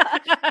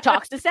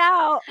 Talks us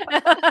out."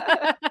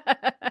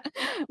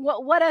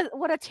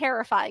 What a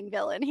terrifying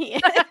villain he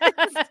is.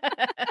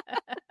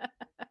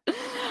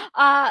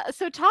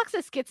 So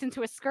Toxus gets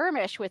into a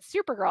skirmish with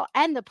Supergirl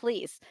and the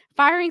police,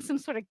 firing some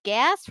sort of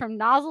gas from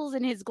nozzles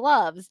in his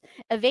gloves,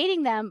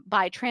 evading them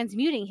by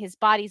transmuting his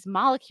body's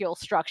molecule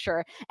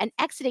structure and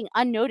exiting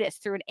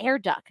unnoticed through an air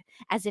duct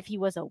as if he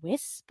was a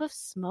wisp of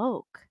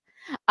smoke.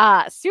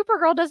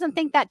 Supergirl doesn't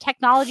think that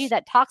technology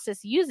that Toxus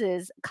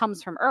uses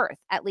comes from Earth,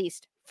 at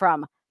least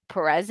from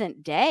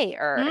present day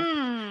Earth.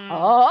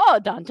 Oh,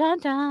 dun dun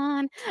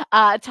dun.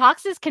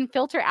 Toxus can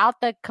filter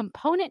out the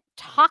component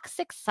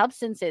toxic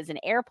substances in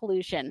air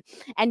pollution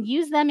and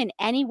use them in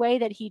any way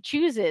that he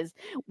chooses,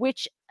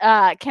 which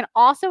can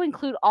also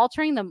include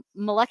altering the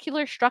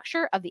molecular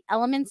structure of the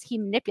elements he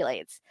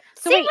manipulates.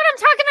 So See what I'm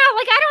talking about?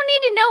 Like, I don't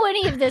need to know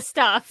any of this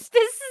stuff.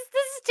 This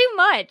is too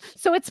much.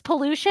 So it's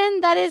pollution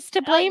that is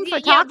to blame for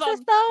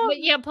Toxus, though?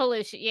 Yeah,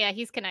 pollution. Yeah,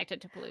 he's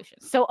connected to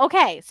pollution. So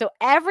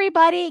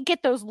everybody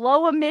get those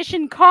low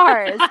emission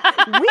cars.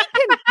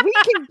 we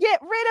can get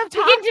rid of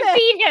Toxus. We can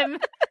defeat him.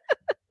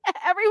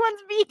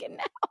 Everyone's vegan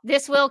now.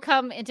 This will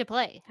come into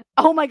play.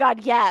 Oh my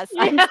God, yes.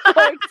 I'm so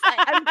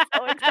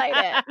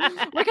excited.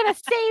 We're going to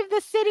save the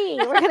city.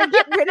 We're going to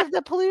get rid of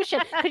the pollution.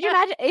 Could you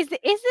imagine? Is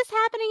this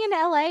happening in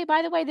LA,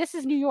 by the way? This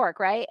is New York,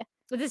 right?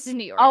 This is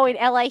New York. Oh, in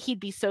LA, he'd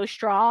be so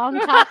strong,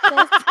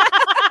 Toxus.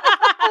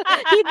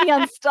 He'd be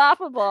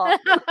unstoppable.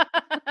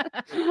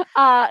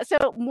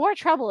 So more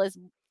trouble is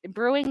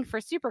brewing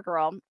for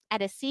Supergirl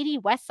at a seedy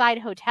West Side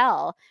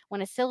hotel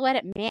when a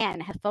silhouetted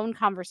man had phone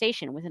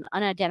conversation with an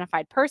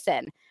unidentified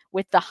person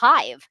with the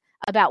Hive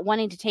about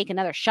wanting to take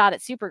another shot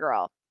at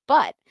Supergirl.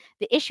 But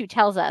the issue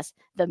tells us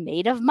the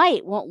Maid of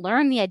Might won't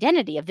learn the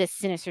identity of this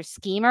sinister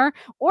schemer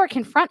or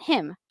confront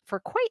him for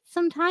quite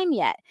some time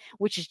yet,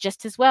 which is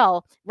just as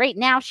well. Right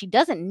now, she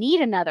doesn't need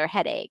another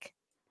headache.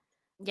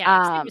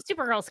 Yeah,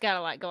 Supergirl's got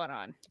a lot going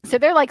on. So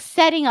they're like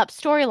setting up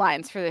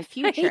storylines for the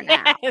future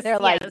now. They're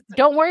like,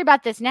 don't worry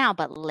about this now,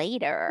 but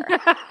later.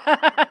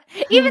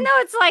 Even though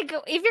it's like,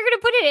 if you're going to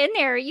put it in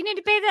there, you need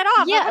to pay that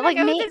off. Yeah, like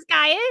know who this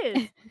guy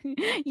is.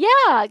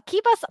 Yeah,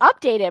 keep us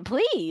updated,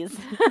 please.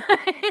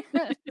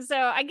 So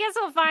I guess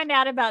we'll find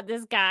out about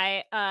this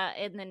guy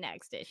in the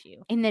next issue.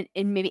 In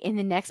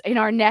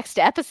our next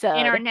episode.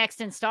 In our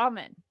next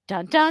installment.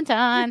 Dun dun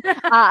dun.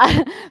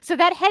 So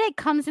that headache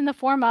comes in the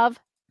form of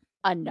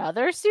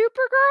another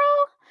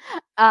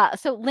Supergirl?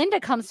 So Linda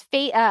comes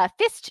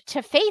fist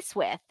to face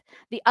with.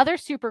 The other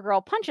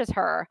Supergirl punches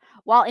her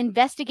while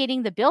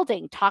investigating the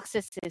building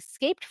Toxus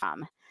escaped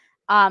from.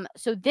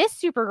 So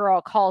this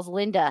Supergirl calls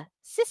Linda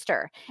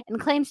sister and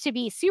claims to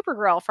be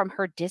Supergirl from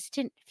her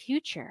distant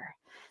future.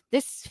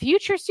 This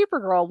future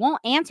Supergirl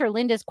won't answer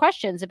Linda's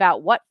questions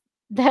about what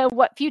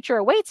future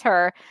awaits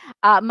her.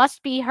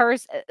 Must be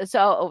hers.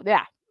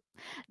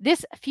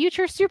 This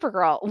future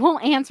Supergirl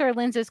won't answer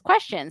Linda's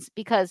questions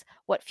because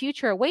what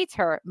future awaits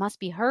her must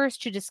be hers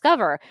to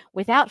discover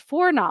without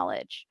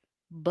foreknowledge.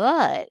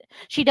 But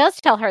she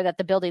does tell her that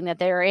the building that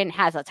they're in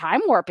has a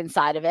time warp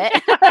inside of it.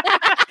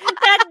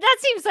 that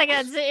seems like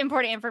that's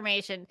important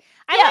information.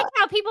 I like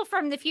how people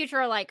from the future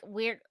are like,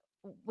 we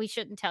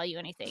shouldn't tell you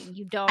anything.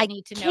 You don't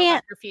need to know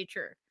about your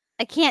future.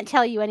 I can't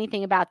tell you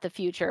anything about the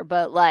future,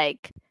 but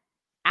like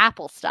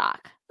Apple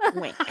stock.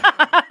 Wink.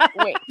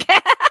 Wink.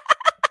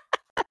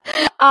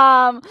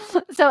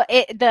 So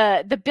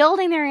the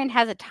building they're in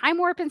has a time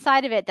warp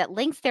inside of it that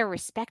links their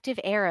respective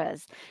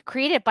eras,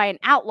 created by an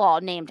outlaw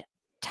named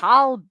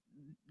Tal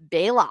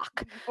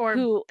Balak,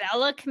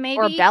 Belloc,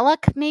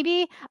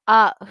 maybe,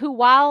 who,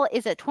 while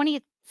is a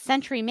 20th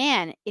century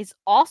man, is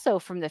also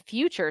from the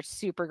future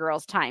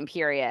Supergirl's time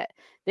period.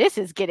 This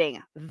is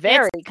getting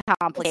very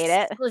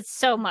complicated. It's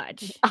so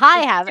much.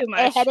 I have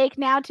a headache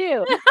now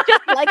too,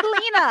 just like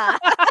Lena.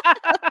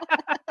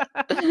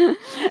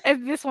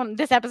 And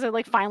this episode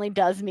like finally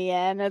does me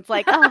in. It's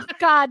like, oh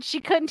God,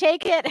 she couldn't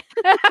take it.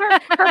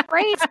 her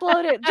brain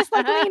exploded, just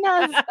like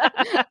Lena's.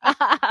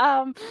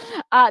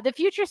 The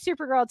future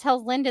Supergirl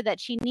tells Linda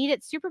that she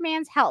needed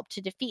Superman's help to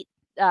defeat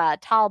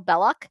Tal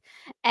Belloc,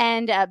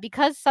 and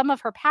because some of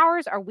her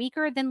powers are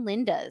weaker than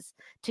Linda's.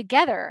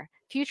 Together,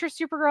 future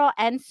Supergirl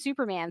and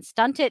Superman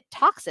stunted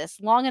Toxus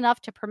long enough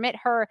to permit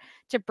her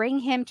to bring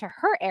him to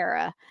her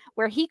era,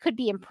 where he could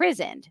be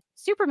imprisoned.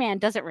 Superman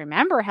doesn't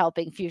remember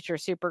helping future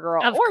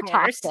Supergirl or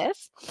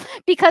Toxus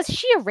because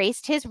she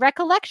erased his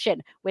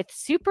recollection with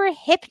super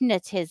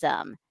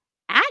hypnotism.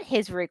 At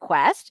his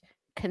request,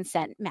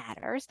 consent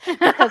matters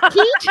because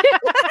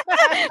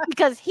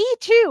he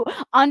too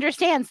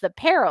understands the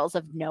perils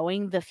of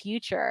knowing the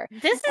future.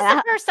 This is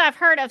the first I've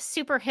heard of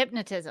super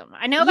hypnotism.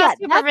 I know about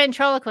super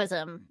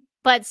ventriloquism,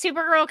 but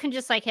Supergirl can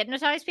just like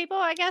hypnotize people,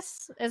 I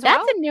guess, as well.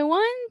 That's a new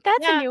one.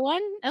 A new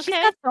one. Okay. She's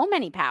got so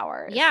many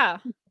powers. Yeah.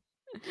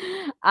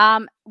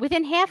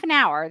 Within half an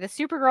hour, the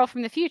Supergirl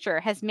from the future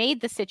has made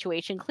the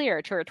situation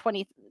clear to her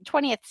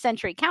 20th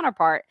century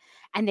counterpart,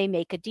 and they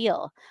make a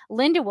deal.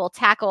 Linda will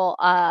tackle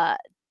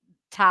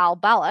Tal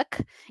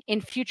Balak in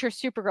future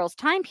Supergirl's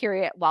time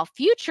period, while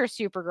future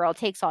Supergirl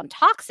takes on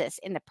Toxis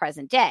in the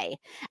present day.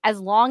 As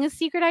long as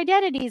secret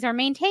identities are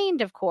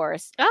maintained, of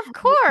course. Of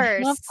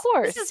course. Of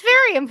course. This is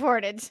very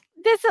important.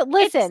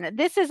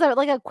 This is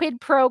like a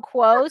quid pro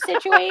quo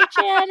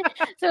situation.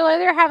 So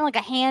they're having like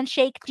a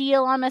handshake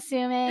deal, I'm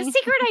assuming. The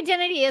secret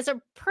identity is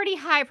a pretty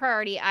high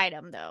priority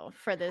item, though,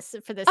 for this.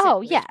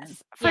 Oh, situation.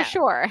 yes, for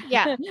sure.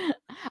 Yeah.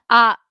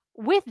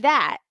 With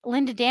that,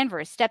 Linda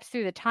Danvers steps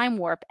through the time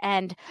warp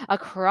and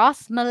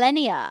across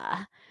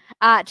millennia.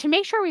 To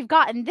make sure we've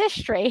gotten this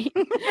straight,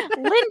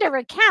 Linda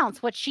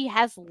recounts what she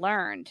has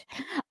learned.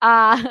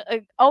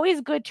 Always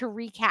good to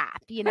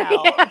recap,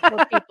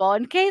 for people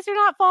in case you're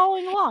not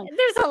following along.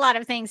 There's a lot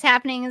of things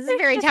happening. It's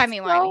very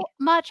timey-wimey. So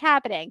much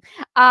happening.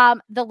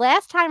 The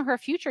last time her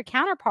future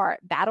counterpart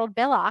battled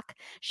Belloc,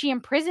 she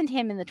imprisoned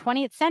him in the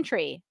 20th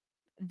century.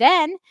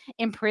 Then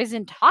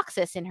imprisoned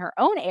Toxis in her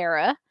own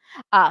era.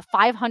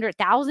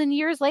 500,000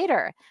 years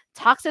later,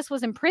 Toxis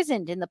was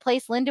imprisoned in the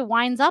place Linda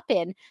winds up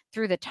in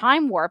through the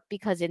time warp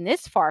because in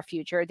this far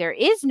future, there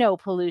is no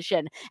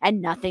pollution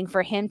and nothing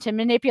for him to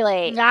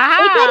manipulate. They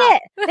did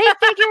it. They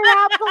figured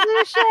out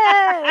pollution.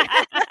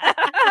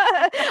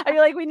 I feel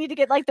like we need to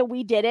get like the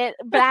 "We did it"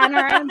 banner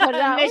and put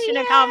it out. Mission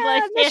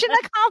accomplished. Mission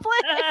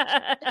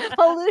accomplished.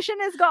 Pollution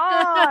is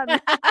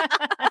gone.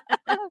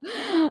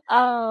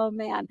 Oh,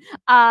 man.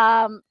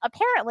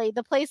 Apparently,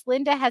 the place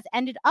Linda has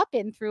ended up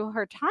in through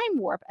her time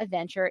warp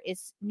adventure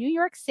is New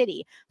York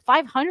City,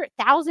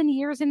 500,000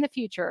 years in the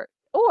future,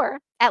 or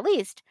at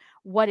least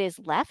what is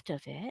left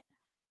of it.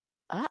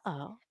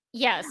 Uh-oh.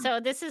 Yeah, so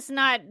this is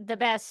not the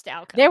best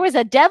outcome. There was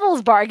a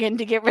devil's bargain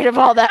to get rid of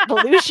all that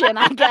pollution,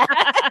 I guess.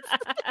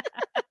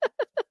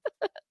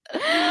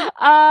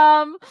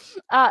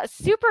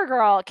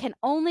 Supergirl can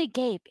only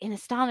gape in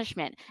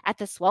astonishment at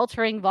the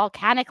sweltering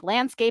volcanic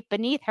landscape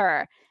beneath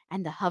her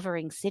and the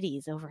hovering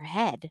cities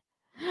overhead.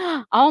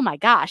 Oh my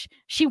gosh.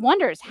 She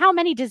wonders how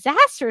many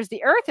disasters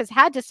the Earth has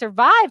had to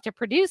survive to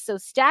produce so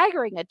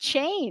staggering a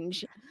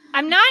change.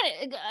 I'm not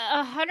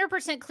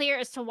 100% clear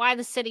as to why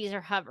the cities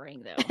are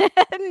hovering, though.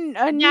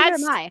 Neither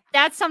am I.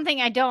 That's something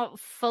I don't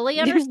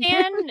fully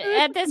understand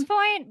at this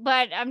point,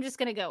 but I'm just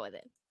going to go with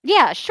it.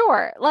 Yeah,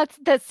 sure.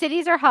 The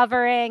cities are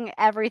hovering.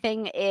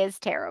 Everything is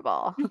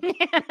terrible.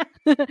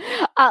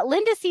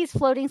 Linda sees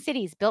floating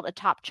cities built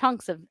atop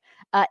chunks of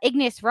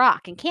igneous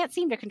rock and can't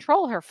seem to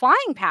control her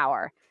flying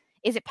power.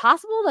 Is it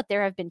possible that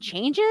there have been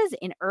changes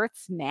in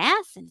Earth's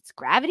mass and its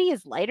gravity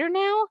is lighter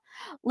now?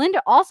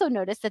 Linda also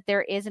noticed that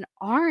there is an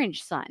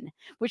orange sun,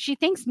 which she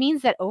thinks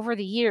means that over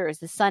the years,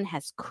 the sun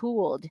has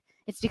cooled.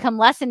 It's become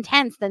less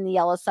intense than the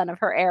yellow sun of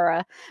her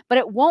era, but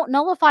it won't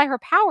nullify her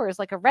powers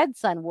like a red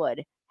sun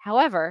would.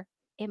 However,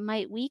 it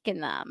might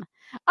weaken them.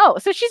 Oh,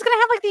 so she's going to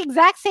have like the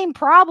exact same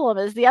problem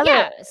as the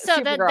other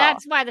Supergirl.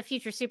 That's why the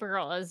future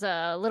Supergirl is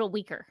a little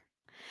weaker.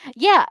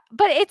 Yeah,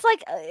 but it's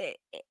like,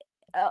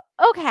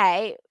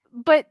 okay,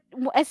 but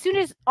as soon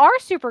as our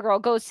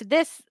Supergirl goes to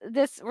this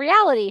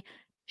reality,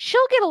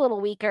 she'll get a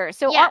little weaker.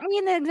 So aren't we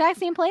in the exact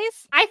same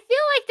place? I feel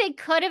like they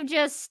could have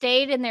just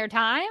stayed in their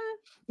time.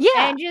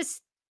 Yeah. And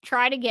just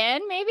tried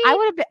again, maybe. I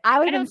would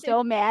have been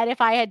so mad if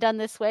I had done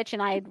this switch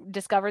and I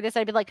discovered this.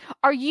 I'd be like,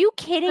 "Are you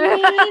kidding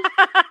me?"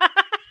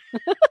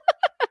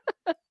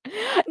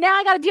 Now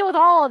I got to deal with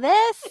all of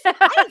this.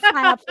 I didn't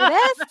sign up for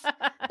this.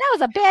 That was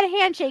a bad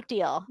handshake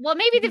deal. Well,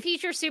 maybe the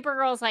future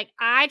Supergirl's like,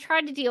 I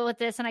tried to deal with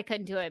this and I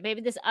couldn't do it.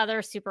 Maybe this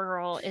other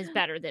Supergirl is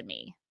better than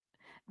me.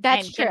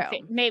 That's true.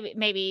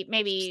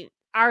 Maybe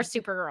our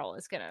Supergirl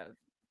is gonna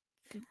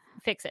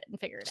fix it and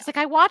figure it out. She's like,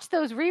 I watched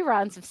those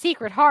reruns of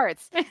Secret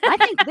Hearts. I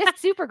think this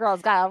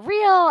Supergirl's got a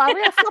real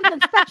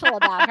something special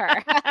about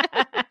her.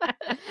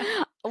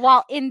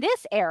 While in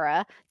this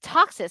era,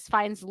 Toxis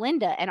finds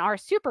Linda and our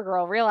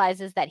Supergirl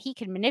realizes that he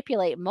can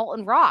manipulate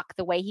molten rock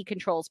the way he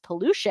controls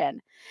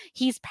pollution.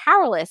 He's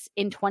powerless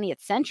in 20th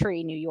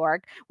century New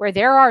York, where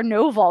there are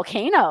no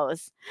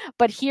volcanoes.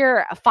 But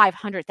here,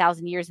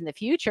 500,000 years in the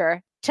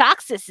future,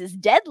 Toxis is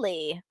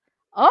deadly.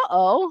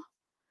 Uh-oh.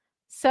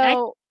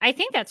 So I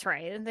think that's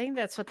right. I think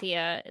that's what the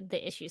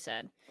issue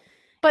said.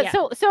 But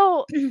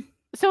so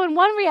in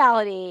one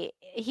reality,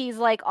 he's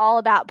like all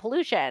about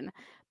pollution,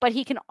 but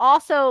he can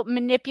also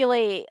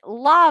manipulate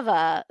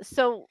lava.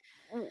 So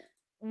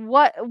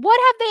what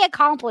have they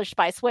accomplished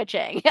by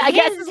switching? I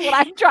guess is what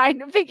I'm trying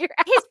to figure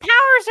out. His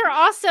powers are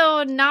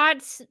also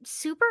not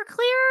super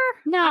clear.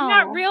 No, I'm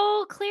not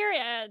real clear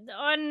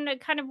on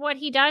kind of what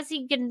he does.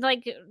 He can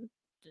like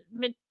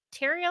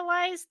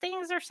materialize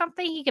things or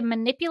something. He can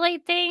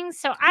manipulate things.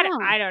 So I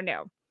don't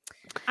know.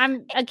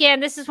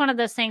 This is one of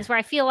those things where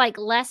I feel like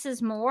less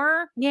is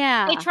more.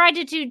 Yeah. They tried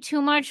to do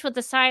too much with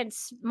the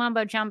science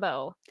mumbo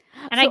jumbo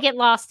and I get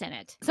lost in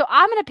it. So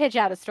I'm going to pitch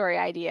out a story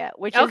idea,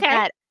 which is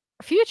that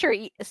future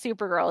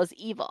Supergirl is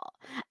evil.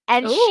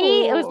 And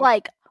she was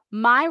like,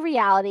 my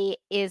reality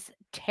is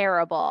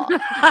terrible.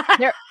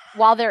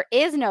 While there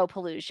is no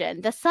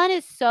pollution, the sun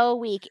is so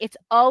weak. It's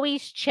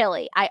always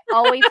chilly. I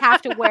always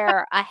have to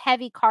wear a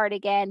heavy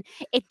cardigan.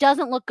 It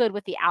doesn't look good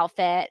with the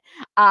outfit.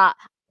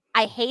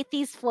 I hate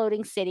these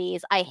floating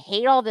cities. I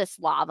hate all this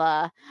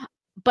lava.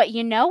 But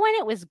you know when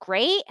it was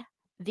great?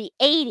 The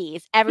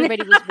 80s.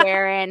 Everybody was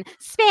wearing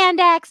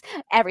spandex.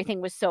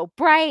 Everything was so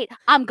bright.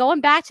 I'm going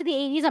back to the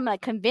 80s. I'm going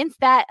to convince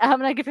that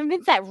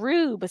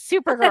Rube,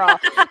 Supergirl,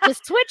 to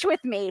switch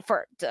with me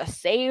to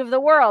save the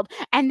world.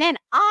 And then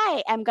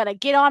I am going to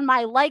get on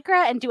my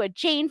Lycra and do a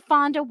Jane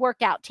Fonda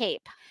workout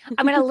tape.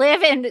 I'm going to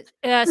live in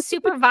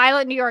super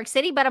violent New York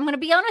City, but I'm going to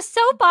be on a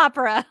soap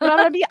opera. I'm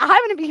going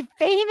to be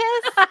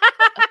famous.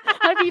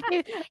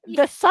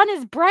 The sun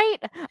is bright.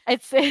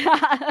 It's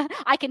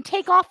I can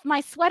take off my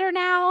sweater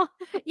now.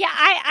 Yeah,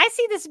 I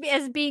see this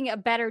as being a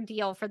better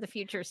deal for the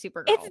future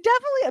Supergirl. It's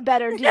definitely a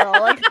better deal.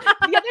 Like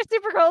the other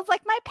Supergirl is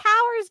like, my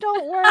powers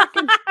don't work.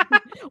 And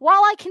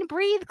while I can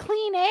breathe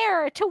clean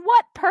air, to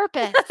what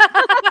purpose?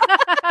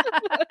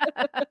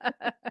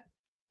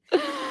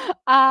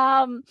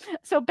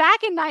 So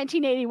back in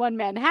 1981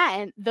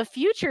 Manhattan, the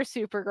future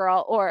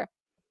Supergirl, or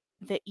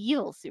the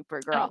evil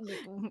Supergirl.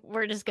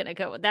 We're just going to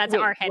go with that's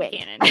our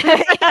headcanon.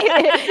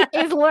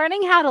 Is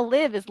learning how to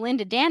live as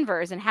Linda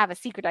Danvers and have a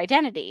secret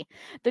identity.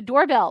 The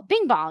doorbell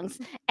bing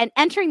bongs, and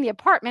entering the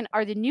apartment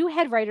are the new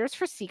head writers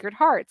for Secret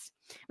Hearts.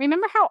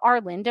 Remember how our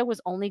Linda was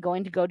only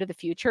going to go to the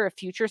future if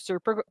future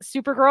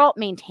Supergirl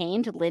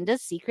maintained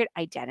Linda's secret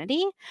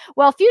identity?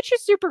 Well, future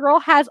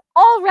Supergirl has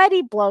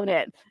already blown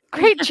it.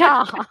 Great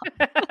job.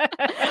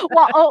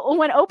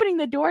 When opening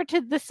the door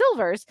to the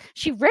Silvers,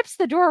 she rips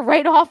the door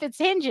right off its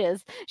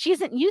hinges. She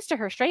isn't used to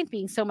her strength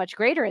being so much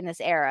greater in this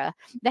era.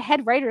 The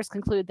head writers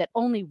conclude that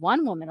only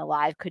one woman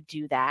alive could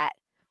do that.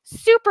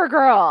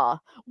 Supergirl!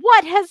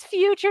 What has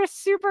future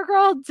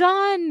Supergirl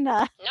done?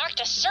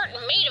 Knocked a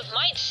certain mate of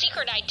mine's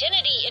secret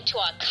identity into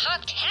a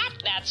cocked hat,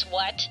 that's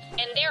what.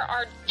 And there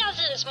are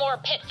dozens more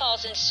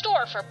pitfalls in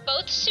store for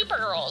both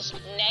Supergirls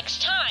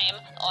next time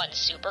on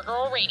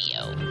Supergirl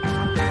Radio.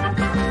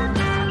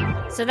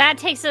 So that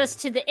takes us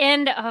to the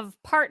end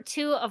of part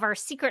 2 of our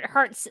Secret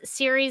Hearts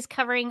series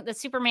covering the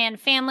Superman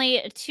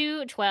family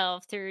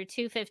 212 through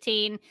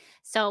 215.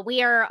 So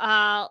we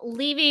are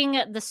leaving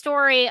the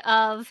story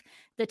of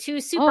the two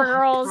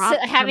Supergirls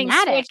having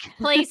switched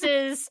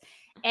places.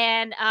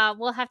 And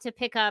we'll have to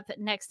pick up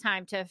next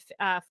time to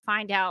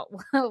find out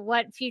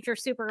what future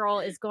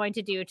Supergirl is going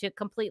to do to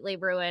completely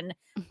ruin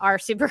our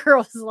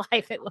Supergirl's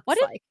life, it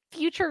looks like.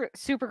 Future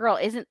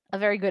Supergirl isn't a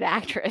very good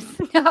actress.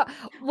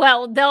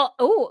 Well,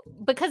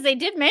 because they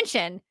did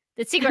mention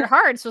that Secret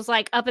Hearts was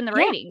like up in the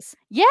ratings.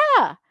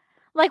 Yeah.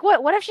 Like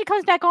what if she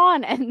comes back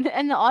on and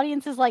the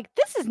audience is like,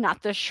 this is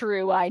not the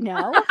shrew I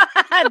know.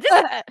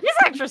 this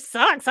actress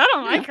sucks. I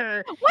don't like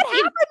her. What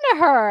happened to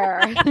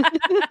her?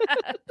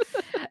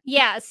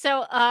 Yeah,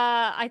 so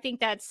I think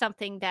that's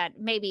something that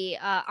maybe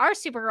our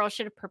Supergirl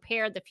should have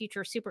prepared the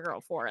future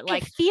Supergirl for.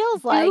 Like, it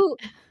feels like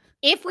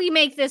if we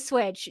make this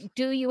switch,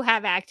 do you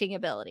have acting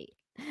ability?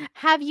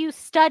 Have you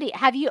studied?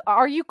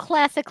 Are you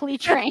classically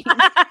trained? Well,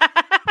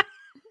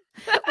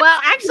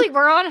 actually,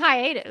 we're on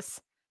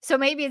hiatus. So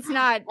maybe it's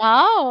not.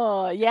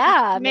 Oh,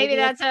 yeah. Maybe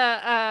that's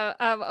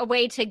a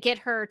way to get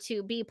her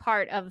to be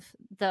part of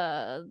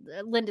the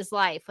Linda's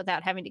life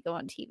without having to go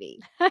on TV.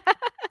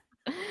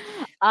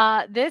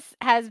 This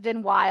has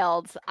been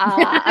wild.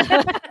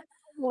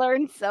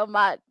 Learned so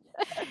much.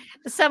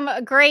 Some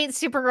great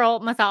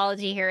Supergirl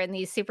mythology here in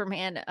these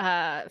Superman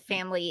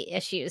family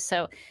issues.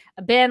 So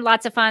been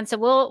lots of fun. So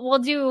we'll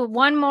do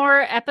one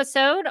more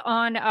episode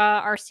on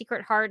our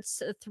Secret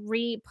Hearts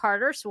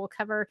 3-parter. So we'll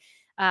cover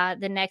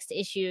the next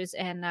issues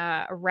and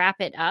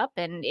wrap it up.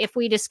 And if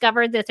we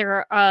discover that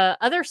there are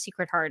other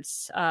Secret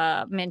Hearts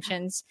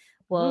mentions,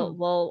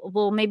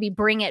 we'll maybe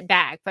bring it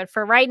back. But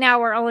for right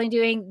now, we're only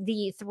doing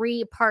the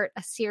 3-part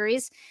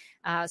series.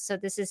 So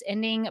this is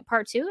ending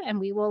part 2, and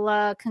we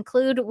will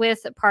conclude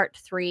with part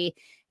 3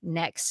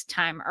 next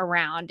time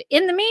around.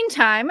 In the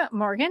meantime,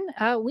 Morgan,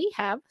 we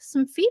have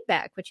some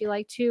feedback. Would you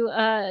like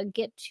to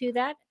get to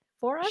that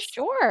for us?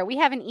 Sure. We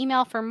have an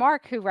email from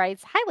Mark who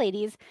writes, "Hi,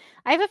 ladies.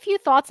 I have a few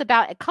thoughts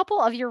about a couple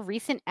of your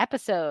recent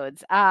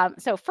episodes.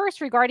 So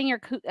first, regarding your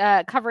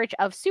coverage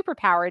of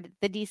Superpowered,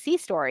 the DC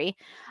story,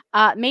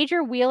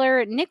 Major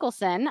Wheeler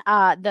Nicholson,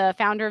 the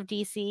founder of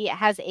DC,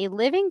 has a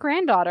living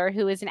granddaughter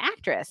who is an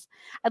actress.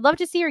 I'd love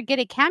to see her get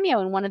a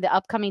cameo in one of the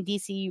upcoming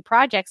DCU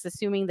projects,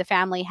 assuming the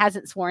family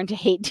hasn't sworn to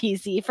hate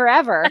DC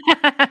forever."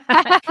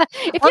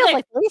 It feels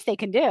like the least they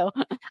can do.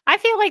 I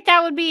feel like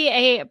that would be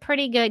a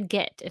pretty good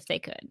get if they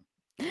could.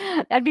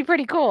 That'd be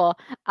pretty cool.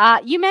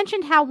 You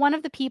mentioned how one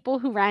of the people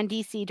who ran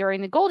DC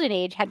during the Golden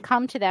Age had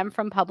come to them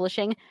from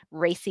publishing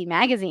racy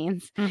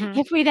magazines. Mm-hmm.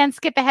 If we then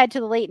skip ahead to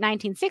the late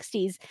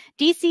 1960s,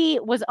 DC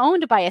was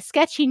owned by a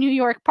sketchy New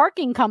York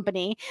parking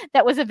company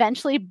that was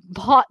eventually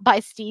bought by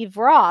Steve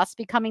Ross,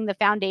 becoming the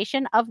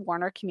foundation of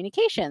Warner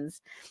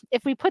Communications.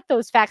 If we put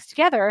those facts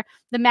together,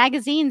 the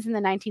magazines in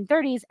the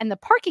 1930s and the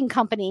parking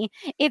company,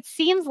 it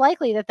seems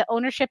likely that the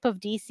ownership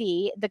of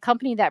DC, the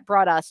company that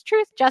brought us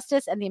truth,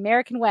 justice, and the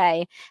American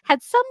way,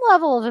 had some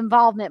level of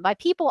involvement by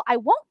people I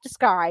won't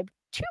describe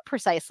too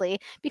precisely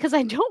because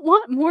I don't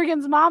want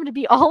Morgan's mom to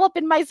be all up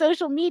in my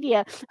social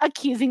media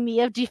accusing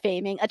me of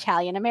defaming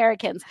Italian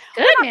Americans.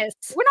 Goodness.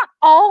 We're not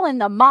all in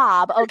the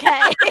mob,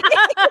 okay?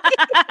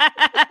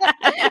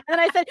 And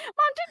I said,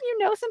 Mom, didn't you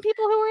know some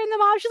people who were in the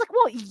mob? She's like,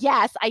 well,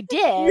 yes, I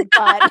did,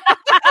 but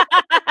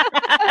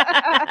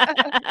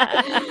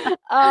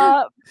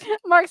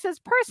Mark says,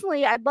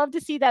 personally, I'd love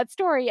to see that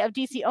story of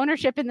DC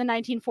ownership in the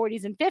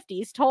 1940s and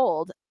 50s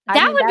told.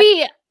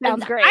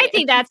 Sounds great. I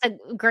think that's a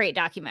great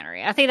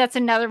documentary. I think that's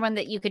another one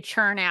that you could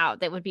churn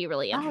out that would be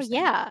really interesting.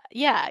 Oh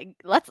yeah.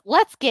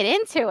 Let's get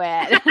into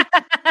it.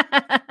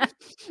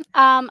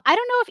 I don't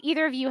know if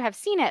either of you have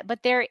seen it,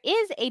 but there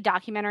is a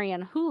documentary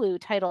on Hulu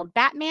titled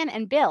Batman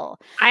and Bill.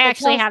 I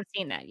actually have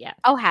seen that. Yeah.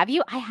 Oh, have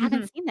you? I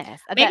haven't seen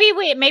this. Maybe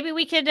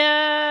we could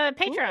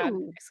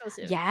Patreon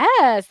exclusive.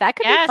 Yes, that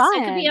could be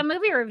fun. It could be a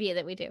movie review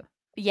that we do.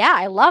 Yeah,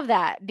 I love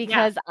that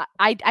because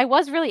I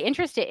was really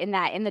interested in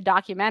that in the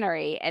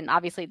documentary, and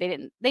obviously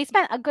they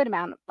spent a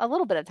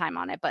little bit of time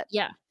on it, but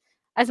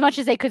as much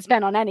as they could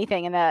spend on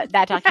anything in that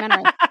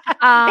documentary.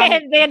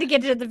 They had to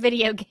get to the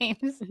video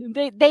games.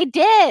 They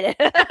did.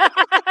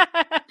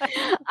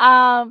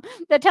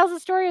 That tells the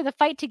story of the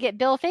fight to get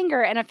Bill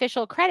Finger an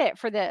official credit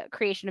for the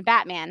creation of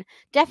Batman.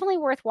 Definitely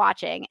worth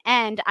watching.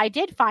 And I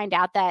did find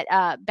out that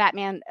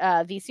Batman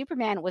v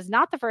Superman was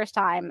not the first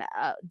time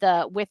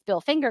the with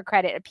Bill Finger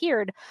credit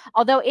appeared,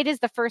 although it is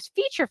the first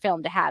feature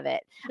film to have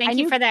it. Thank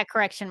you for that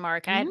correction,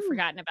 Mark. I had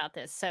forgotten about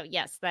this. So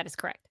yes, that is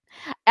correct.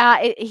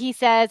 He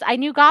says, I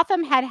knew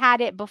Gotham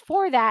had it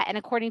before that, and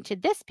according to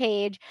this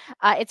page,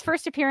 its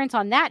first appearance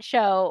on that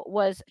show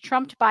was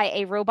trumped by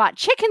a Robot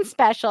Chicken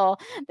special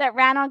that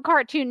ran on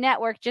Cartoon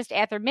Network just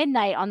after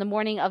midnight on the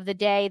morning of the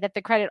day that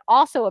the credit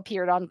also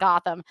appeared on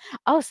Gotham.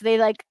 Oh, so they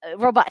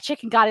Robot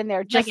Chicken got in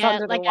there just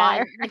under the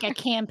wire. Like a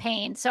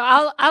campaign. So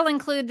I'll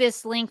include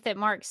this link that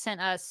Mark sent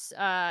us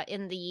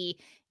in the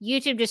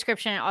YouTube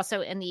description and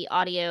also in the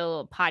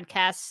audio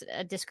podcast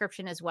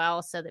description as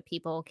well, so that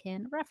people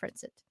can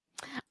reference it.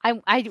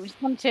 I just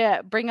want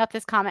to bring up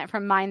this comment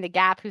from Mind the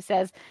Gap, who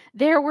says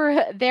there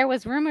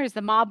was rumors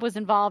the mob was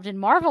involved in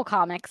Marvel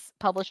Comics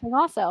publishing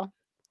also.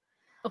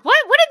 What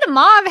did the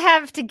mob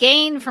have to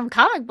gain from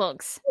comic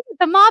books?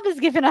 The mob has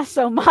given us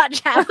so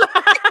much.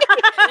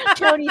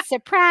 Tony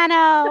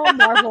Soprano,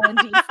 Marvel and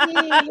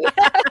DC.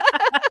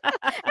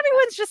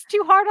 Everyone's just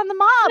too hard on the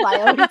mob, I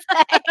always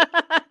say.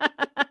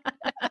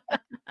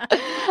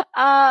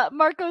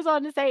 Mark goes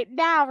on to say,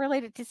 now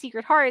related to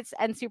Secret Hearts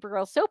and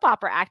Supergirl's soap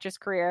opera actress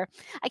career,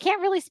 I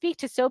can't really speak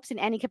to soaps in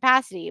any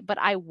capacity, but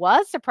I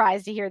was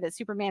surprised to hear that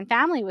Superman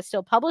Family was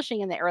still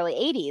publishing in the early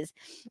 80s.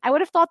 I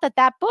would have thought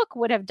that book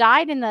would have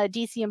died in the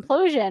DC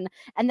implosion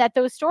and that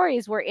those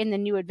stories were in the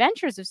New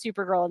Adventures of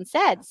Supergirl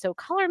instead, so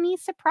color me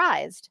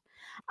surprised.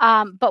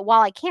 But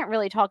while I can't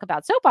really talk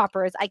about soap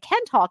operas, I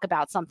can talk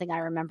about something I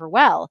remember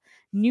well.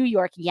 New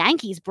York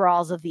Yankees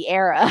brawls of the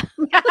era.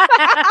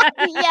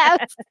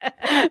 Yes.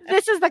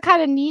 This is the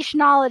kind of niche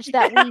knowledge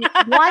that we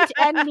want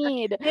and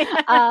need.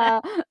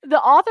 The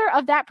author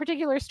of that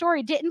particular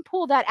story didn't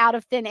pull that out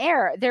of thin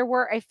air. There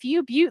were a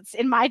few buttes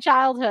in my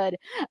childhood.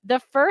 The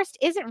first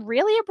isn't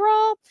really a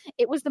brawl.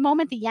 It was the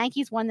moment the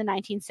Yankees won the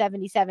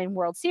 1977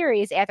 World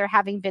Series after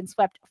having been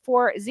swept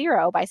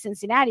 4-0 by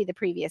Cincinnati the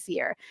previous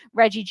year.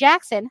 Reggie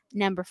Jackson,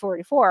 number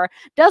 44,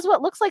 does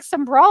what looks like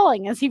some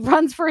brawling as he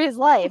runs for his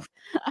life.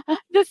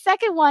 The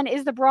second one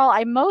is the brawl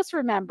I most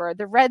remember,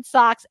 the Red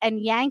Sox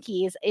and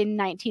Yankees in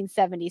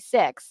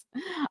 1976.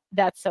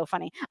 That's so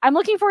funny. I'm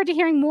looking forward to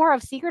hearing more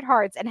of Secret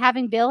Hearts, and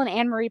having Bill and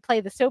Anne-Marie play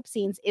the soap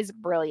scenes is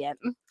brilliant.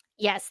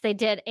 Yes, they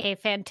did a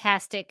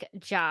fantastic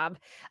job.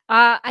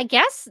 I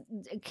guess,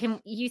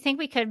 you think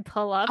we could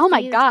pull up? Oh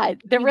my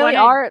God, there really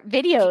are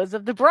videos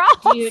of the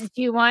brawls. Do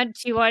you want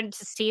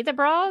to see the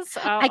brawls?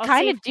 I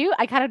kind of do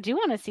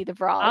want to see the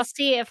brawls. I'll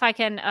see if I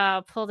can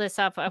pull this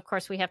up. Of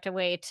course, we have to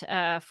wait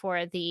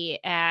for the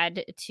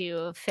ad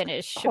to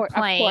finish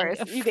playing. Of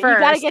course, you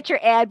got to get your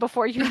ad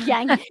before you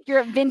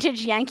your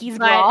vintage Yankees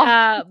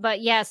brawl.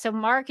 But yeah, so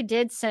Mark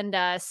did send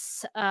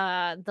us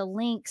the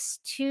links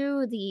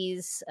to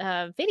these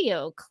video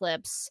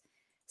clips,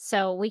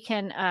 so we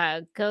can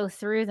go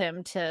through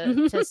them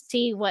to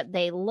see what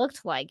they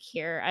looked like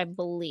here. I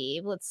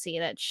believe. Let's see.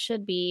 That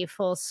should be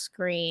full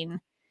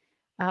screen.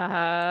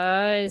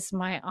 Is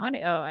my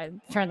audio? Oh, I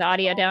turned the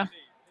audio down.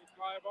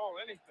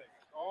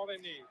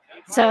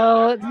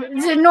 So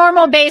it's a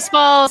normal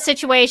baseball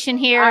situation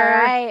here. All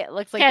right,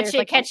 looks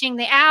like catching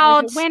the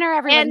out,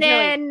 winner, and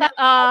then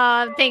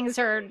things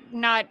are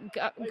not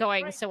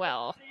going so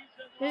well.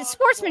 The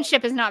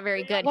sportsmanship is not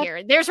very good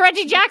here. There's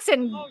Reggie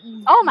Jackson.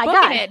 Oh my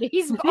God!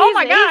 He's knocked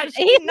somebody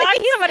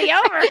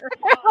over.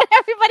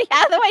 Everybody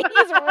out of the way.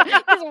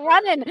 He's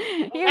running.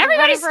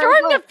 Everybody's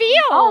storming the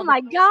field. Oh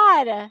my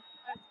God!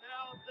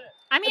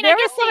 I mean, I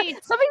guess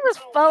somebody was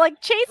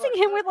chasing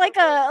him with like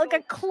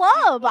a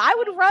club. I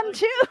would run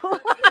too.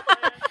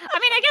 I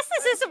mean, mean, I guess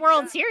this is a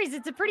World Series.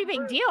 It's a pretty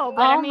big deal,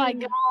 but I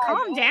mean,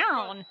 calm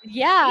down.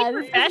 Yeah,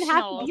 Be this doesn't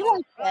have to be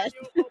like this.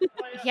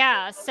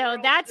 Yeah, so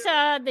that's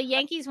the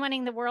Yankees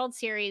winning the World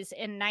Series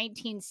in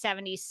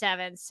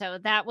 1977. So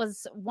that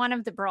was one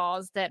of the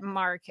brawls that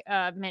Mark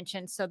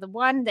mentioned. So the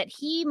one that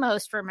he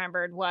most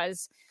remembered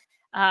was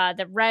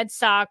the Red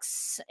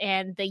Sox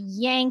and the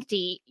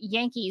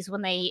Yankees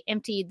when they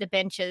emptied the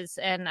benches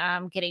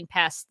and getting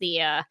past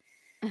the ad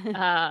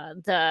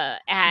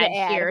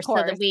here so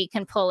that we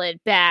can pull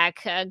it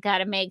back. Got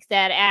to make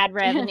that ad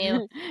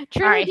revenue.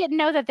 Truly didn't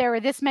know that there were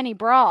this many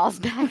brawls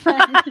back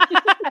then.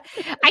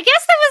 I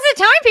guess that was a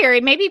time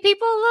period. Maybe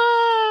people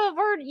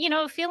were,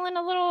 feeling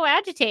a little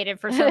agitated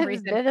for some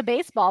reason. The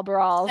baseball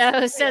brawls.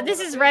 So this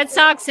is Red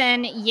Sox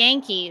and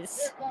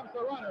Yankees.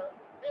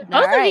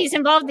 Both of these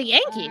involved the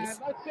Yankees.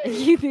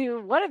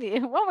 What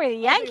were the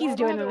Yankees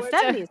doing in the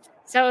 70s?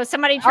 So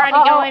somebody tried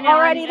to go in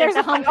already. There's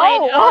a home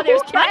plate.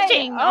 There's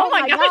punching. Oh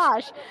my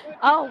gosh.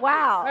 Oh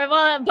wow.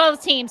 Well,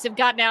 both teams have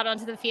gotten out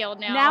onto the field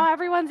now. Now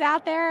everyone's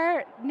out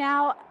there.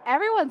 Now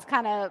everyone's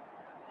kind of.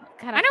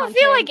 I don't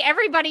feel like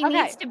everybody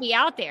needs to be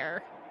out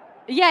there.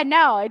 Yeah,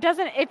 no, it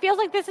doesn't. It feels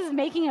like this is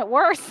making it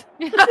worse.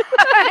 And they're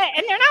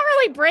not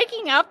really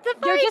breaking up the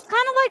fight. They're just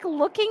kind of like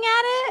looking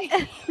at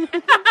it.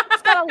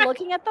 Just kind of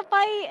looking at the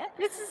fight.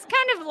 This is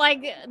kind of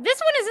like, this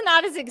one is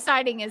not as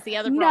exciting as the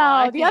other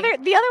brawl. No, the other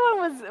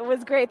one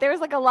was great. There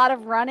was like a lot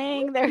of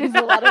running. There was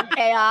a lot of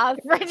chaos.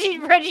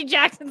 Reggie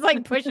Jackson's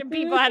like pushing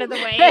people out of the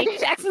way. Reggie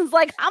Jackson's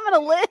like, I'm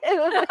gonna live.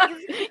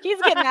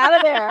 He's getting out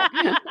of there.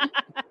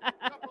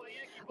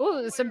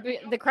 Ooh,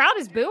 the crowd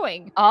is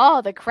booing.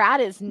 Oh, the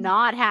crowd is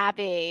not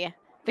happy.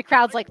 The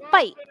crowd's like,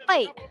 fight,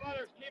 fight.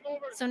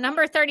 So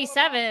number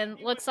 37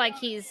 looks like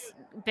he's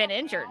been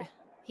injured.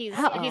 He's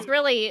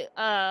really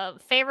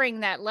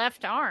favoring that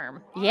left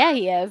arm. Yeah,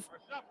 he is.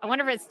 I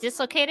wonder if it's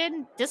dislocated.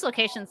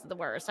 Dislocation's the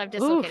worst. I've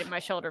dislocated my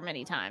shoulder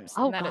many times.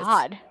 Oh,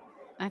 God.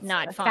 That's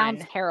not fun.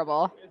 Sounds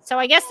terrible. So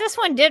I guess this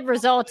one did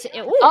result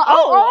in... it's not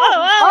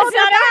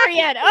over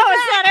yet.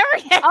 It's not over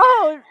yet.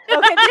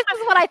 Okay. This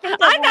is what I think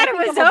of. I thought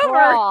it was over.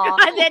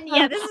 And then,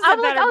 this is a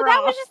better brawl.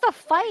 That was just a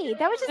fight.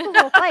 That was just a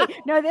little fight.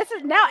 No, this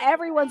is... Now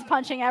everyone's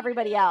punching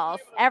everybody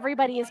else.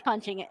 Everybody is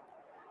punching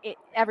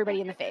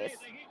everybody in the face.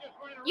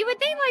 You would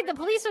think like the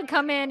police would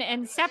come in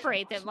and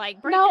separate them,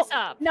 like break this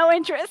up. No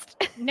interest.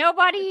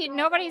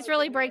 Nobody's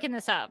really breaking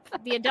this up.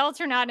 The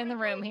adults are not in the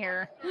room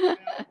here.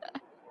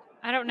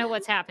 I don't know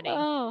what's happening.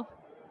 Oh.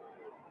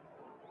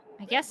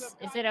 I guess,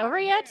 is it over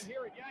yet?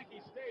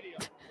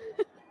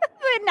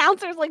 The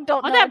announcer's like,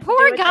 don't know. Oh, that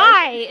poor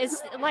guy is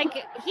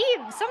like,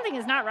 something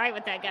is not right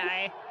with that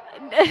guy.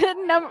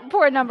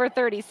 Poor number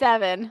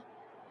 37.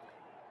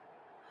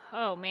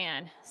 Oh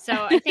man. So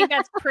I think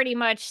that's pretty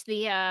much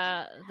the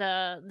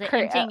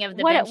emptying of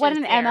the benches. What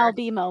an there.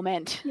 MLB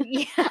moment.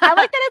 Yeah. I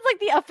like that it's like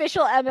the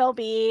official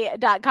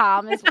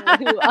MLB.com is who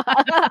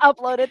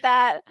uploaded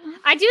that.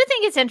 I do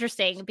think it's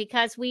interesting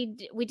because we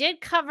did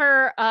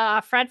cover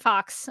Fred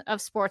Fox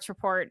of Sports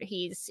Report.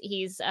 He's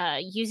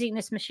using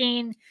this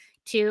machine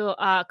to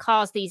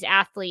cause these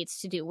athletes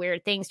to do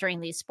weird things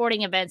during these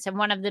sporting events, and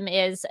one of them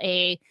is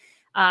a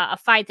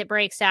fight that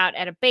breaks out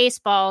at a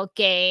baseball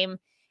game.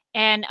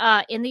 And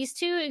in these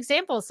two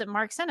examples that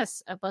Mark sent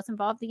us, both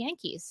involve the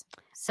Yankees.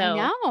 So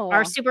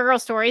our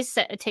Supergirl stories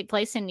take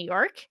place in New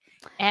York,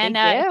 and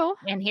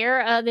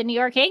here the New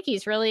York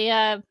Yankees really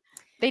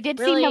they did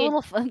seem a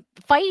little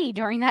fighty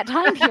during that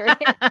time period.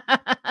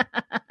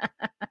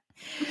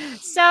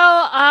 So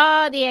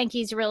the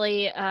Yankees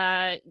really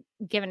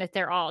giving it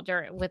their all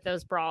with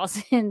those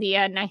brawls in the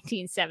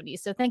 1970s.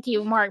 So thank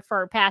you, Mark,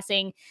 for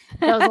passing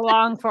those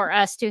along for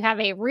us to have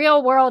a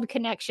real world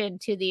connection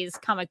to these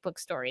comic book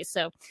stories.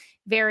 So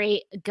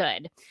very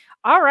good.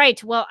 All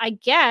right. Well, I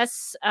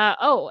guess.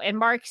 And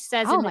Mark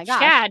says in the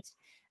chat,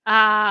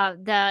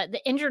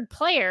 the injured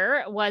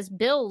player was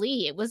Bill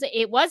Lee. It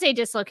was a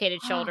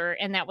dislocated shoulder,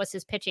 and that was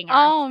his pitching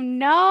arm. Oh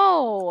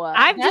no!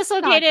 I've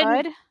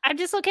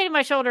dislocated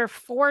my shoulder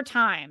 4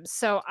 times,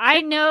 so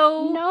I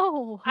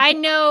know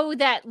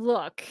that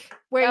look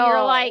where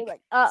you're like,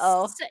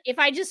 if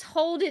I just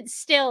hold it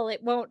still,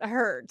 it won't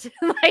hurt.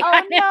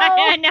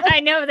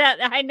 I know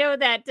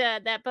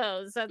that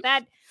pose. So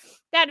that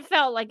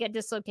felt like a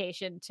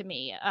dislocation to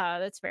me.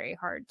 That's very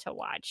hard to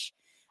watch.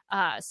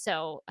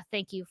 So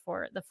thank you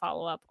for the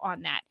follow-up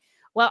on that.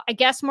 Well, I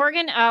guess,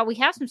 Morgan, we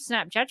have some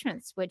snap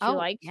judgments. Would you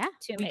like to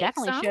make we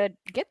definitely should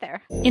get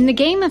there. In the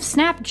game of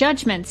snap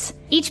judgments,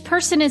 each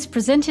person is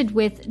presented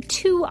with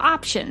 2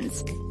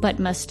 options, but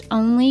must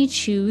only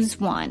choose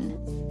one.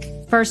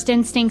 First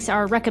instincts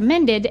are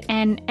recommended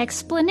and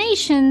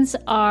explanations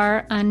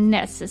are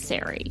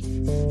unnecessary.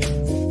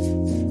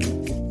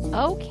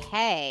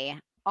 Okay.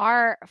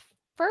 Our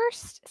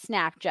first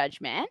snap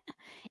judgment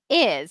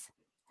is,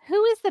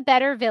 who is the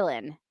better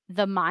villain,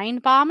 the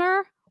Mind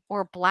Bomber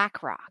or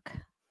BlackRock?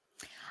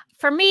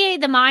 For me,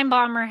 the Mind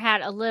Bomber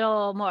had a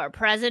little more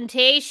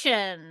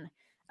presentation.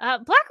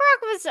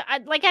 BlackRock was I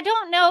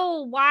don't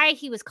know why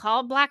he was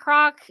called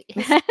BlackRock.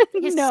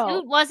 His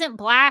suit wasn't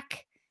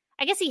black.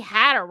 I guess he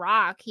had a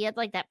rock. He had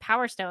like that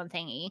Power Stone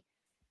thingy.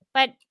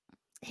 but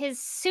his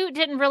suit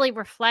didn't really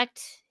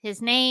reflect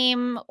his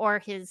name or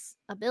his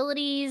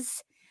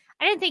abilities.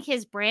 I didn't think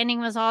his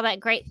branding was all that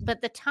great,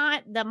 but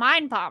the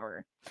mind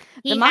bomber,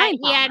 he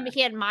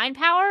had mind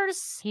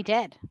powers. He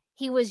did.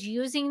 He was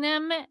using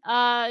them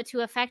to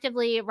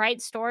effectively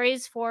write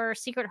stories for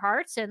Secret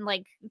Hearts and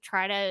like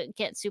try to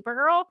get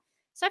Supergirl.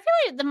 So I feel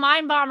like the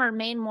mind bomber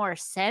made more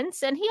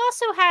sense, and he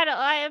also had,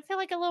 I feel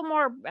like, a little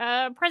more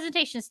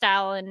presentation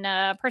style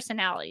and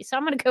personality. So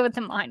I'm going to go with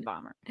the mind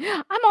bomber.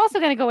 I'm also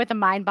going to go with the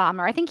mind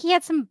bomber. I think he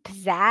had some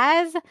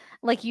pizzazz,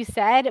 like you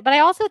said, but I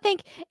also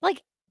think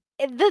like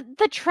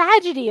the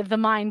tragedy of the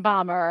mind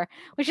bomber,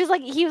 which is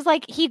like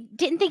he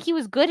didn't think he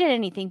was good at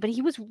anything, but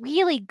he was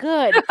really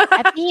good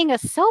at being a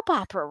soap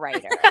opera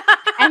writer.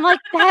 And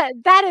like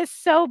that is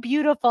so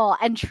beautiful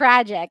and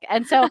tragic.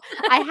 And so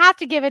I have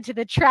to give it to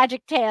the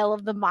tragic tale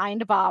of the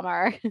mind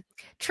bomber.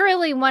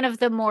 Truly one of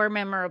the more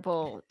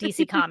memorable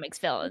DC Comics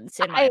villains,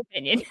 in my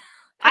opinion.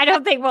 I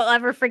don't think we'll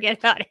ever forget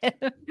about him.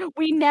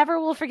 We never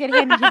will forget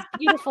him and his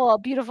beautiful,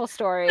 beautiful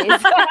stories.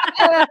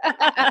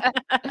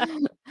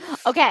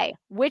 Okay,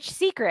 which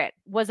secret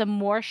was a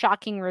more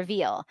shocking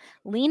reveal?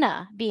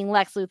 Lena being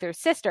Lex Luthor's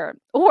sister,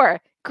 or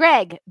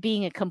Greg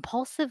being a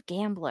compulsive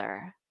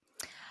gambler?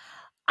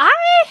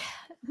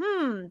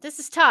 This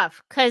is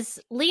tough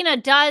because Lena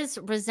does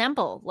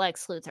resemble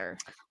Lex Luthor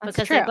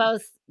because they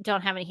both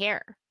don't have any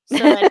hair. So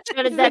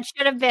that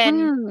should have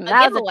been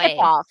a giveaway.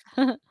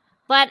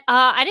 But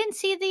I didn't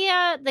see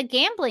the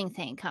gambling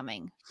thing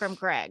coming from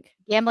Greg.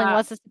 Gambling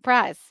was a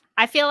surprise.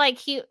 I feel like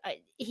he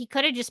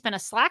could have just been a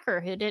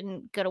slacker who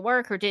didn't go to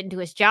work or didn't do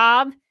his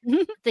job.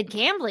 The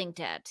gambling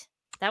debt,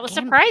 that was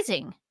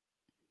surprising.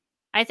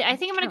 I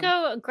think I'm going to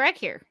go Greg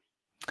here.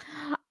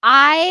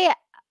 I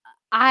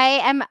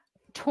am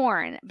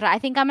torn, but I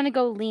think I'm going to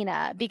go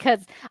Lena because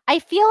I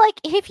feel like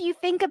if you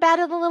think about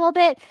it a little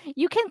bit,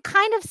 you can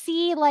kind of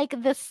see like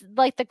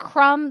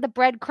the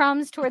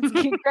breadcrumbs towards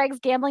Greg's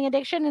gambling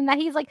addiction, and that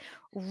he's like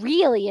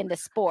really into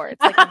sports.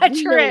 Like,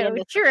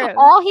 really true.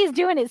 All he's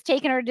doing is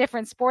taking her to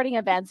different sporting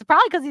events,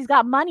 probably because he's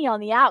got money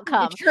on the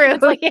outcome. True.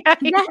 It's like, it's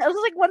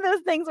like one of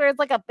those things where it's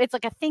like a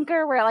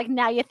thinker where like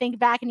now you think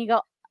back and you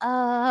go,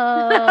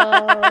 oh,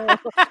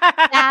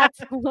 that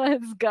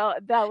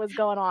was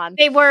going on.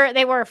 They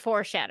were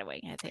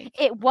foreshadowing, I think.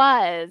 It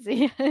was.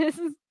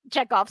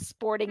 Chekhov's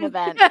sporting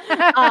event.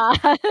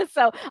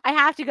 So I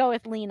have to go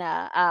with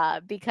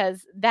Lena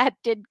because that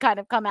did kind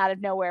of come out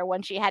of nowhere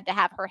when she had to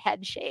have her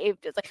head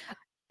shaved. It's like,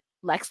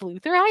 Lex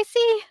Luthor, I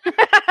see.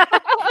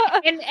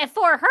 and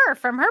for her,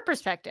 from her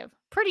perspective,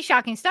 pretty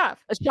shocking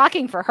stuff.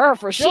 Shocking for her,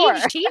 for sure.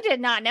 She did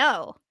not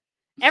know.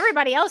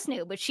 Everybody else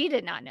knew, but she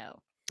did not know.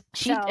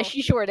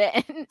 She sure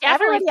did.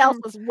 Everybody else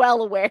was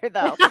well aware,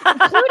 though,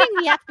 including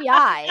the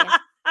FBI.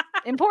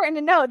 Important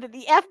to note that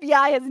the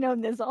FBI has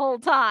known this whole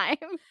time.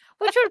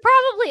 Which would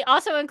probably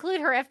also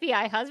include her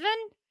FBI husband.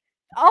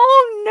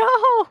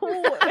 Oh, no.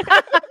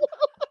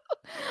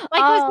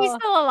 Was he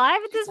still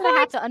alive at this point? I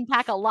have to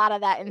unpack a lot of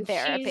that in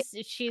therapy.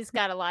 She's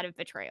got a lot of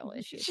betrayal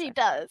issues. She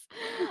does.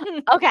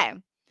 Okay.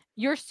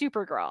 You're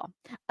Supergirl.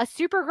 A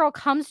Supergirl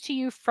comes to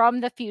you from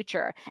the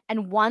future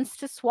and wants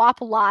to swap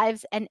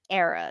lives and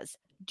eras.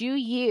 Do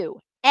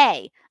you,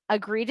 A,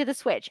 agree to the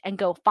switch and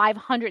go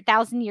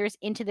 500,000 years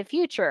into the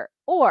future,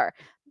 or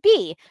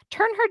B,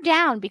 turn her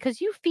down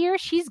because you fear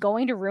she's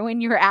going to ruin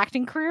your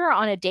acting career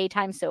on a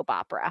daytime soap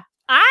opera?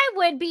 I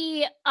would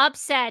be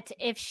upset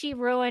if she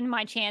ruined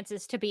my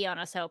chances to be on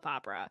a soap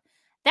opera.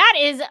 That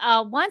is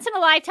a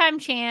once-in-a-lifetime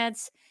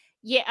chance.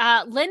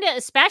 Yeah, Linda,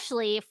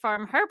 especially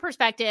from her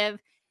perspective,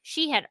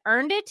 she had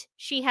earned it.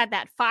 She had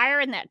that fire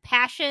and that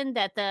passion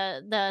that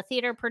the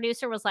theater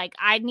producer was like,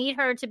 I need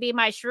her to be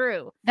my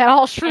shrew. That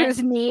all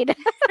shrews need.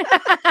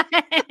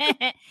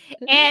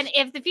 And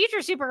if the future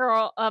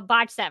Supergirl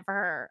botched that for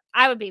her,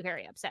 I would be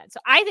very upset. So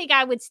I think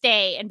I would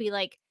stay and be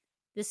like,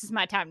 this is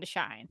my time to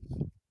shine.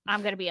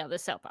 I'm going to be on the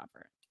soap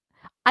opera.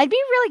 I'd be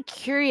really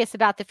curious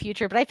about the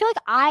future, but I feel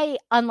like I,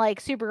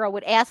 unlike Supergirl,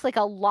 would ask like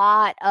a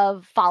lot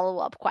of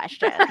follow-up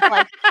questions.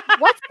 Like,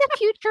 what's the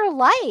future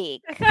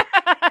like?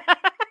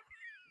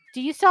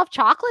 Do you still have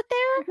chocolate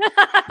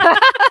there?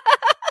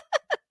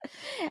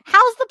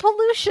 How's the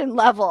pollution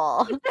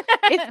level?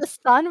 Is the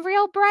sun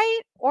real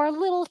bright or a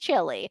little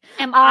chilly?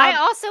 Am I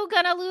also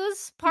gonna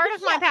lose part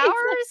of my powers?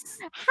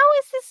 Like, how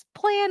is this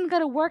plan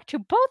gonna work to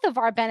both of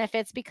our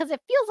benefits? Because it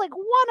feels like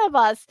one of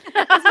us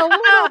is a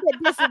little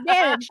bit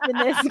disadvantaged in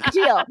this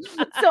deal.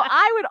 So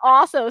I would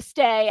also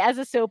stay as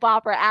a soap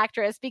opera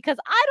actress because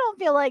I don't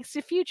feel like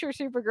future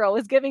Supergirl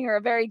was giving her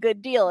a very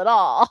good deal at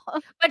all.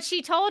 But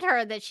she told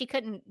her that she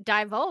couldn't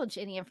divulge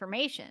any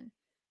information.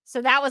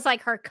 So that was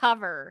like her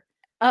cover.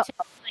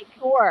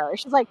 Sure.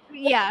 She's like,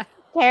 yeah,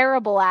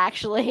 terrible,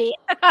 actually.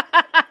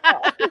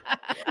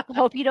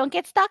 Hope you don't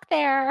get stuck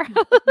there.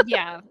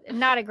 Yeah,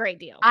 not a great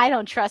deal. I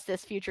don't trust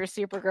this future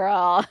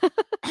Supergirl.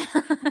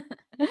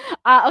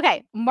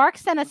 Okay, Mark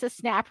sent us a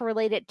snap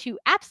related to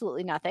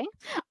absolutely nothing.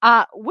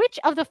 Which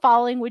of the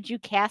following would you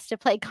cast to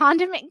play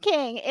Condiment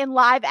King in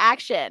live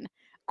action?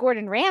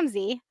 Gordon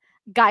Ramsay,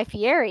 Guy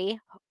Fieri,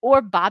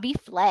 or Bobby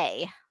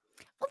Flay?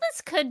 Well,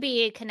 this could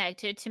be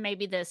connected to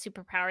maybe the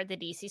superpower, the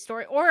DC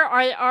story, or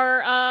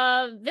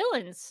our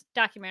villains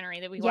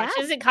documentary that we watched.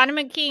 Is it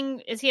Condiment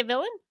King? Is he a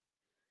villain?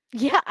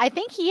 Yeah, I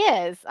think he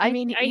is. I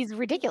mean, he's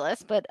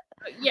ridiculous, but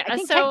I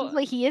think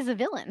technically he is a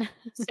villain.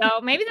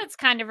 So maybe that's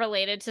kind of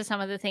related to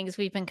some of the things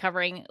we've been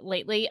covering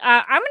lately.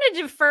 I'm going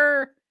to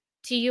defer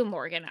to you,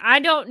 Morgan. I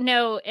don't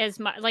know as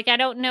much. Like, I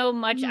don't know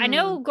much. I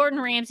know Gordon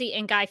Ramsay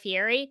and Guy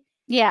Fieri.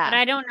 Yeah. But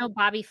I don't know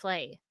Bobby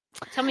Flay.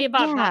 Tell me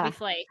about Bobby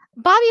Flay.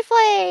 Bobby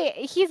Flay,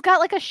 he's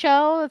got like a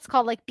show. It's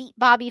called like Beat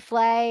Bobby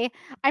Flay.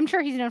 I'm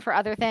sure he's known for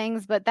other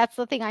things, but that's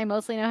the thing I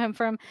mostly know him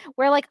from,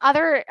 where like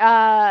other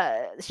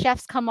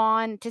chefs come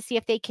on to see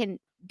if they can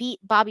beat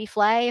Bobby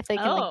Flay, if they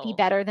can like be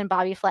better than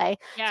Bobby Flay.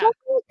 Yeah. So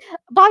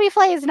Bobby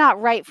Flay is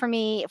not right for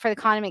me for the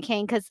Condiment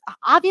King, because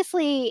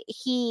obviously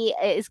he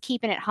is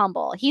keeping it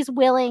humble. He's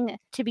willing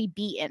to be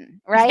beaten,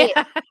 right?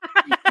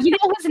 You know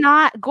who's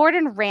not?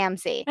 Gordon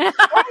Ramsay.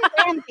 Gordon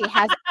Ramsay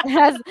has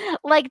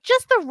like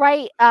just the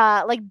right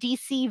like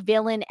DC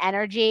villain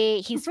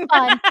energy. He's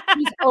fun.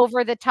 He's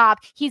over the top.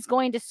 He's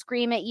going to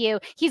scream at you.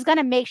 He's going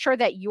to make sure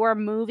that your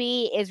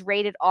movie is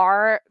rated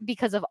R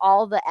because of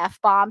all the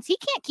F-bombs. He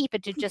can't keep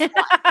it to just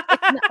one.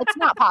 It's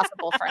not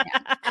possible for him.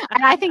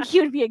 And I think he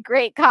would be a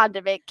great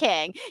Condiment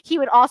King. He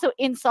would also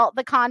insult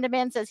the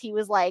condiments as he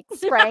was like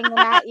spraying them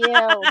at you.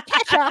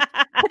 Ketchup,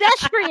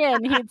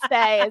 pedestrian, he'd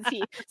say as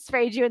he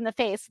sprayed you in the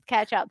face with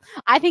ketchup.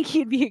 I think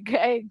he'd be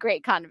a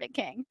great Condiment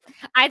King.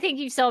 I think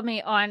you've sold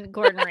me on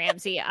Gordon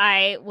Ramsay.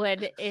 I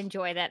would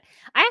enjoy that.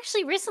 I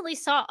actually recently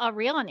saw a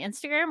reel on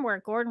Instagram where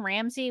Gordon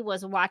Ramsay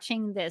was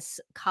watching this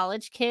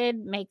college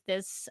kid make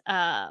this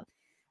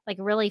like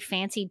really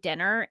fancy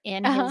dinner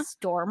in his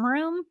dorm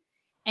room.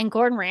 And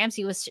Gordon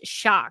Ramsay was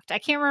shocked. I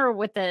can't remember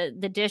what the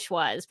dish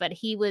was, but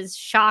he was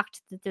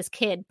shocked that this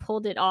kid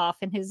pulled it off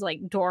in his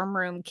like dorm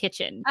room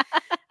kitchen.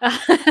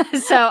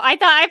 So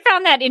I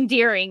found that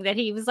endearing that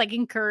he was like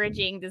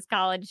encouraging this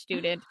college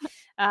student.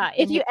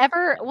 If you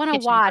ever want to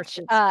watch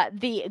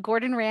the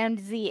Gordon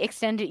Ramsay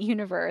extended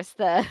universe,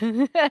 the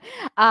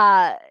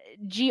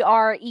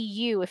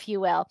GREU, if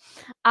you will,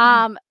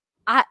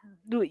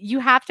 you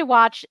have to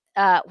watch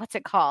what's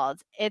it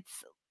called?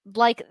 It's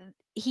like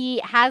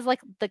he has like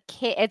the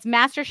kid. It's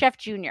MasterChef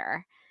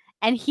Junior,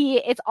 and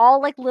it's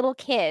all like little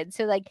kids,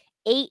 so like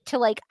 8 to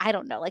like I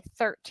don't know, like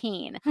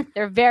 13.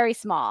 They're very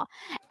small,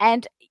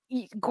 and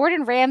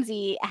Gordon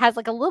Ramsay has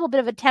like a little bit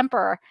of a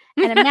temper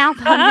and a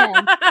mouth on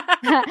him,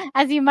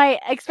 as you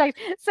might expect.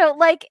 So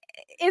like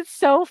it's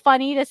so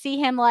funny to see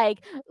him like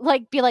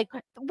be like,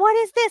 what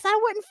is this? I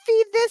wouldn't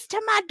feed this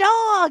to my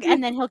dog.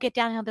 And then he'll get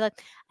down and he'll be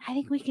like, I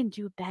think we can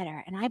do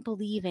better, and I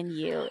believe in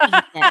you,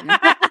 Ethan.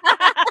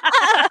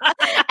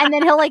 And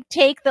then he'll like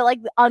take the like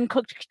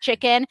uncooked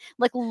chicken,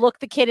 like look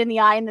the kid in the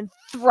eye and then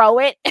throw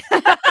it.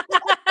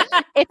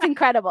 It's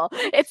incredible.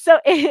 It's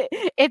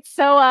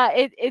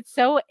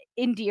so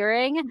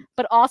endearing,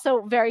 but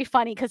also very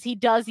funny because he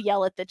does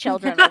yell at the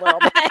children a little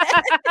bit.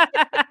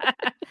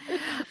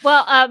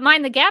 Well,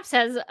 Mind the Gap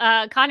says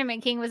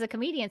Condiment King was a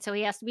comedian, so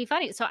he has to be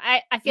funny. So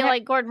I feel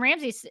like Gordon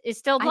Ramsay is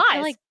still live. I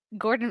feel like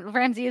Gordon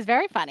Ramsay is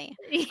very funny.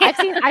 Yeah.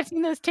 I've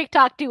seen those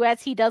TikTok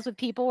duets he does with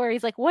people where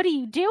he's like, "What are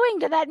you doing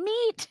to that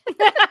meat?"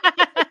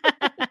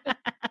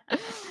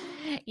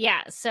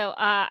 Yeah, so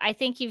I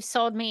think you've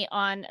sold me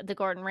on the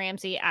Gordon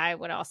Ramsay. I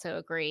would also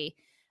agree.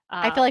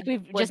 I feel like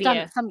we've just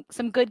done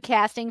some good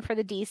casting for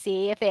the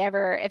DC. If they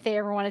ever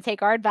want to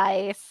take our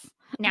advice.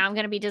 Now I'm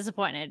going to be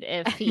disappointed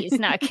if he's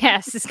not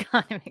cast as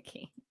Condiment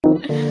King.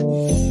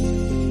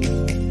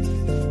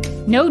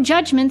 No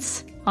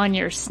judgments on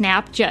your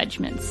snap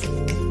judgments.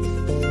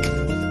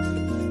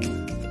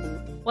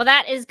 Well,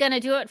 that is going to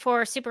do it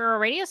for Supergirl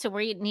Radio. So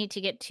we need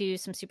to get to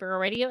some Supergirl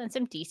Radio and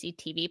some DC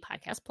TV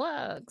podcast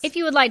plugs. If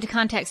you would like to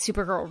contact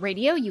Supergirl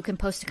Radio, you can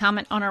post a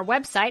comment on our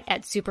website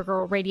at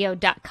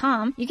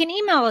supergirlradio.com. You can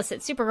email us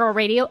at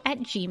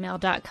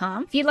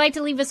supergirlradio@gmail.com. If you'd like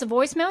to leave us a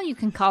voicemail, you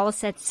can call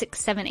us at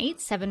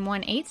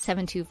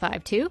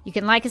 678-718-7252. You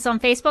can like us on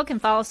Facebook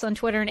and follow us on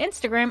Twitter and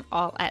Instagram,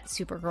 all at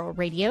Supergirl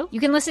Radio. You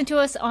can listen to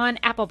us on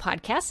Apple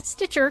Podcasts,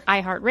 Stitcher,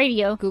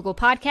 iHeartRadio, Google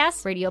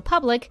Podcasts, Radio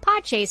Public,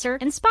 Podchaser,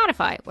 and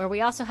Spotify, where we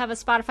also have a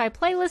Spotify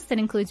playlist that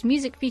includes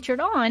music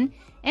featured on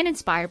and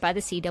inspired by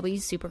the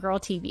CW's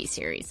Supergirl TV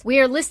series. We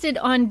are listed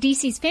on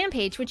DC's fan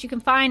page, which you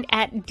can find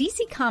at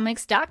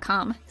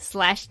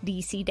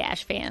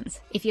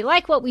dccomics.com/DC-fans. If you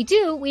like what we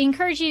do, we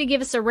encourage you to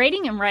give us a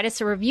rating and write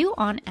us a review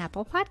on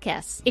Apple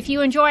Podcasts. If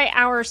you enjoy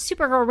our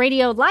Supergirl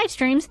Radio live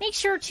streams, make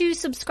sure to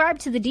subscribe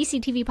to the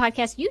DC TV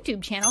Podcast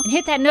YouTube channel and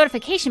hit that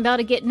notification bell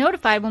to get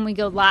notified when we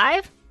go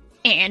live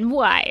and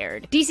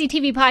wired. DC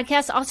TV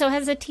Podcast also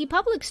has a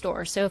TeePublic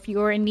store, so if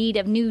you're in need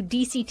of new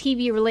DC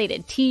TV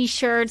related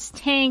t-shirts,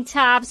 tank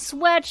tops,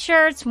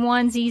 sweatshirts,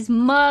 onesies,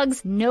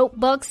 mugs,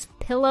 notebooks,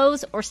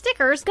 pillows, or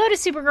stickers, go to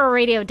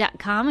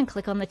supergirlradio.com and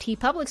click on the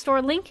TeePublic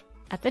store link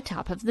at the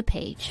top of the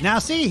page. Now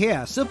see here,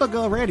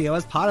 Supergirl Radio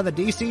is part of the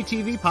DC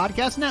TV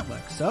Podcast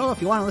Network. So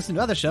if you want to listen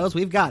to other shows,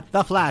 we've got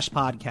The Flash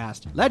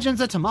Podcast,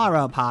 Legends of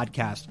Tomorrow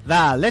Podcast, The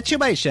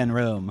Lituation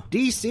Room,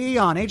 DC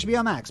on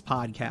HBO Max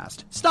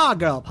Podcast,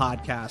 Stargirl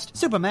Podcast,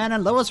 Superman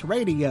and Lois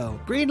Radio,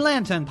 Green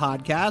Lantern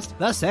Podcast,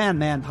 The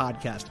Sandman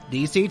Podcast,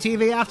 DC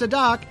TV After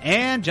Dark,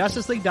 and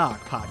Justice League Dark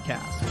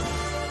Podcast.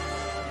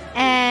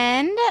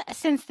 And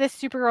since this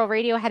Supergirl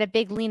Radio had a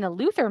big Lena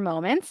Luthor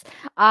moments,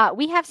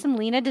 we have some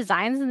Lena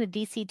designs in the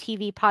DC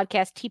TV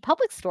Podcast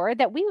TeePublic store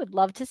that we would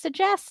love to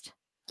suggest.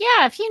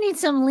 Yeah, if you need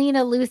some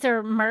Lena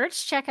Luthor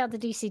merch, check out the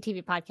DC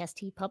TV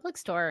Podcast TeePublic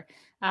store.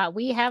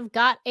 We have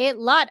got a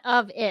lot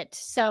of it.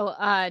 So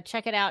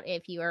check it out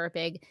if you are a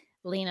big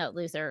Lena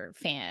Luthor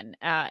fan.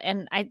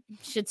 And I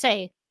should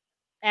say,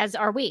 as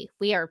are we.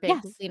 We are big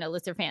Lena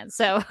Luthor fans.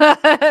 So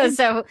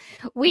so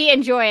we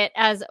enjoy it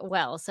as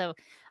well. So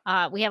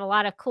we have a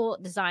lot of cool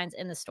designs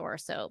in the store,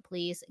 so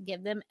please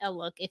give them a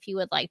look if you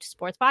would like to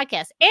support the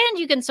podcast. And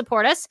you can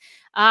support us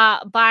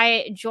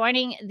by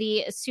joining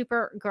the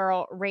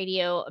Supergirl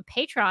Radio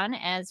Patreon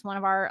as one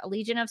of our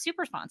Legion of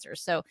Super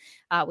sponsors. So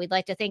we'd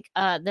like to thank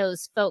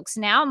those folks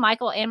now: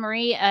 Michael,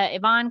 Anne-Marie,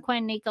 Yvonne,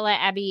 Quinn, Nicola,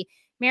 Abby,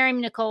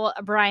 Miriam, Nicole,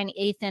 Brian,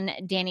 Ethan,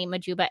 Danny,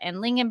 Majuba, and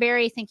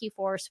Lingonberry. Thank you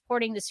for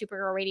supporting the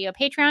Supergirl Radio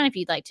Patreon. If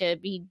you'd like to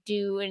be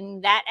doing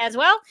that as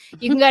well,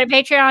 you can go to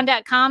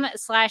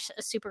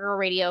patreon.com/Supergirl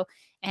Radio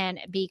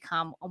and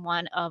become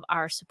one of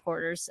our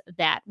supporters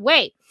that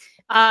way.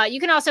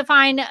 You can also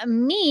find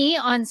me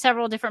on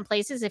several different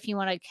places if you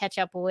want to catch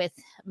up with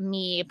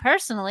me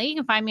personally. You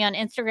can find me on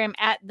Instagram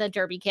at The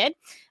Derby Kid.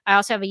 I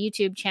also have a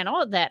YouTube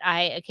channel that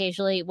I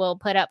occasionally will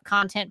put up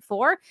content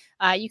for.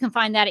 You can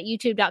find that at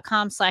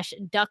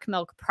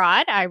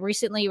youtube.com/duckmilkprod. I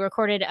recently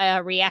recorded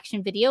a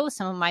reaction video with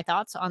some of my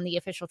thoughts on the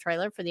official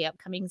trailer for the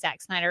upcoming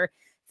Zack Snyder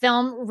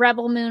film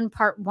Rebel Moon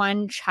Part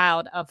 1,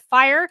 Child of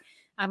Fire.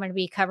 I'm going to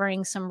be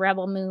covering some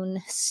Rebel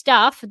Moon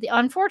stuff.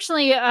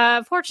 Unfortunately,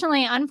 I'm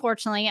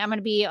going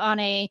to be on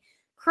a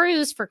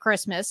cruise for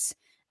Christmas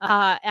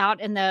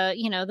out in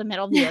the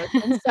middle of the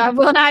ocean. So I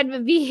will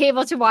not be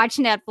able to watch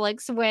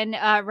Netflix when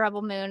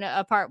Rebel Moon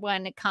Part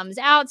 1 comes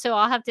out. So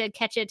I'll have to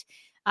catch it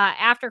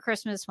after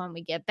Christmas when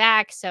we get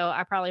back. So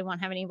I probably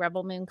won't have any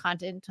Rebel Moon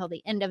content until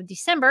the end of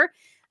December.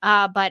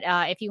 But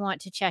if you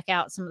want to check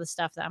out some of the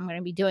stuff that I'm going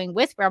to be doing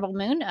with Rebel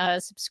Moon,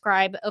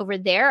 subscribe over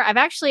there. I've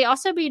actually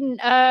also been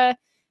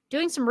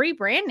doing some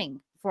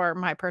rebranding for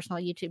my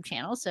personal YouTube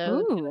channel.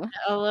 So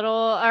a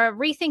little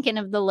rethinking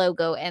of the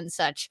logo and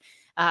such.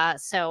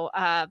 So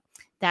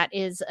that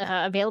is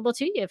available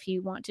to you if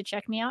you want to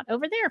check me out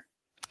over there.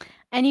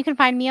 And you can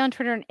find me on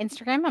Twitter and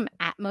Instagram. I'm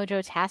at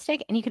Mojotastic.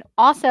 And you can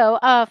also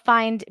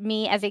find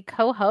me as a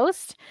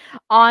co-host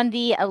on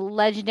the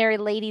Legendary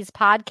Ladies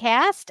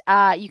podcast.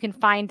 You can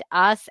find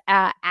us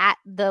at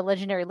the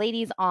Legendary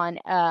Ladies on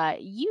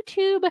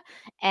YouTube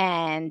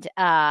and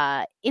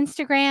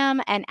Instagram,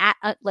 and at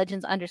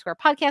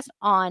Legends_podcast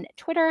on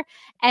Twitter.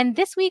 And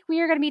this week we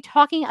are going to be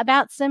talking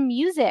about some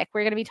music.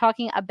 We're going to be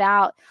talking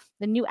about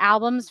the new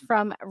albums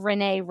from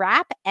Renee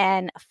Rapp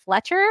and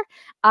Fletcher.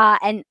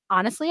 And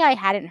honestly, I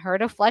hadn't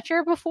heard of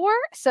Fletcher before,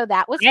 so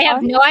that was I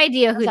have no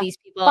idea who these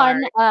people are.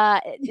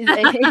 A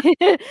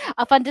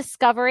fun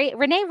discovery.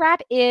 Renee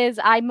Rapp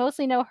I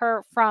mostly know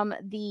her from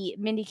the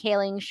Mindy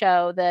Kaling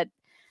show that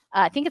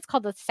I think it's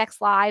called The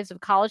Sex Lives of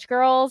College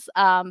Girls.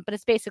 But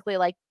it's basically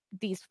like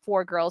these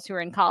 4 girls who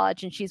are in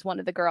college, and she's one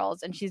of the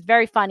girls, and she's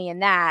very funny in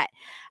that.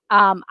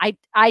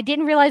 I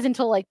didn't realize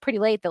until like pretty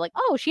late that like,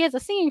 oh, she has a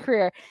singing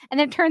career. And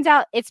then it turns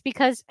out it's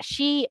because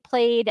she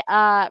played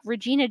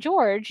Regina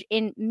George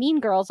in Mean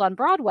Girls on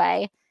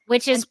Broadway,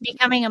 which is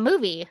becoming a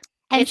movie.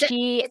 And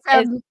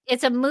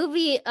it's a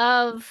movie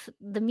of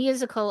the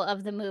musical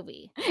of the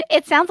movie.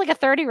 It sounds like a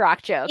 30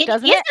 Rock joke,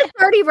 doesn't it? It's a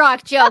 30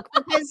 Rock joke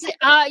because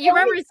you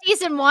remember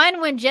season 1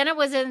 when Jenna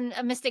was in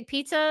Mystic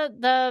Pizza,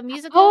 the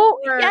musical? Oh,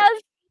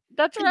 yes.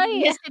 That's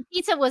right. Mystic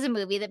Pizza was a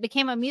movie that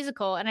became a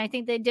musical, and I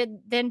think they did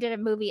a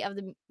movie of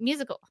the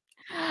musical.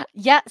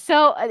 Yeah,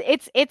 so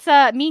it's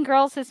Mean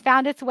Girls has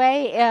found its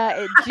way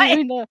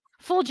doing the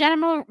full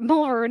Jenna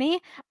Mulroney,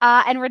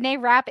 and Renee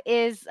Rapp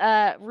is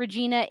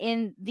Regina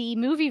in the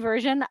movie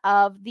version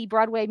of the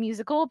Broadway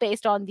musical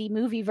based on the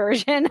movie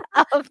version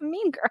of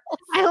Mean Girls.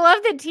 I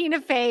love that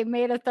Tina Fey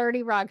made a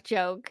 30 Rock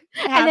joke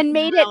and then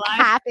made it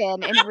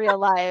happen in real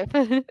life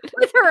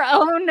with her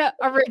own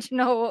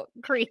original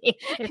creation.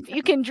 If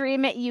you can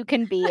dream it, you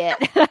can be it.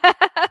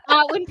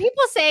 When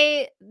people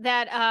say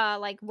that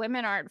like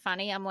women aren't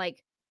funny, I'm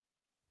like,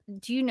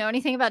 do you know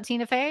anything about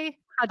Tina Fey?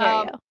 How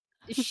dare you?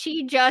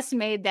 She just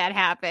made that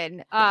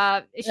happen.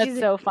 She's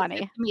so funny.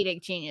 A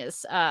comedic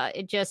genius.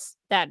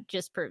 That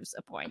just proves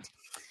a point.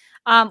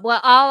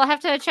 Well, I'll have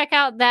to check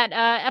out that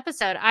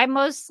episode. I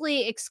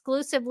mostly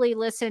exclusively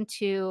listen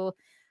to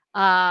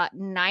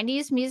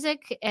 90s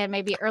music and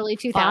maybe early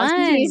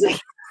 2000s music.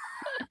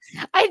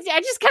 I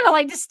just kind of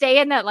like to stay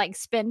in that like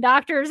Spin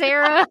Doctors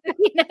era,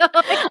 you know.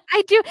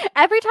 I do.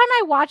 Every time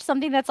I watch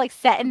something that's like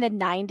set in the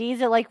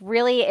 90s, it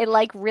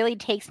really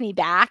takes me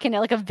back in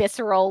like a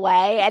visceral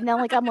way. And then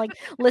like I'm like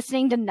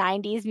listening to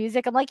 90s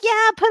music. I'm like,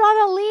 yeah, put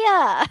on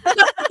Aaliyah.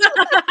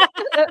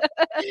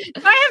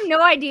 I have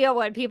no idea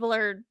what people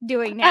are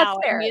doing now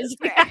in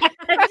music.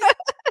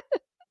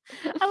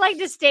 I like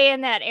to stay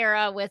in that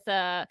era with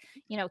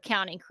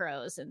Counting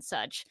Crows and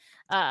such.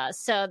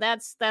 So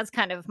that's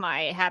kind of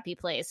my happy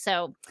place.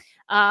 So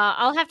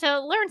I'll have to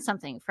learn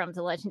something from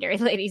the legendary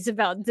ladies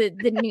about the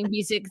new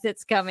music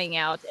that's coming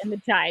out and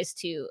the ties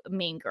to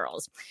Mean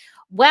Girls.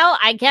 Well,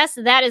 I guess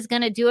that is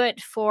going to do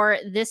it for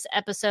this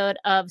episode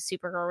of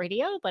Supergirl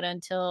Radio. But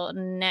until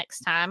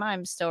next time,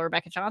 I'm still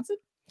Rebecca Johnson.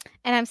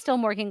 And I'm still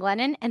Morgan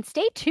Glennon. And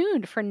stay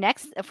tuned for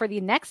the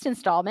next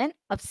installment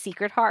of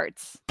Secret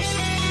Hearts.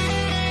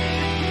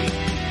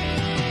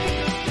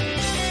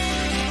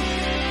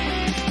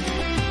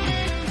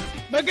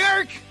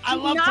 McGurk! I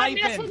love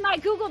typing. Not mess with my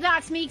Google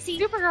Docs, Meeksy.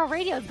 Supergirl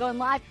Radio is going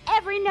live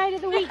every night of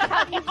the week.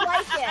 How do you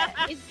like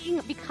it?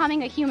 Is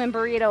becoming a human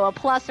burrito a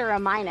plus or a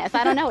minus?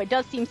 I don't know. It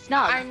does seem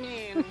snug. I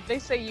mean, they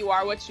say you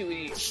are what you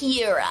eat.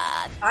 Kira.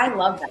 I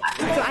love that.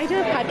 So I do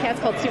a podcast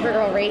called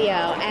Supergirl Radio,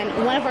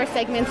 and one of our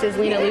segments is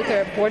Lena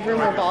Luthor, Boardroom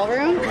or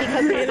Ballroom,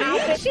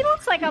 because she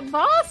looks like a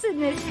boss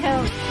in this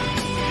coat.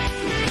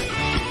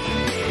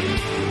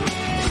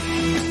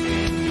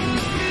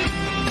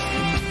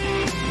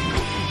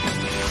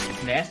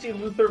 Nasty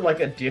Luthor like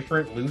a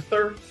different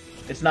Luthor?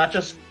 It's not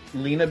just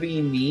Lena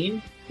being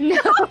mean? No.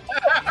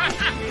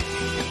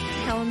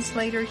 Helen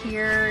Slater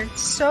here.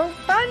 It's so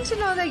fun to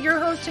know that you're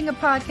hosting a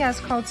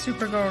podcast called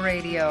Supergirl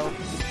Radio.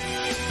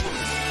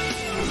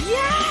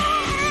 Yeah!